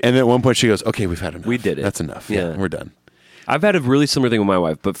like, all right. And then at one point she goes, okay, we've had enough. We did it. That's enough. Yeah. We're done. I've had a really similar thing with my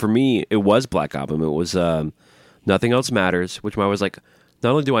wife, but for me, it was Black Album. It was Nothing Else Matters, which my wife was like, not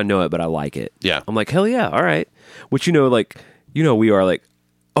only do I know it, but I like it. Yeah. I'm like, hell yeah, all right. Which, we are like,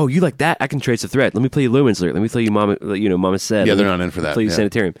 oh, you like that? I can trace the thread. Let me play you Lumens lyric. Let me play you Mama Said. Yeah, they're not in for that. Play you Yeah.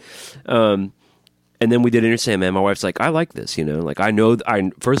 Sanitarium. And then we did Inner Sandman. My wife's like, I like this, like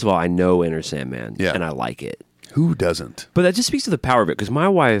first of all, I know Inner Sandman, and I like it. Who doesn't? But that just speaks to the power of it, because my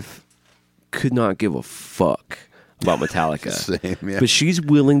wife could not give a fuck about Metallica. Same, yeah. But she's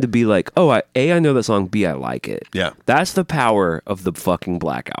willing to be like, oh, I know that song, B, I like it. Yeah. That's the power of the fucking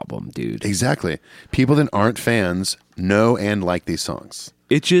Black Album, dude. Exactly. People that aren't fans know and like these songs.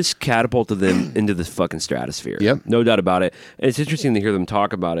 It just catapulted them into the fucking stratosphere. Yep. No doubt about it. And it's interesting to hear them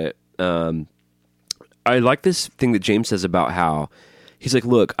talk about it. I like this thing that James says about how he's like,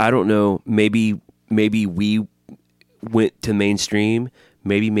 look, I don't know, maybe we went to mainstream,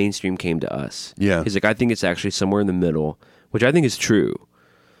 maybe mainstream came to us. Yeah. He's like, I think it's actually somewhere in the middle, which I think is true.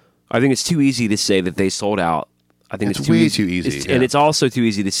 I think it's too easy to say that they sold out. I think it's way too easy. And it's also too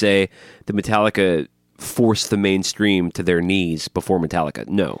easy to say that Metallica forced the mainstream to their knees before Metallica.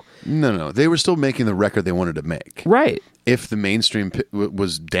 No. They were still making the record they wanted to make. Right. If the mainstream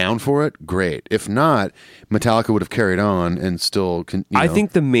was down for it, great. If not, Metallica would have carried on and still. I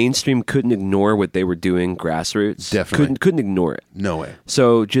think the mainstream couldn't ignore what they were doing grassroots. Definitely. Couldn't ignore it. No way.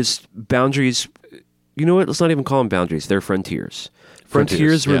 So just boundaries. You know what? Let's not even call them boundaries. They're frontiers.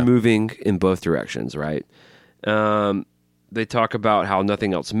 Frontiers were yeah. moving in both directions, right? They talk about how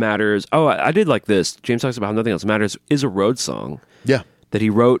Nothing Else Matters. Oh, I did like this. James talks about how Nothing Else Matters is a road song. Yeah. That he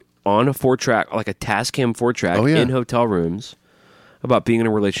wrote on a 4-track, like a Tascam 4-track in hotel rooms about being in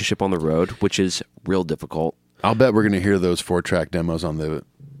a relationship on the road, which is real difficult. I'll bet we're going to hear those 4-track demos on the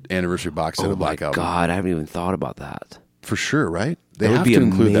anniversary box set of Black Album. Oh my God, I haven't even thought about that. For sure, right? They That would have be to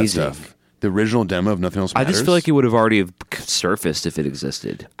include amazing. that stuff. The original demo of Nothing Else Matters. I just feel like it would have already have surfaced if it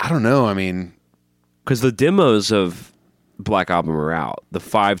existed. I don't know. I mean, because the demos of Black Album are out. The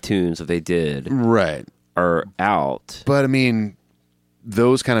 5 tunes that they did, right, are out. But I mean,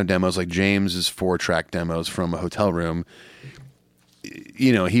 those kind of demos, like James's 4-track demos from a hotel room,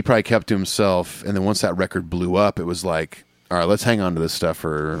 you know, he probably kept to himself. And then once that record blew up, it was like, all right, let's hang on to this stuff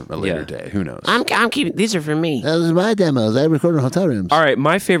for a later day. Who knows? I'm keeping these are for me. Those are my demos. I record in hotel rooms. All right,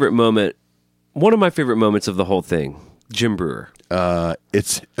 my favorite moment, one of my favorite moments of the whole thing, Jim Brewer.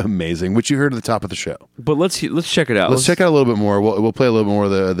 It's amazing, which you heard at the top of the show. But let's check it out. Let's check out a little bit more. We'll play a little bit more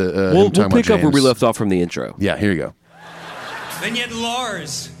of the we'll pick up where we left off from the intro. Yeah, here you go. Then you had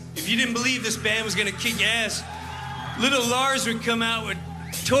Lars. If you didn't believe this band was gonna kick your ass, little Lars would come out with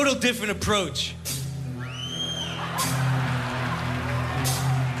a total different approach.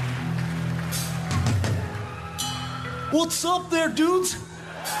 What's up there, dudes?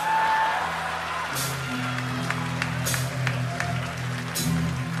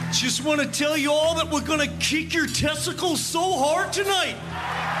 Just want to tell you all that we're gonna kick your testicles so hard tonight.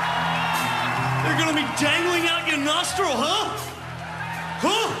 They're gonna be dangling out your nostril, huh?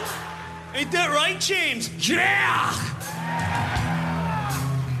 Huh? Ain't that right, James? Yeah!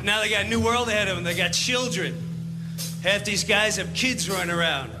 Now they got a new world ahead of them. They got children. Half these guys have kids running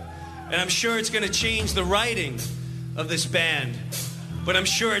around. And I'm sure it's gonna change the writing of this band. But I'm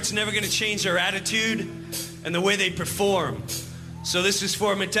sure it's never gonna change their attitude and the way they perform. So this is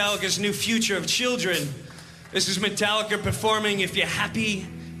for Metallica's new future of children. This is Metallica performing If You're Happy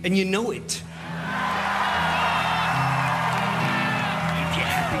and You Know It. If you're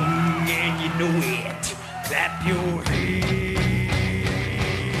happy and you know it, clap your hands.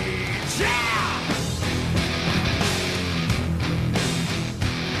 Yeah!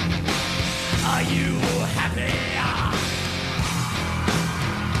 Are you happy?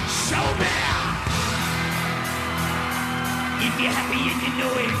 Show me! If you're happy and you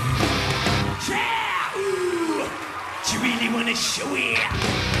know it. Yeah! Ooh! Do you really want to show it?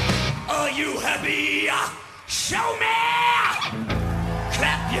 Are you happy? Show me!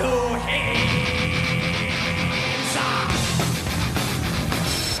 Clap your hands!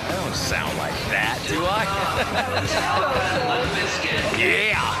 I don't sound like that, do I?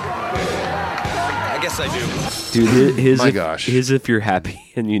 Yeah! I guess I do. Dude, My gosh. his If You're Happy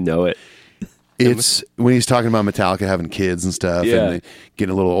and You Know It. It's when he's talking about Metallica having kids and stuff, Yeah. and they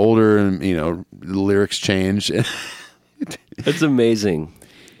getting a little older, and you know, the lyrics change. That's amazing.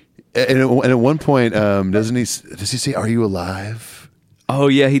 And at one point, does he say, "Are you alive?" Oh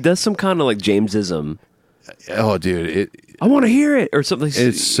yeah, he does some kind of like Jamesism. Oh, dude, I want to hear it or something.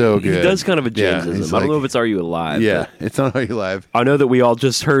 It's so good. He does kind of a Yeah, Jamesism. he's I don't know like- if it's "Are You Alive?" Yeah, it's not "Are you alive?" I know that we all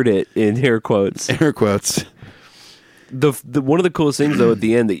just heard it in air quotes. Air quotes. The one of the coolest things though at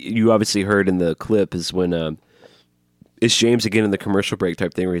the end that you obviously heard in the clip is when it's James again in the commercial break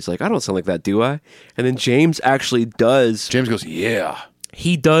type thing where he's like, "I don't sound like that, do I?" And then James actually does. James goes, "Yeah."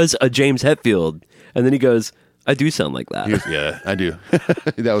 He does a James Hetfield, and then he goes, "I do sound like that." He goes, "Yeah, I do."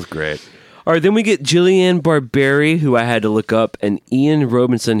 That was great. All right, then we get Jillian Barberi, who I had to look up, and Ian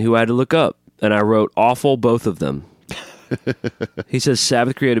Robinson, who I had to look up, and I wrote awful both of them. He says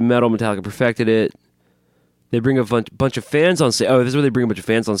Sabbath created metal, Metallica perfected it. They bring a bunch of fans on stage. Oh, this is where they bring a bunch of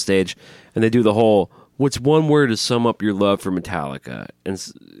fans on stage, and they do the whole, what's one word to sum up your love for Metallica? And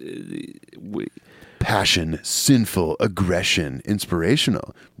Passion, sinful, aggression,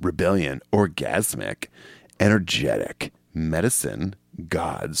 inspirational, rebellion, orgasmic, energetic, medicine,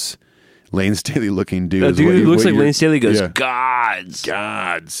 gods. Lane Staley looking dude. The is dude what who you- looks what like you're- Lane Staley goes, Yeah. gods.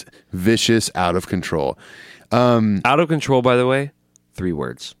 Gods. Vicious, out of control. Out of control, by the way, 3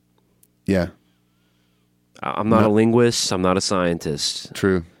 words. Yeah. I'm not a linguist. I'm not a scientist.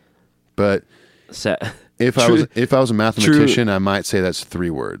 True. But if True. I was a mathematician, I might say that's 3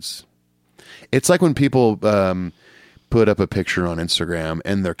 words. It's like when people put up a picture on Instagram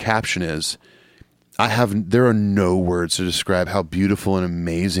and their caption is, there are no words to describe how beautiful and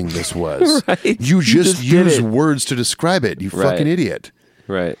amazing this was. Right. You just did use it. words to describe it, you Right. fucking idiot.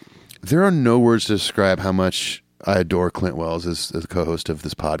 Right. There are no words to describe how much I adore Clint Wells as the co-host of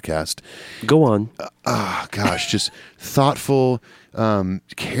this podcast. Go on. Gosh, just thoughtful,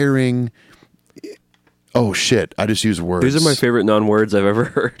 caring. Oh shit! I just used words. These are my favorite non-words I've ever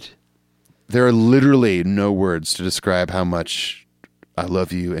heard. There are literally no words to describe how much I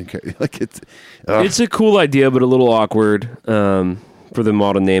love you and care. Like it's. It's a cool idea, but a little awkward for them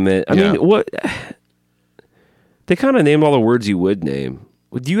all to name it. I mean, what they kind of named all the words you would name.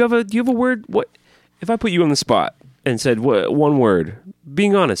 Do you have a word? What if I put you on the spot and said what one word?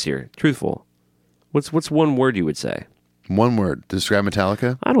 Being honest here, truthful. What's one word you would say? One word to describe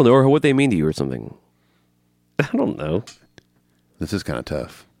Metallica? I don't know, or what they mean to you, or something. I don't know. This is kind of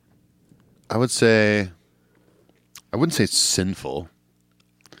tough. I wouldn't say sinful.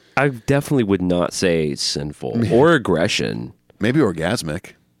 I definitely would not say sinful or aggression. Maybe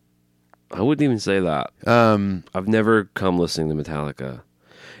orgasmic. I wouldn't even say that. I've never come listening to Metallica.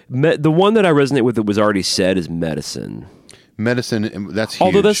 The one that I resonate with that was already said is Medicine. Medicine, that's huge.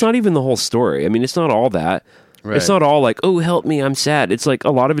 Although that's not even the whole story. I mean, it's not all that. Right. It's not all like, oh, help me, I'm sad. It's like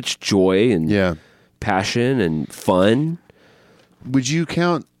a lot of it's joy and passion and fun. Would you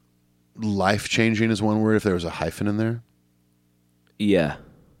count life-changing as one word if there was a hyphen in there? Yeah.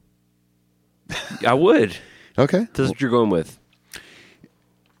 I would. Okay. That's what you're going with.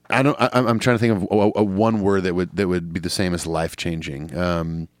 I'm trying to think of a one word that would be the same as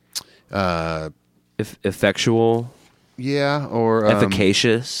life-changing. Effectual. Yeah, or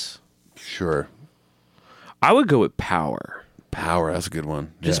efficacious. Sure. I would go with power. Power, that's a good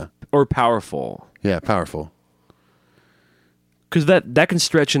one. Or powerful. Yeah, powerful. Because that can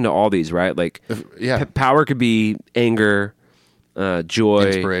stretch into all these, right? Like, power could be anger, joy,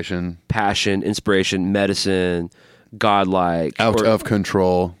 inspiration, passion, inspiration, medicine, godlike, out of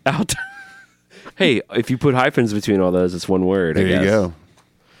control. Hey, if you put hyphens between all those, it's one word. There you go.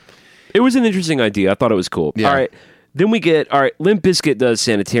 It was an interesting idea. I thought it was cool. Yeah. All right. Then we get, Limp Bizkit does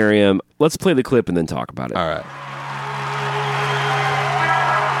Sanitarium. Let's play the clip and then talk about it. All right.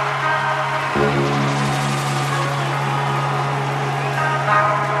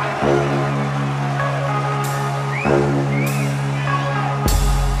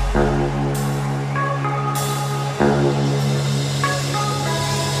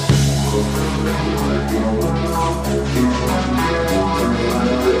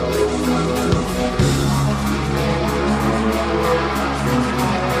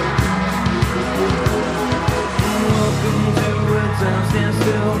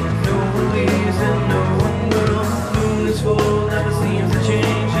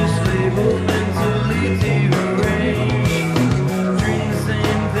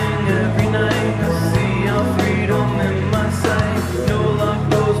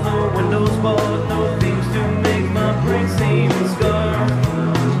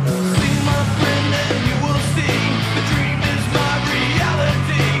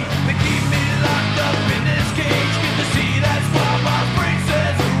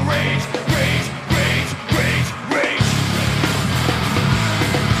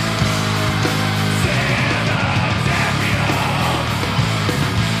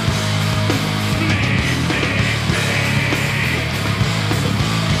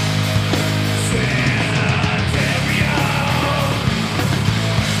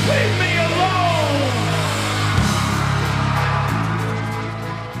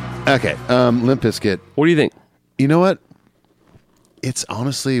 Okay, Limp Bizkit. What do you think? You know what? It's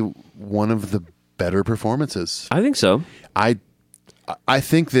honestly one of the better performances. I think so. I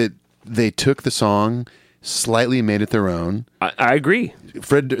think that they took the song, slightly made it their own. I agree.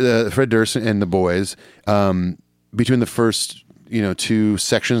 Fred Durst and the boys, between the first two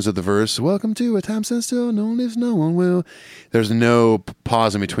sections of the verse, "Welcome to a time stand still, no one lives, no one will." There's no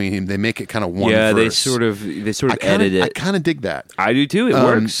pause in between. They make it kind of one. Yeah, verse. they sort of edit it. I kind of dig that. I do too. It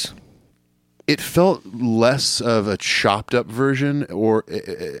works. It felt less of a chopped up version, or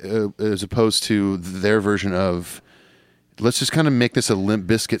as opposed to their version of, let's just kind of make this a Limp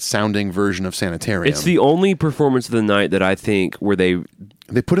Bizkit sounding version of Sanitarium. It's the only performance of the night that I think where they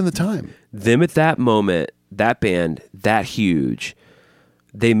put in the time. Them at that moment, that band, that huge,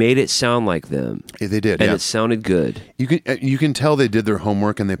 they made it sound like them. Yeah, they did, and it sounded good. You can tell they did their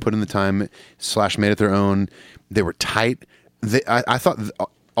homework and they put in the time / made it their own. They were tight. I thought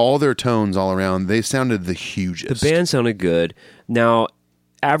all their tones all around, they sounded the hugest. The band sounded good. Now,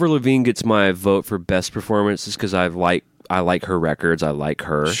 Avril Lavigne gets my vote for best performance just because I like her records. I like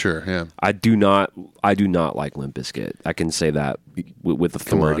her. Sure, yeah. I do not like Limp Bizkit. I can say that with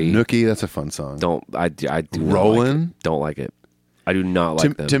authority. Come on, Nookie, that's a fun song. I do Rollin'? Don't like it. I do not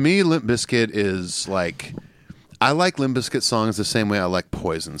like them. To me, Limp Bizkit is like, I like Limp Bizkit songs the same way I like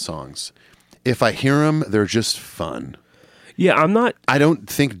Poison songs. If I hear them, they're just fun. Yeah, I don't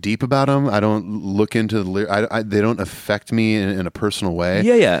think deep about them. I don't look into the lyrics. They don't affect me in a personal way.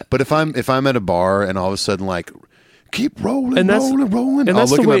 Yeah. But if I'm at a bar and all of a sudden like, keep rolling, and rolling, and I'll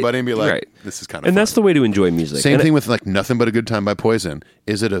look at my buddy and be like, right. This is kind of and fun. That's the way to enjoy music. Same thing with like Nothing But a Good Time by Poison.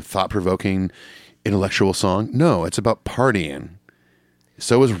 Is it a thought-provoking intellectual song? No, it's about partying.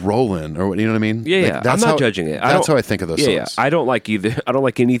 So is Rollin', or you know what I mean? Yeah. I'm not judging it. That's how I think of those songs. Yeah. I don't like either. I don't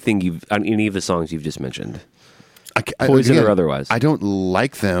like anything any of the songs you've just mentioned. Poison or otherwise. I don't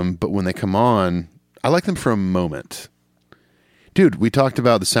like them, but when they come on, I like them for a moment. Dude, we talked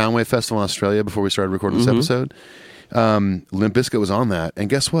about the Soundwave Festival in Australia before we started recording this episode. Limp Bizkit was on that, and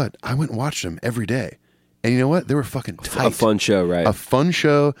guess what? I went and watched them every day. And you know what? They were fucking tight. A fun show, right? A fun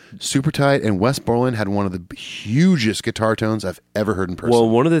show, super tight. And Wes Borland had one of the hugest guitar tones I've ever heard in person. Well,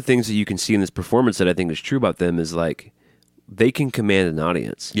 one of the things that you can see in this performance that I think is true about them is like they can command an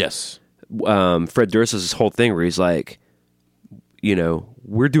audience. Yes. Fred Durst has this whole thing where he's like, you know,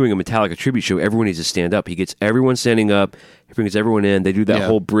 we're doing a Metallica tribute show. Everyone needs to stand up. He gets everyone standing up. He brings everyone in. They do that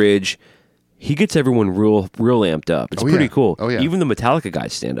whole bridge. He gets everyone real amped up. It's pretty cool. Oh, yeah. Even the Metallica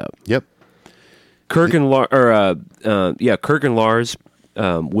guys stand up. Yep. Kirk and Lars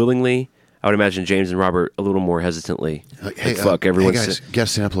willingly. I would imagine James and Robert a little more hesitantly. Hey, fuck, everyone's hey guys, get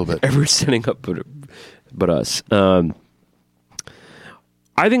us stand up a little bit. Everyone's standing up, but us. I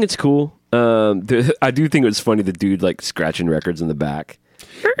think it's cool. I do think it was funny. The dude like scratching records in the back.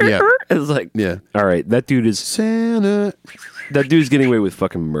 Yeah, it's like, all right, that dude is Santa. That dude's getting away with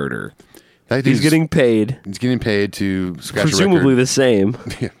fucking murder. He's getting paid. He's getting paid to scratch presumably a record. the same.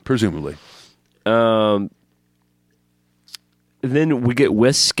 Yeah, presumably. Then we get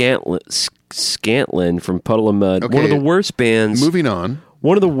Wes Scantlin from Puddle of Mud. Okay. One of the worst bands. Moving on.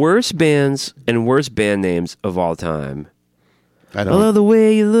 One of the worst bands and worst band names of all time. I love the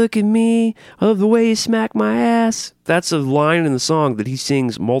way you look at me. I love the way you smack my ass. That's a line in the song that he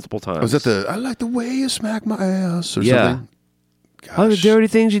sings multiple times. Was that I like the way you smack my ass or yeah. something? All the dirty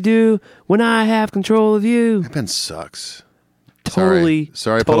things you do when I have control of you. That band sucks. Sorry,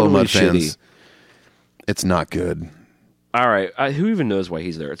 Puddle of totally Mud shitty. fans. It's not good. All right, who even knows why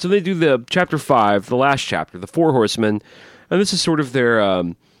he's there? So they do the chapter 5, the last chapter, the Four Horsemen, and this is sort of their.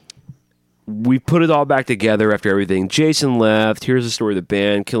 We put it all back together after everything. Jason left. Here's the story of the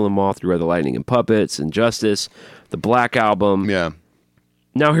band: Kill 'Em All, Through the Lightning and Puppets, Injustice, the Black Album. Yeah.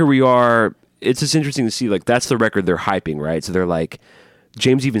 Now here we are. It's just interesting to see. Like that's the record they're hyping, right? So they're like,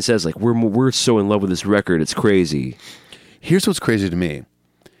 James even says like, we're so in love with this record, it's crazy. Here's what's crazy to me.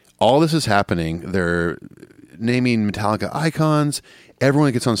 All this is happening. They're naming Metallica icons. Everyone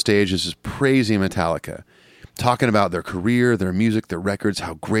that gets on stage is just praising Metallica, talking about their career, their music, their records,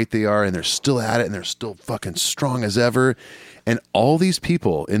 how great they are, and they're still at it, and they're still fucking strong as ever. And all these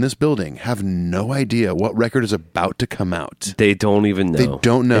people in this building have no idea what record is about to come out. They don't even know. They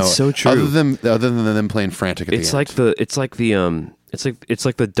don't know. It's so true. Other than them playing frantic at It's the like end. it's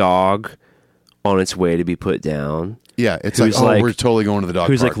like the dog on its way to be put down. Yeah, it's like, we're totally going to the dog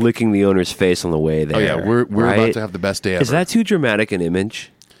who's park. like licking the owner's face on the way there. Oh yeah, we're right? about to have the best day ever. Is that too dramatic an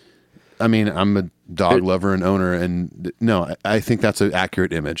image? I mean, I'm a dog lover and owner, and no, I think that's an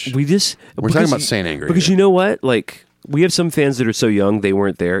accurate image. We're talking about Saint Anger because here. you know what? Like we have some fans that are so young they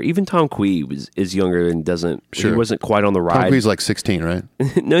weren't there. Even Tom Quee is younger and doesn't. Sure. He wasn't quite on the ride. Tom Quee's like 16, right?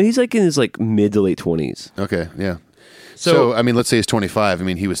 No, he's like in his like mid to late 20s. Okay, yeah. So I mean, let's say he's 25. I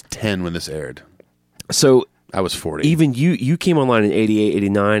mean, he was 10 when this aired. So I was 40. Even you came online in 88,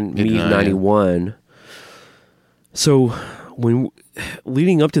 89, me 91. So when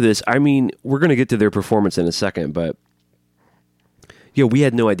leading up to this, I mean, we're going to get to their performance in a second, but yeah, we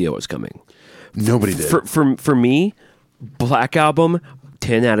had no idea what was coming. Nobody did. For me, Black Album,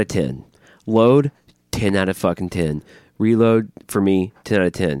 10 out of 10. Load, 10 out of fucking 10. Reload, for me, 10 out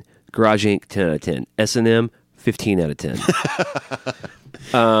of 10. Garage Inc., 10 out of 10. S&M, 15 out of 10.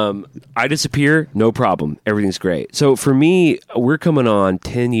 I Disappear, no problem. Everything's great. So for me, we're coming on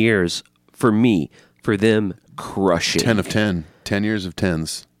 10 years. For me, for them, crushing. 10 of 10. 10 years of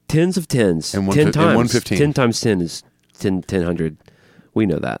 10s. Tens of 10s. And 10 times. 115. 10 times 10 is 1000. We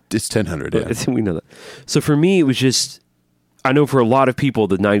know that. It's 1000, yeah. We know that. So for me, it was just, I know for a lot of people,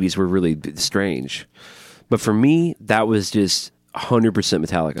 the 90s were really strange. But for me, that was just 100%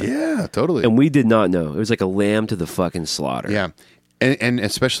 Metallica. Yeah, totally. And we did not know. It was like a lamb to the fucking slaughter. Yeah. And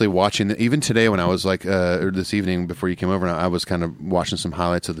especially watching, even today when I was like, or this evening before you came over, I was kind of watching some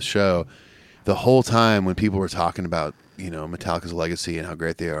highlights of the show. The whole time when people were talking about, Metallica's legacy and how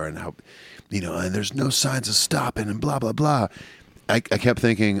great they are and how, and there's no signs of stopping and blah, blah, blah. I kept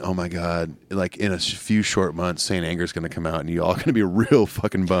thinking, oh my God, like in a few short months, Saint Anger's going to come out and you all going to be real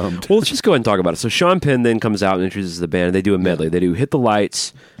fucking bummed. Well, let's just go ahead and talk about it. So Sean Penn then comes out and introduces the band. They do a medley. They do Hit the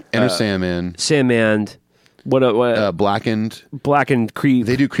Lights. Enter Sandman. Sandman. What Blackened Creep.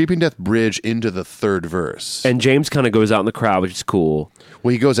 They do Creeping Death Bridge into the third verse. And James kind of goes out in the crowd, which is cool.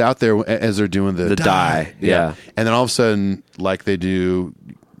 Well, he goes out there as they're doing the die. Yeah. And then all of a sudden, like they do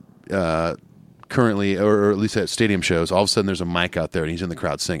currently, or at least at stadium shows, all of a sudden there's a mic out there and he's in the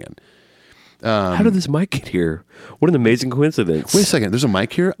crowd singing. How did this mic get here? What an amazing coincidence. Wait a second. There's a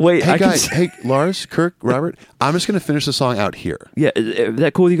mic here? Wait, hey, guys. Hey, Lars, Kirk, Robert. I'm just going to finish the song out here. Yeah. Is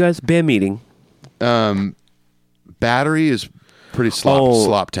that cool with you guys? Band meeting. Battery is pretty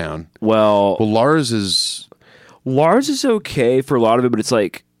slop town. Well, Lars is okay for a lot of it, but it's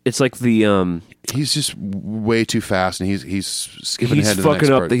like It's like the he's just way too fast, and he's skipping ahead to the fucking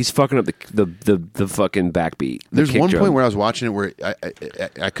next up. part. He's fucking up the fucking backbeat. There's one point where I was watching it where I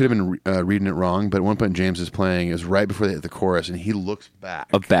could have been reading it wrong, but at one point James is playing is right before they hit the chorus, and he looks back.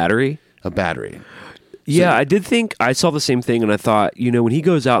 A battery. So, Yeah, I did think I saw the same thing, and I thought, when he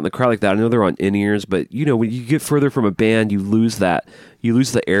goes out in the crowd like that, I know they're on in-ears, but when you get further from a band, you lose the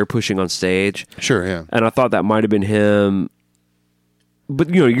air pushing on stage. Sure, yeah. And I thought that might have been him. But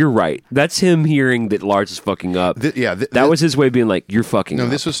you're right. That's him hearing that Lars is fucking up. That was his way of being like, "You're fucking." No, up.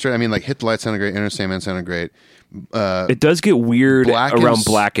 this was straight. I mean, like, Hit the Light sounded great. Enter Sandman sounded great. It does get weird around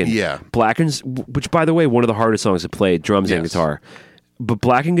Blackened. Yeah, Blackened's, which by the way, one of the hardest songs to play, drums and guitar. But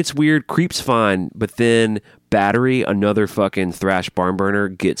Blackened gets weird. Creep's fine, but then Battery, another fucking thrash barn burner,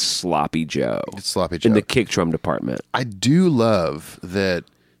 gets Sloppy Joe. In the kick drum department. I do love that.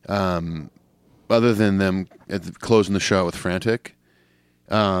 Other than them closing the show with Frantic.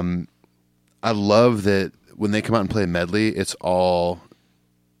 I love that when they come out and play a medley, it's all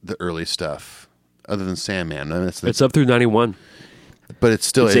the early stuff, other than Sandman. It's up through 91, but it's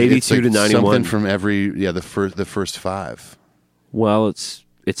still 82 to 91. Something from every the first five. Well, it's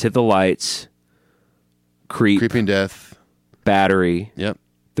Hit the Lights, Creeping Death, Battery. Yep.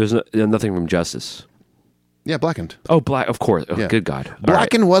 There's nothing from Justice. Yeah, Blackened. Oh, of course. Oh, yeah. Good God.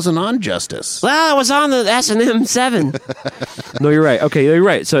 Blackened wasn't on Justice. Well, I was on the S&M 7. No, you're right. Okay, you're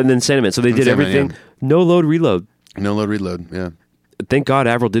right. So and then Sandman. So they did everything. Yeah. No load, reload. No load, reload. Yeah. Thank God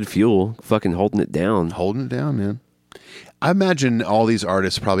Avril did Fuel. Fucking holding it down. Holding it down, man. I imagine all these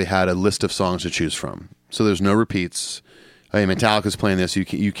artists probably had a list of songs to choose from. So there's no repeats. Hey, Metallica's playing this.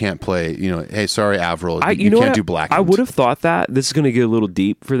 You can't play. Hey, sorry, Avril. You can't do Blackened. I would have thought that. This is going to get a little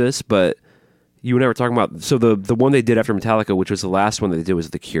deep for this, but you and I were talking about. So the one they did after Metallica, which was the last one that they did, was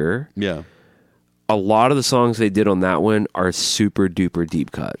The Cure. Yeah. A lot of the songs they did on that one are super duper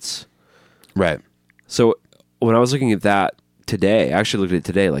deep cuts. Right. So when I was looking at that today, I actually looked at it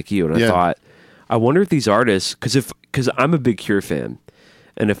today like you, and I thought, I wonder if these artists, because I'm a big Cure fan.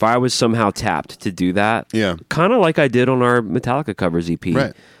 And if I was somehow tapped to do that, kind of like I did on our Metallica covers EP,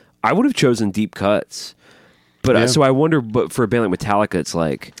 right. I would have chosen deep cuts. But so I wonder, but for a band like Metallica, it's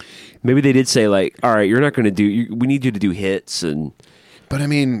like maybe they did say like, all right, you're not going to do. We need you to do hits, but I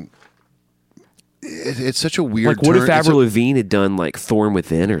mean, it's such a weird. Like, what if Avril Lavigne had done like Thorn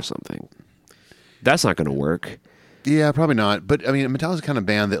Within or something? That's not going to work. Yeah, probably not. But I mean, Metallica's the kind of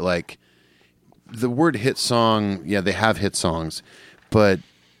band that like the word hit song. Yeah, they have hit songs. But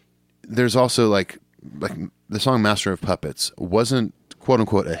there's also like the song Master of Puppets wasn't quote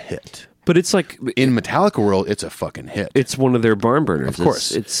unquote a hit. But it's like in Metallica world, it's a fucking hit. It's one of their barn burners. Of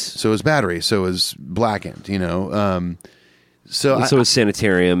course. So is Battery, so is Blackened, So is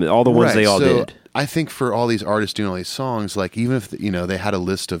Sanitarium, all the ones they all did. I think for all these artists doing all these songs, like even if they had a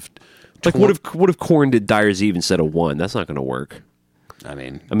list of like what if Korn did Dyer's Eve instead of One? That's not going to work. I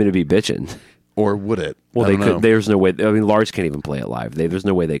mean it'd be bitching. Or would it? Well, they could. There's no way. I mean, Lars can't even play it live. There's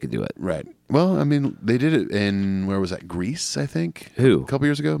no way they could do it. Right. Well, I mean, they did it in where was that? Greece, I think. Who? A couple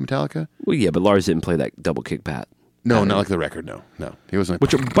years ago, Metallica. Well, yeah, but Lars didn't play that double kick pat. No, not like the record. No, he wasn't.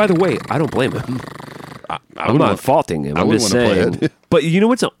 Which, by the way, I don't blame him. I'm not faulting him. I'm just saying. But you know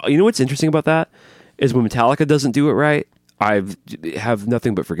what's interesting about that is when Metallica doesn't do it right, I have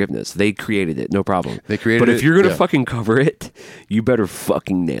nothing but forgiveness. They created it, no problem. They created it. But if you're gonna fucking cover it, you better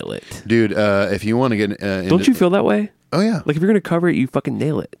fucking nail it, dude. If you want to get, don't you feel that way? Oh yeah. Like if you're gonna cover it, you fucking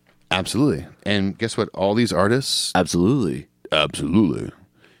nail it. Absolutely. And guess what? All these artists, absolutely.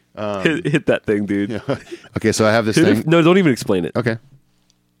 Hit that thing, dude. Yeah. Okay, so I have this thing. No, don't even explain it. Okay.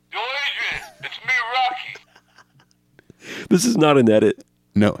 Yo, Adrian, it's me, Rocky. This is not an edit.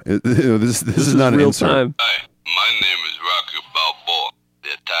 No, this is not real an insert. Time. Hi, my name is Rocky Balboa, the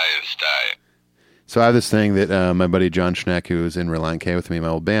Italian Stallion. So I have this thing that my buddy John Schneck, who was in Reliant K with me, my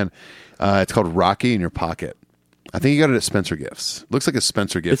old band, it's called Rocky in Your Pocket. I think you got it at Spencer Gifts. Looks like a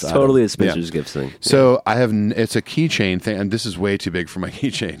Spencer Gifts. It's totally a Spencer's Gifts thing. So I have it's a keychain thing, and this is way too big for my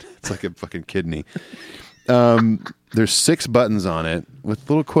keychain. It's like a fucking kidney. There's 6 buttons on it with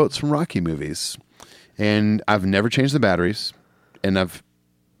little quotes from Rocky movies, and I've never changed the batteries, and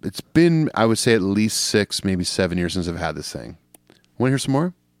it's been, I would say, at least 6, maybe 7 years since I've had this thing. Want to hear some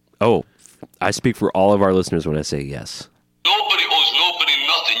more? Oh, I speak for all of our listeners when I say yes. Nobody owes nobody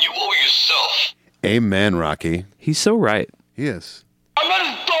nothing. You owe yourself. Amen, Rocky. He's so right. He is. I'm not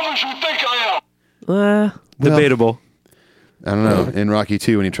as dumb as you think I am. Debatable. I don't know. In Rocky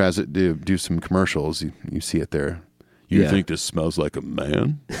 2, when he tries to do some commercials, you see it there. You think this smells like a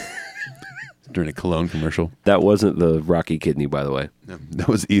man? During a cologne commercial. That wasn't the Rocky kidney, by the way. No, that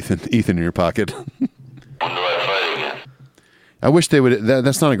was Ethan in your pocket. When do I fight again? I wish they would.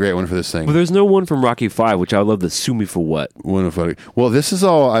 That's not a great one for this thing. Well, there's no one from Rocky 5, which I would love to sue me for what. Well, this is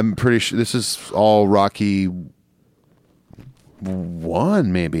all. I'm pretty sure this is all Rocky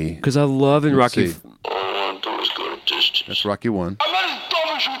 1, maybe. Because I love in Rocky. All I want to do is go to distance. That's Rocky 1. I'm not as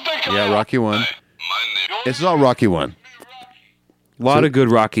dumb as you think I Yeah, am. Rocky 1. My name. This is all Rocky 1. A lot of good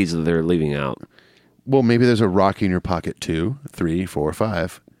Rockies that they're leaving out. Well, maybe there's a Rocky in your pocket 2, 3, 4,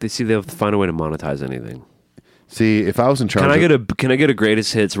 5. They have to find a way to monetize anything. See, if I was in charge, Can I get a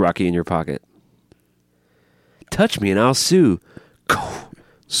greatest hits Rocky in your pocket? Touch me and I'll sue.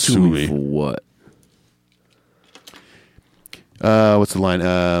 Sue me for what? What's the line?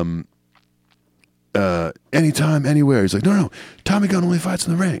 Anytime, anywhere. He's like, no. Tommy Gunn only fights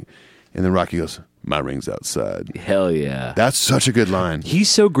in the ring. And then Rocky goes, my ring's outside. Hell yeah. That's such a good line. He's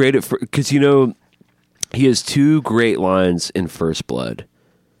so great at, because he has 2 great lines in First Blood,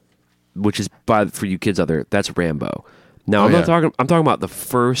 which is for you kids out there. That's Rambo. Now I'm talking about the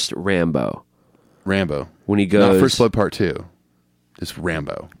first Rambo. When he goes, not First Blood Part 2. Just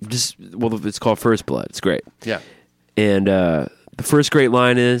Rambo. It's called First Blood. It's great. Yeah. And the first great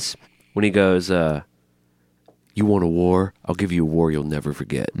line is when he goes, you want a war? I'll give you a war you'll never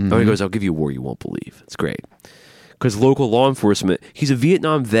forget. Mm-hmm. Or he goes, I'll give you a war you won't believe. It's great. Because local law enforcement, he's a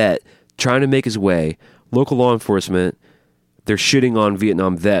Vietnam vet trying to make his way. Local law enforcement, they're shitting on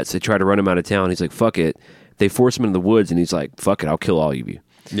Vietnam vets. They try to run him out of town. He's like, fuck it. They force him into the woods, and he's like, fuck it, I'll kill all of you.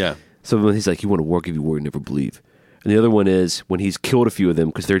 Yeah. So when he's like, you want a war, give you a war you never believe. And the other one is when he's killed a few of them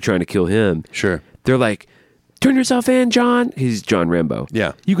because they're trying to kill him. Sure. They're like, turn yourself in, John. He's John Rambo.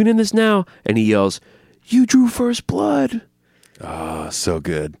 Yeah. You can end this now. And he yells, you drew first blood. Oh, so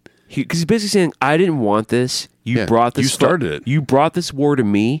good. Because he's basically saying, I didn't want this. You brought this. You started it. You brought this war to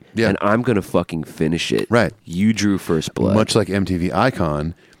me, and I'm going to fucking finish it. Right. You drew first blood. Much like MTV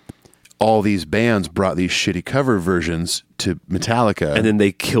ICON, all these bands brought these shitty cover versions to Metallica. And then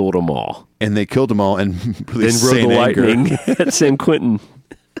they killed them all. And released Rode Saint the Anger. Lightning at San Quentin.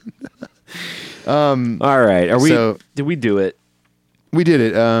 All right. Did we do it? We did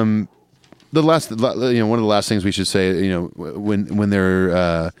it. One of the last things we should say, when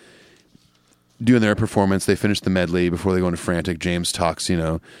they're doing their performance, they finish the medley before they go into Frantic. James talks,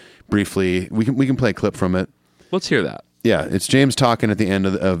 briefly. We can play a clip from it. Let's hear that. Yeah, it's James talking at the end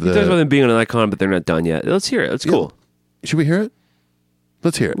of the. He talks about them being an icon, but they're not done yet. Let's hear it. It's cool. Should we hear it?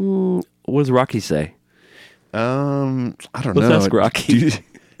 Let's hear it. What does Rocky say? I don't know. Let's ask Rocky.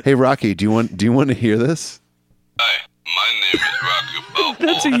 Hey, Rocky, do you want to hear this? Hi, my name is Rocky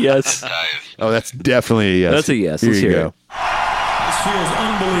Balboa. That's a yes. Oh, that's definitely a yes. That's a yes. Here Let's you hear go. it. This feels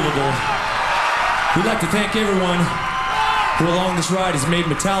unbelievable. We'd like to thank everyone who along this ride has made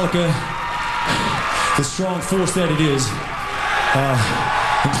Metallica the strong force that it is,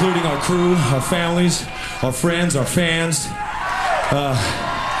 including our crew, our families, our friends, our fans,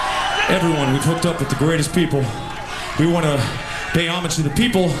 everyone. We've hooked up with the greatest people. We want to pay homage to the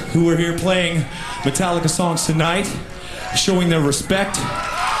people who are here playing Metallica songs tonight, showing their respect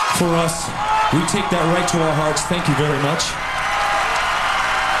for us. We take that right to our hearts. Thank you very much.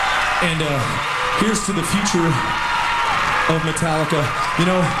 And here's to the future of Metallica.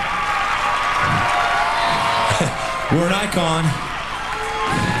 We're an icon,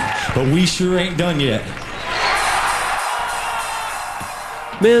 but we sure ain't done yet.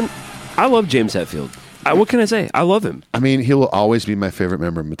 Man, I love James Hetfield. What can I say? I love him. I mean, he will always be my favorite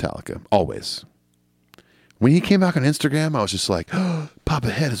member of Metallica. Always. When he came back on Instagram, I was just like, oh, Papa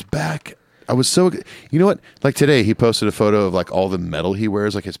Head is back. I was so... You know what? Like today, he posted a photo of like all the metal he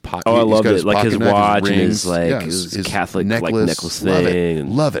wears, like his pocket. Oh, I love it. Like his knife, watch and rings. his Catholic necklace Love thing. it.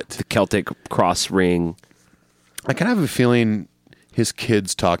 Love it. The Celtic cross ring. I kind of have a feeling his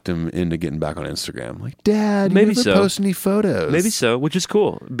kids talked him into getting back on Instagram. Like, Dad, Maybe you never so. post any photos. Maybe so, which is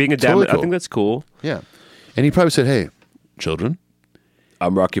cool. Being a dad, Totally I cool. think that's cool. Yeah. And he probably said, hey, children.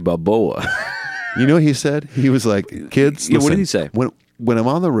 I'm Rocky Balboa. You know what he said? He was like, kids, Yeah, what listen, did he say? When I'm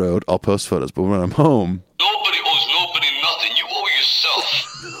on the road, I'll post photos. But when I'm home... Nobody owes nobody nothing. You owe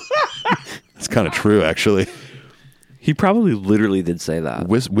yourself. It's kind of true, actually. He probably literally did say that.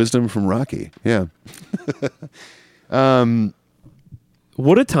 Wisdom from Rocky. Yeah.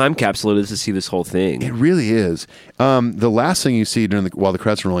 What a time capsule it is to see this whole thing. It really is. The last thing you see while the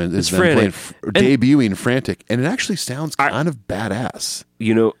credits are rolling is them Frantic. debuting Frantic, and it actually sounds kind of badass.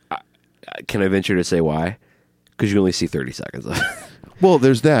 Can I venture to say why? Because you only see 30 seconds of it. Well,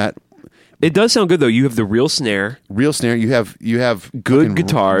 there's that. It does sound good though. You have the real snare. You have good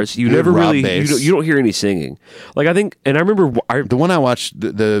guitars. You good never raw really bass. you don't hear any singing. Like I think, and I remember the one I watched,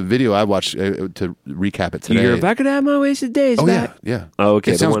 the video I watched to recap it today. If I could have my wasted days Oh back. yeah. Oh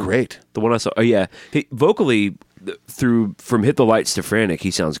okay. It sounds great. The one I saw. Oh yeah. Vocally, from Hit the Lights to Frantic,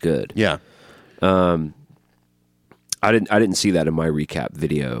 he sounds good. Yeah. I didn't see that in my recap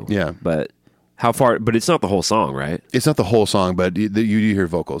video. Yeah. But how far? But it's not the whole song, right? It's not the whole song, but you hear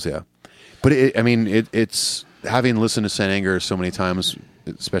vocals, yeah. But it's having listened to Saint Anger so many times,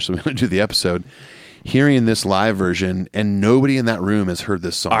 especially when I do the episode, hearing this live version, and nobody in that room has heard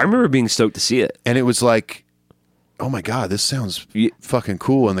this song. I remember being stoked to see it, and it was like, oh my god, this sounds fucking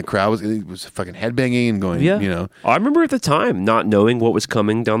cool, and the crowd was fucking headbanging and going, yeah. you know. I remember at the time not knowing what was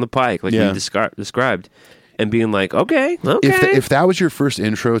coming down the pike, like you described. And being like, okay. If that was your first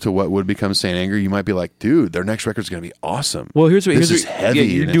intro to what would become Saint Anger, you might be like, dude, their next record's going to be awesome. Well, here's heavy. Yeah,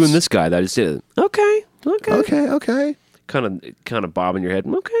 you're doing this guy that just did it. Okay. Kind of bobbing your head.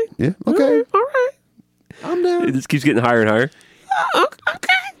 Okay. Yeah. Okay. All right. I'm down. It just keeps getting higher and higher.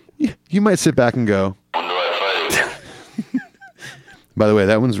 Okay. You might sit back and go. When do I fight again? By the way,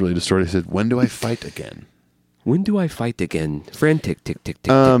 that one's really distorted. He said, "When do I fight again? When do I fight again?" Frantic, tick, tick,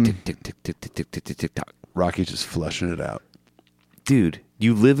 tick, tick, tick, tick, tick, tick, tick, tick, tick, tick, tock. Rocky's just flushing it out. Dude,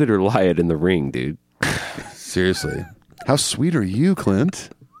 you live it or lie it in the ring, dude. Seriously. How sweet are you,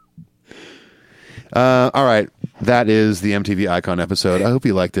 Clint? All right. That is the MTV Icon episode. I hope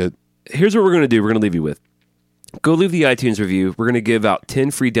you liked it. Here's what we're going to do. We're going to leave you with. Go leave the iTunes review. We're going to give out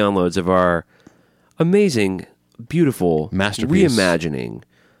 10 free downloads of our amazing, beautiful masterpiece reimagining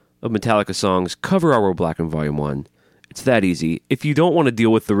of Metallica songs. Cover Our World Black in Volume 1. It's that easy. If you don't want to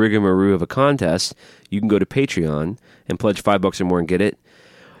deal with the rigmarole of a contest, you can go to Patreon and pledge $5 or more and get it.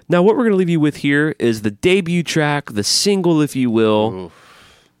 Now, what we're going to leave you with here is the debut track, the single, if you will, Oof.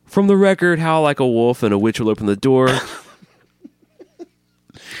 from the record, Howl Like a Wolf and a Witch Will Open the Door.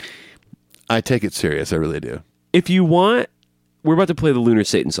 I take it serious. I really do. If you want, we're about to play the Lunar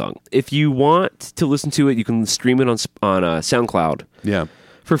Satan song. If you want to listen to it, you can stream it on SoundCloud. Yeah.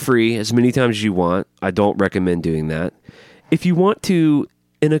 For free, as many times as you want. I don't recommend doing that. If you want to,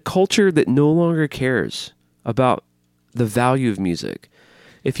 in a culture that no longer cares about the value of music,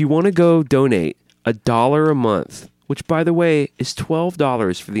 if you want to go donate $1 a month, which, by the way, is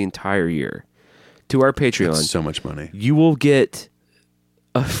 $12 for the entire year, to our Patreon. That's so much money. You will get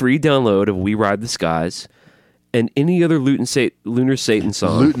a free download of We Ride the Skies and any other Lunar Satan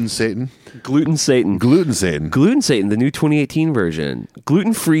song. Gluten Satan, the new 2018 version.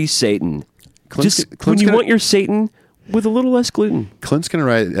 Gluten-free Satan. When you want your Satan with a little less gluten. Clint's going to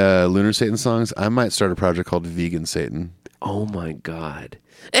write Lunar Satan songs. I might start a project called Vegan Satan. Oh my God.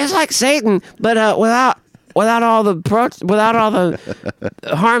 It's like Satan, but without all the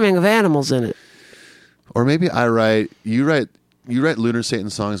harming of animals in it. Or maybe you write Lunar Satan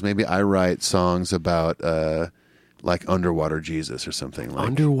songs. Maybe I write songs about like Underwater Jesus or something like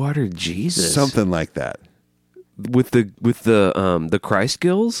Underwater Jesus, something like that. With the Christ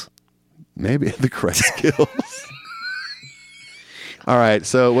gills, maybe the Christ gills. All right.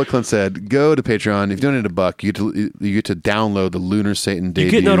 So what Clint said: go to Patreon. If you donate $1, you get to download the Lunar Satan debut.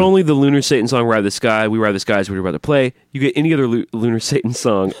 You get not only the Lunar Satan song "Ride the Sky," "We Ride the Skies," we're about to play. You get any other Lunar Satan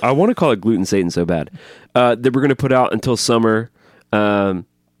song. I want to call it Gluten Satan so bad that we're going to put out until summer. But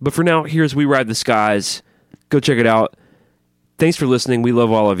for now, here's "We Ride the Skies." Go check it out. Thanks for listening. We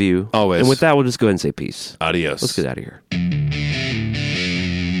love all of you. Always. And with that, we'll just go ahead and say peace. Adios. Let's get out of here.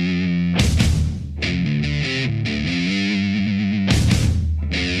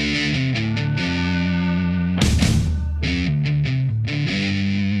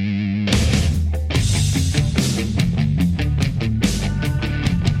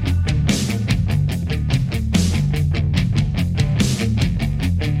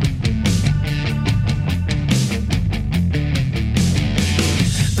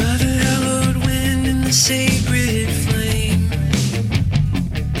 Sacred flame.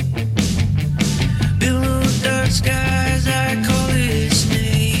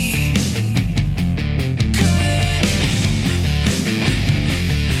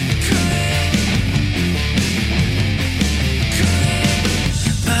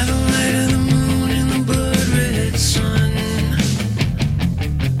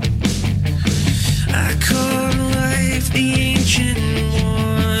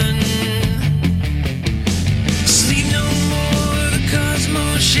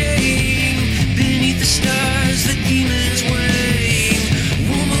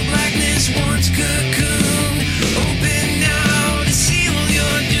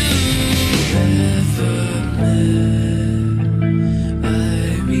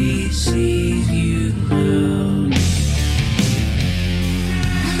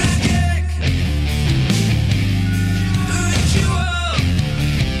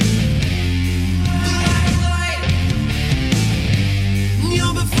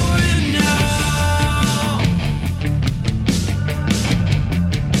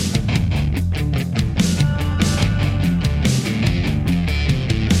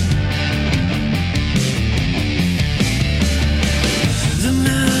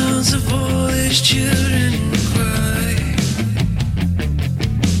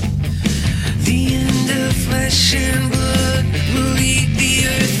 flesh and blood will eat the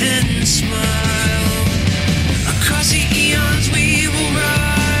earth and smile. Across the eons we will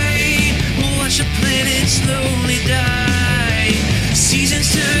ride. We'll watch the planet slowly die.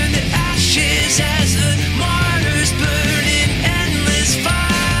 Seasons turn to ashes as the martyrs burn in endless fire.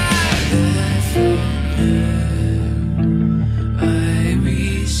 I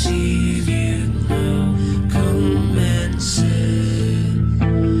receive you now. Come and sit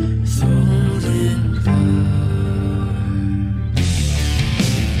throned in power.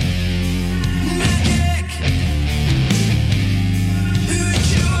 Magic,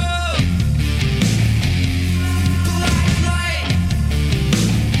 ritual, black light,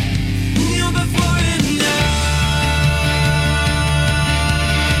 kneel before him now.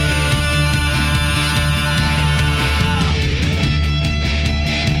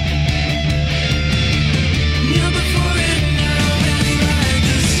 Kneel before him now, and we ride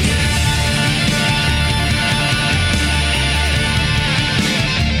the skies.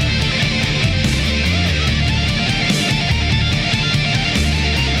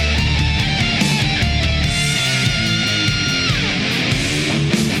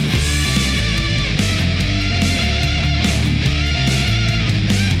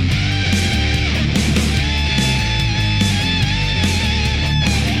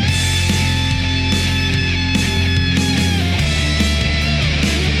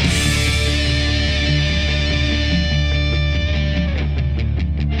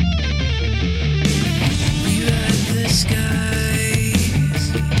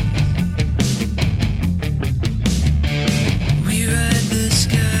 We ride the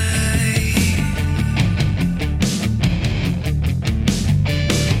sky.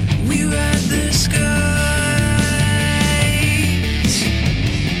 We ride the skies.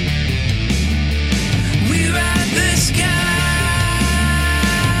 We ride the skies.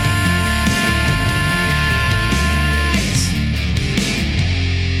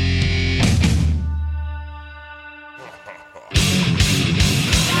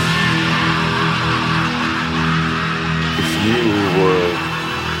 If you were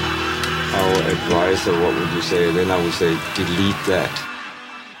our advisor, what would you say? Then I would say delete that.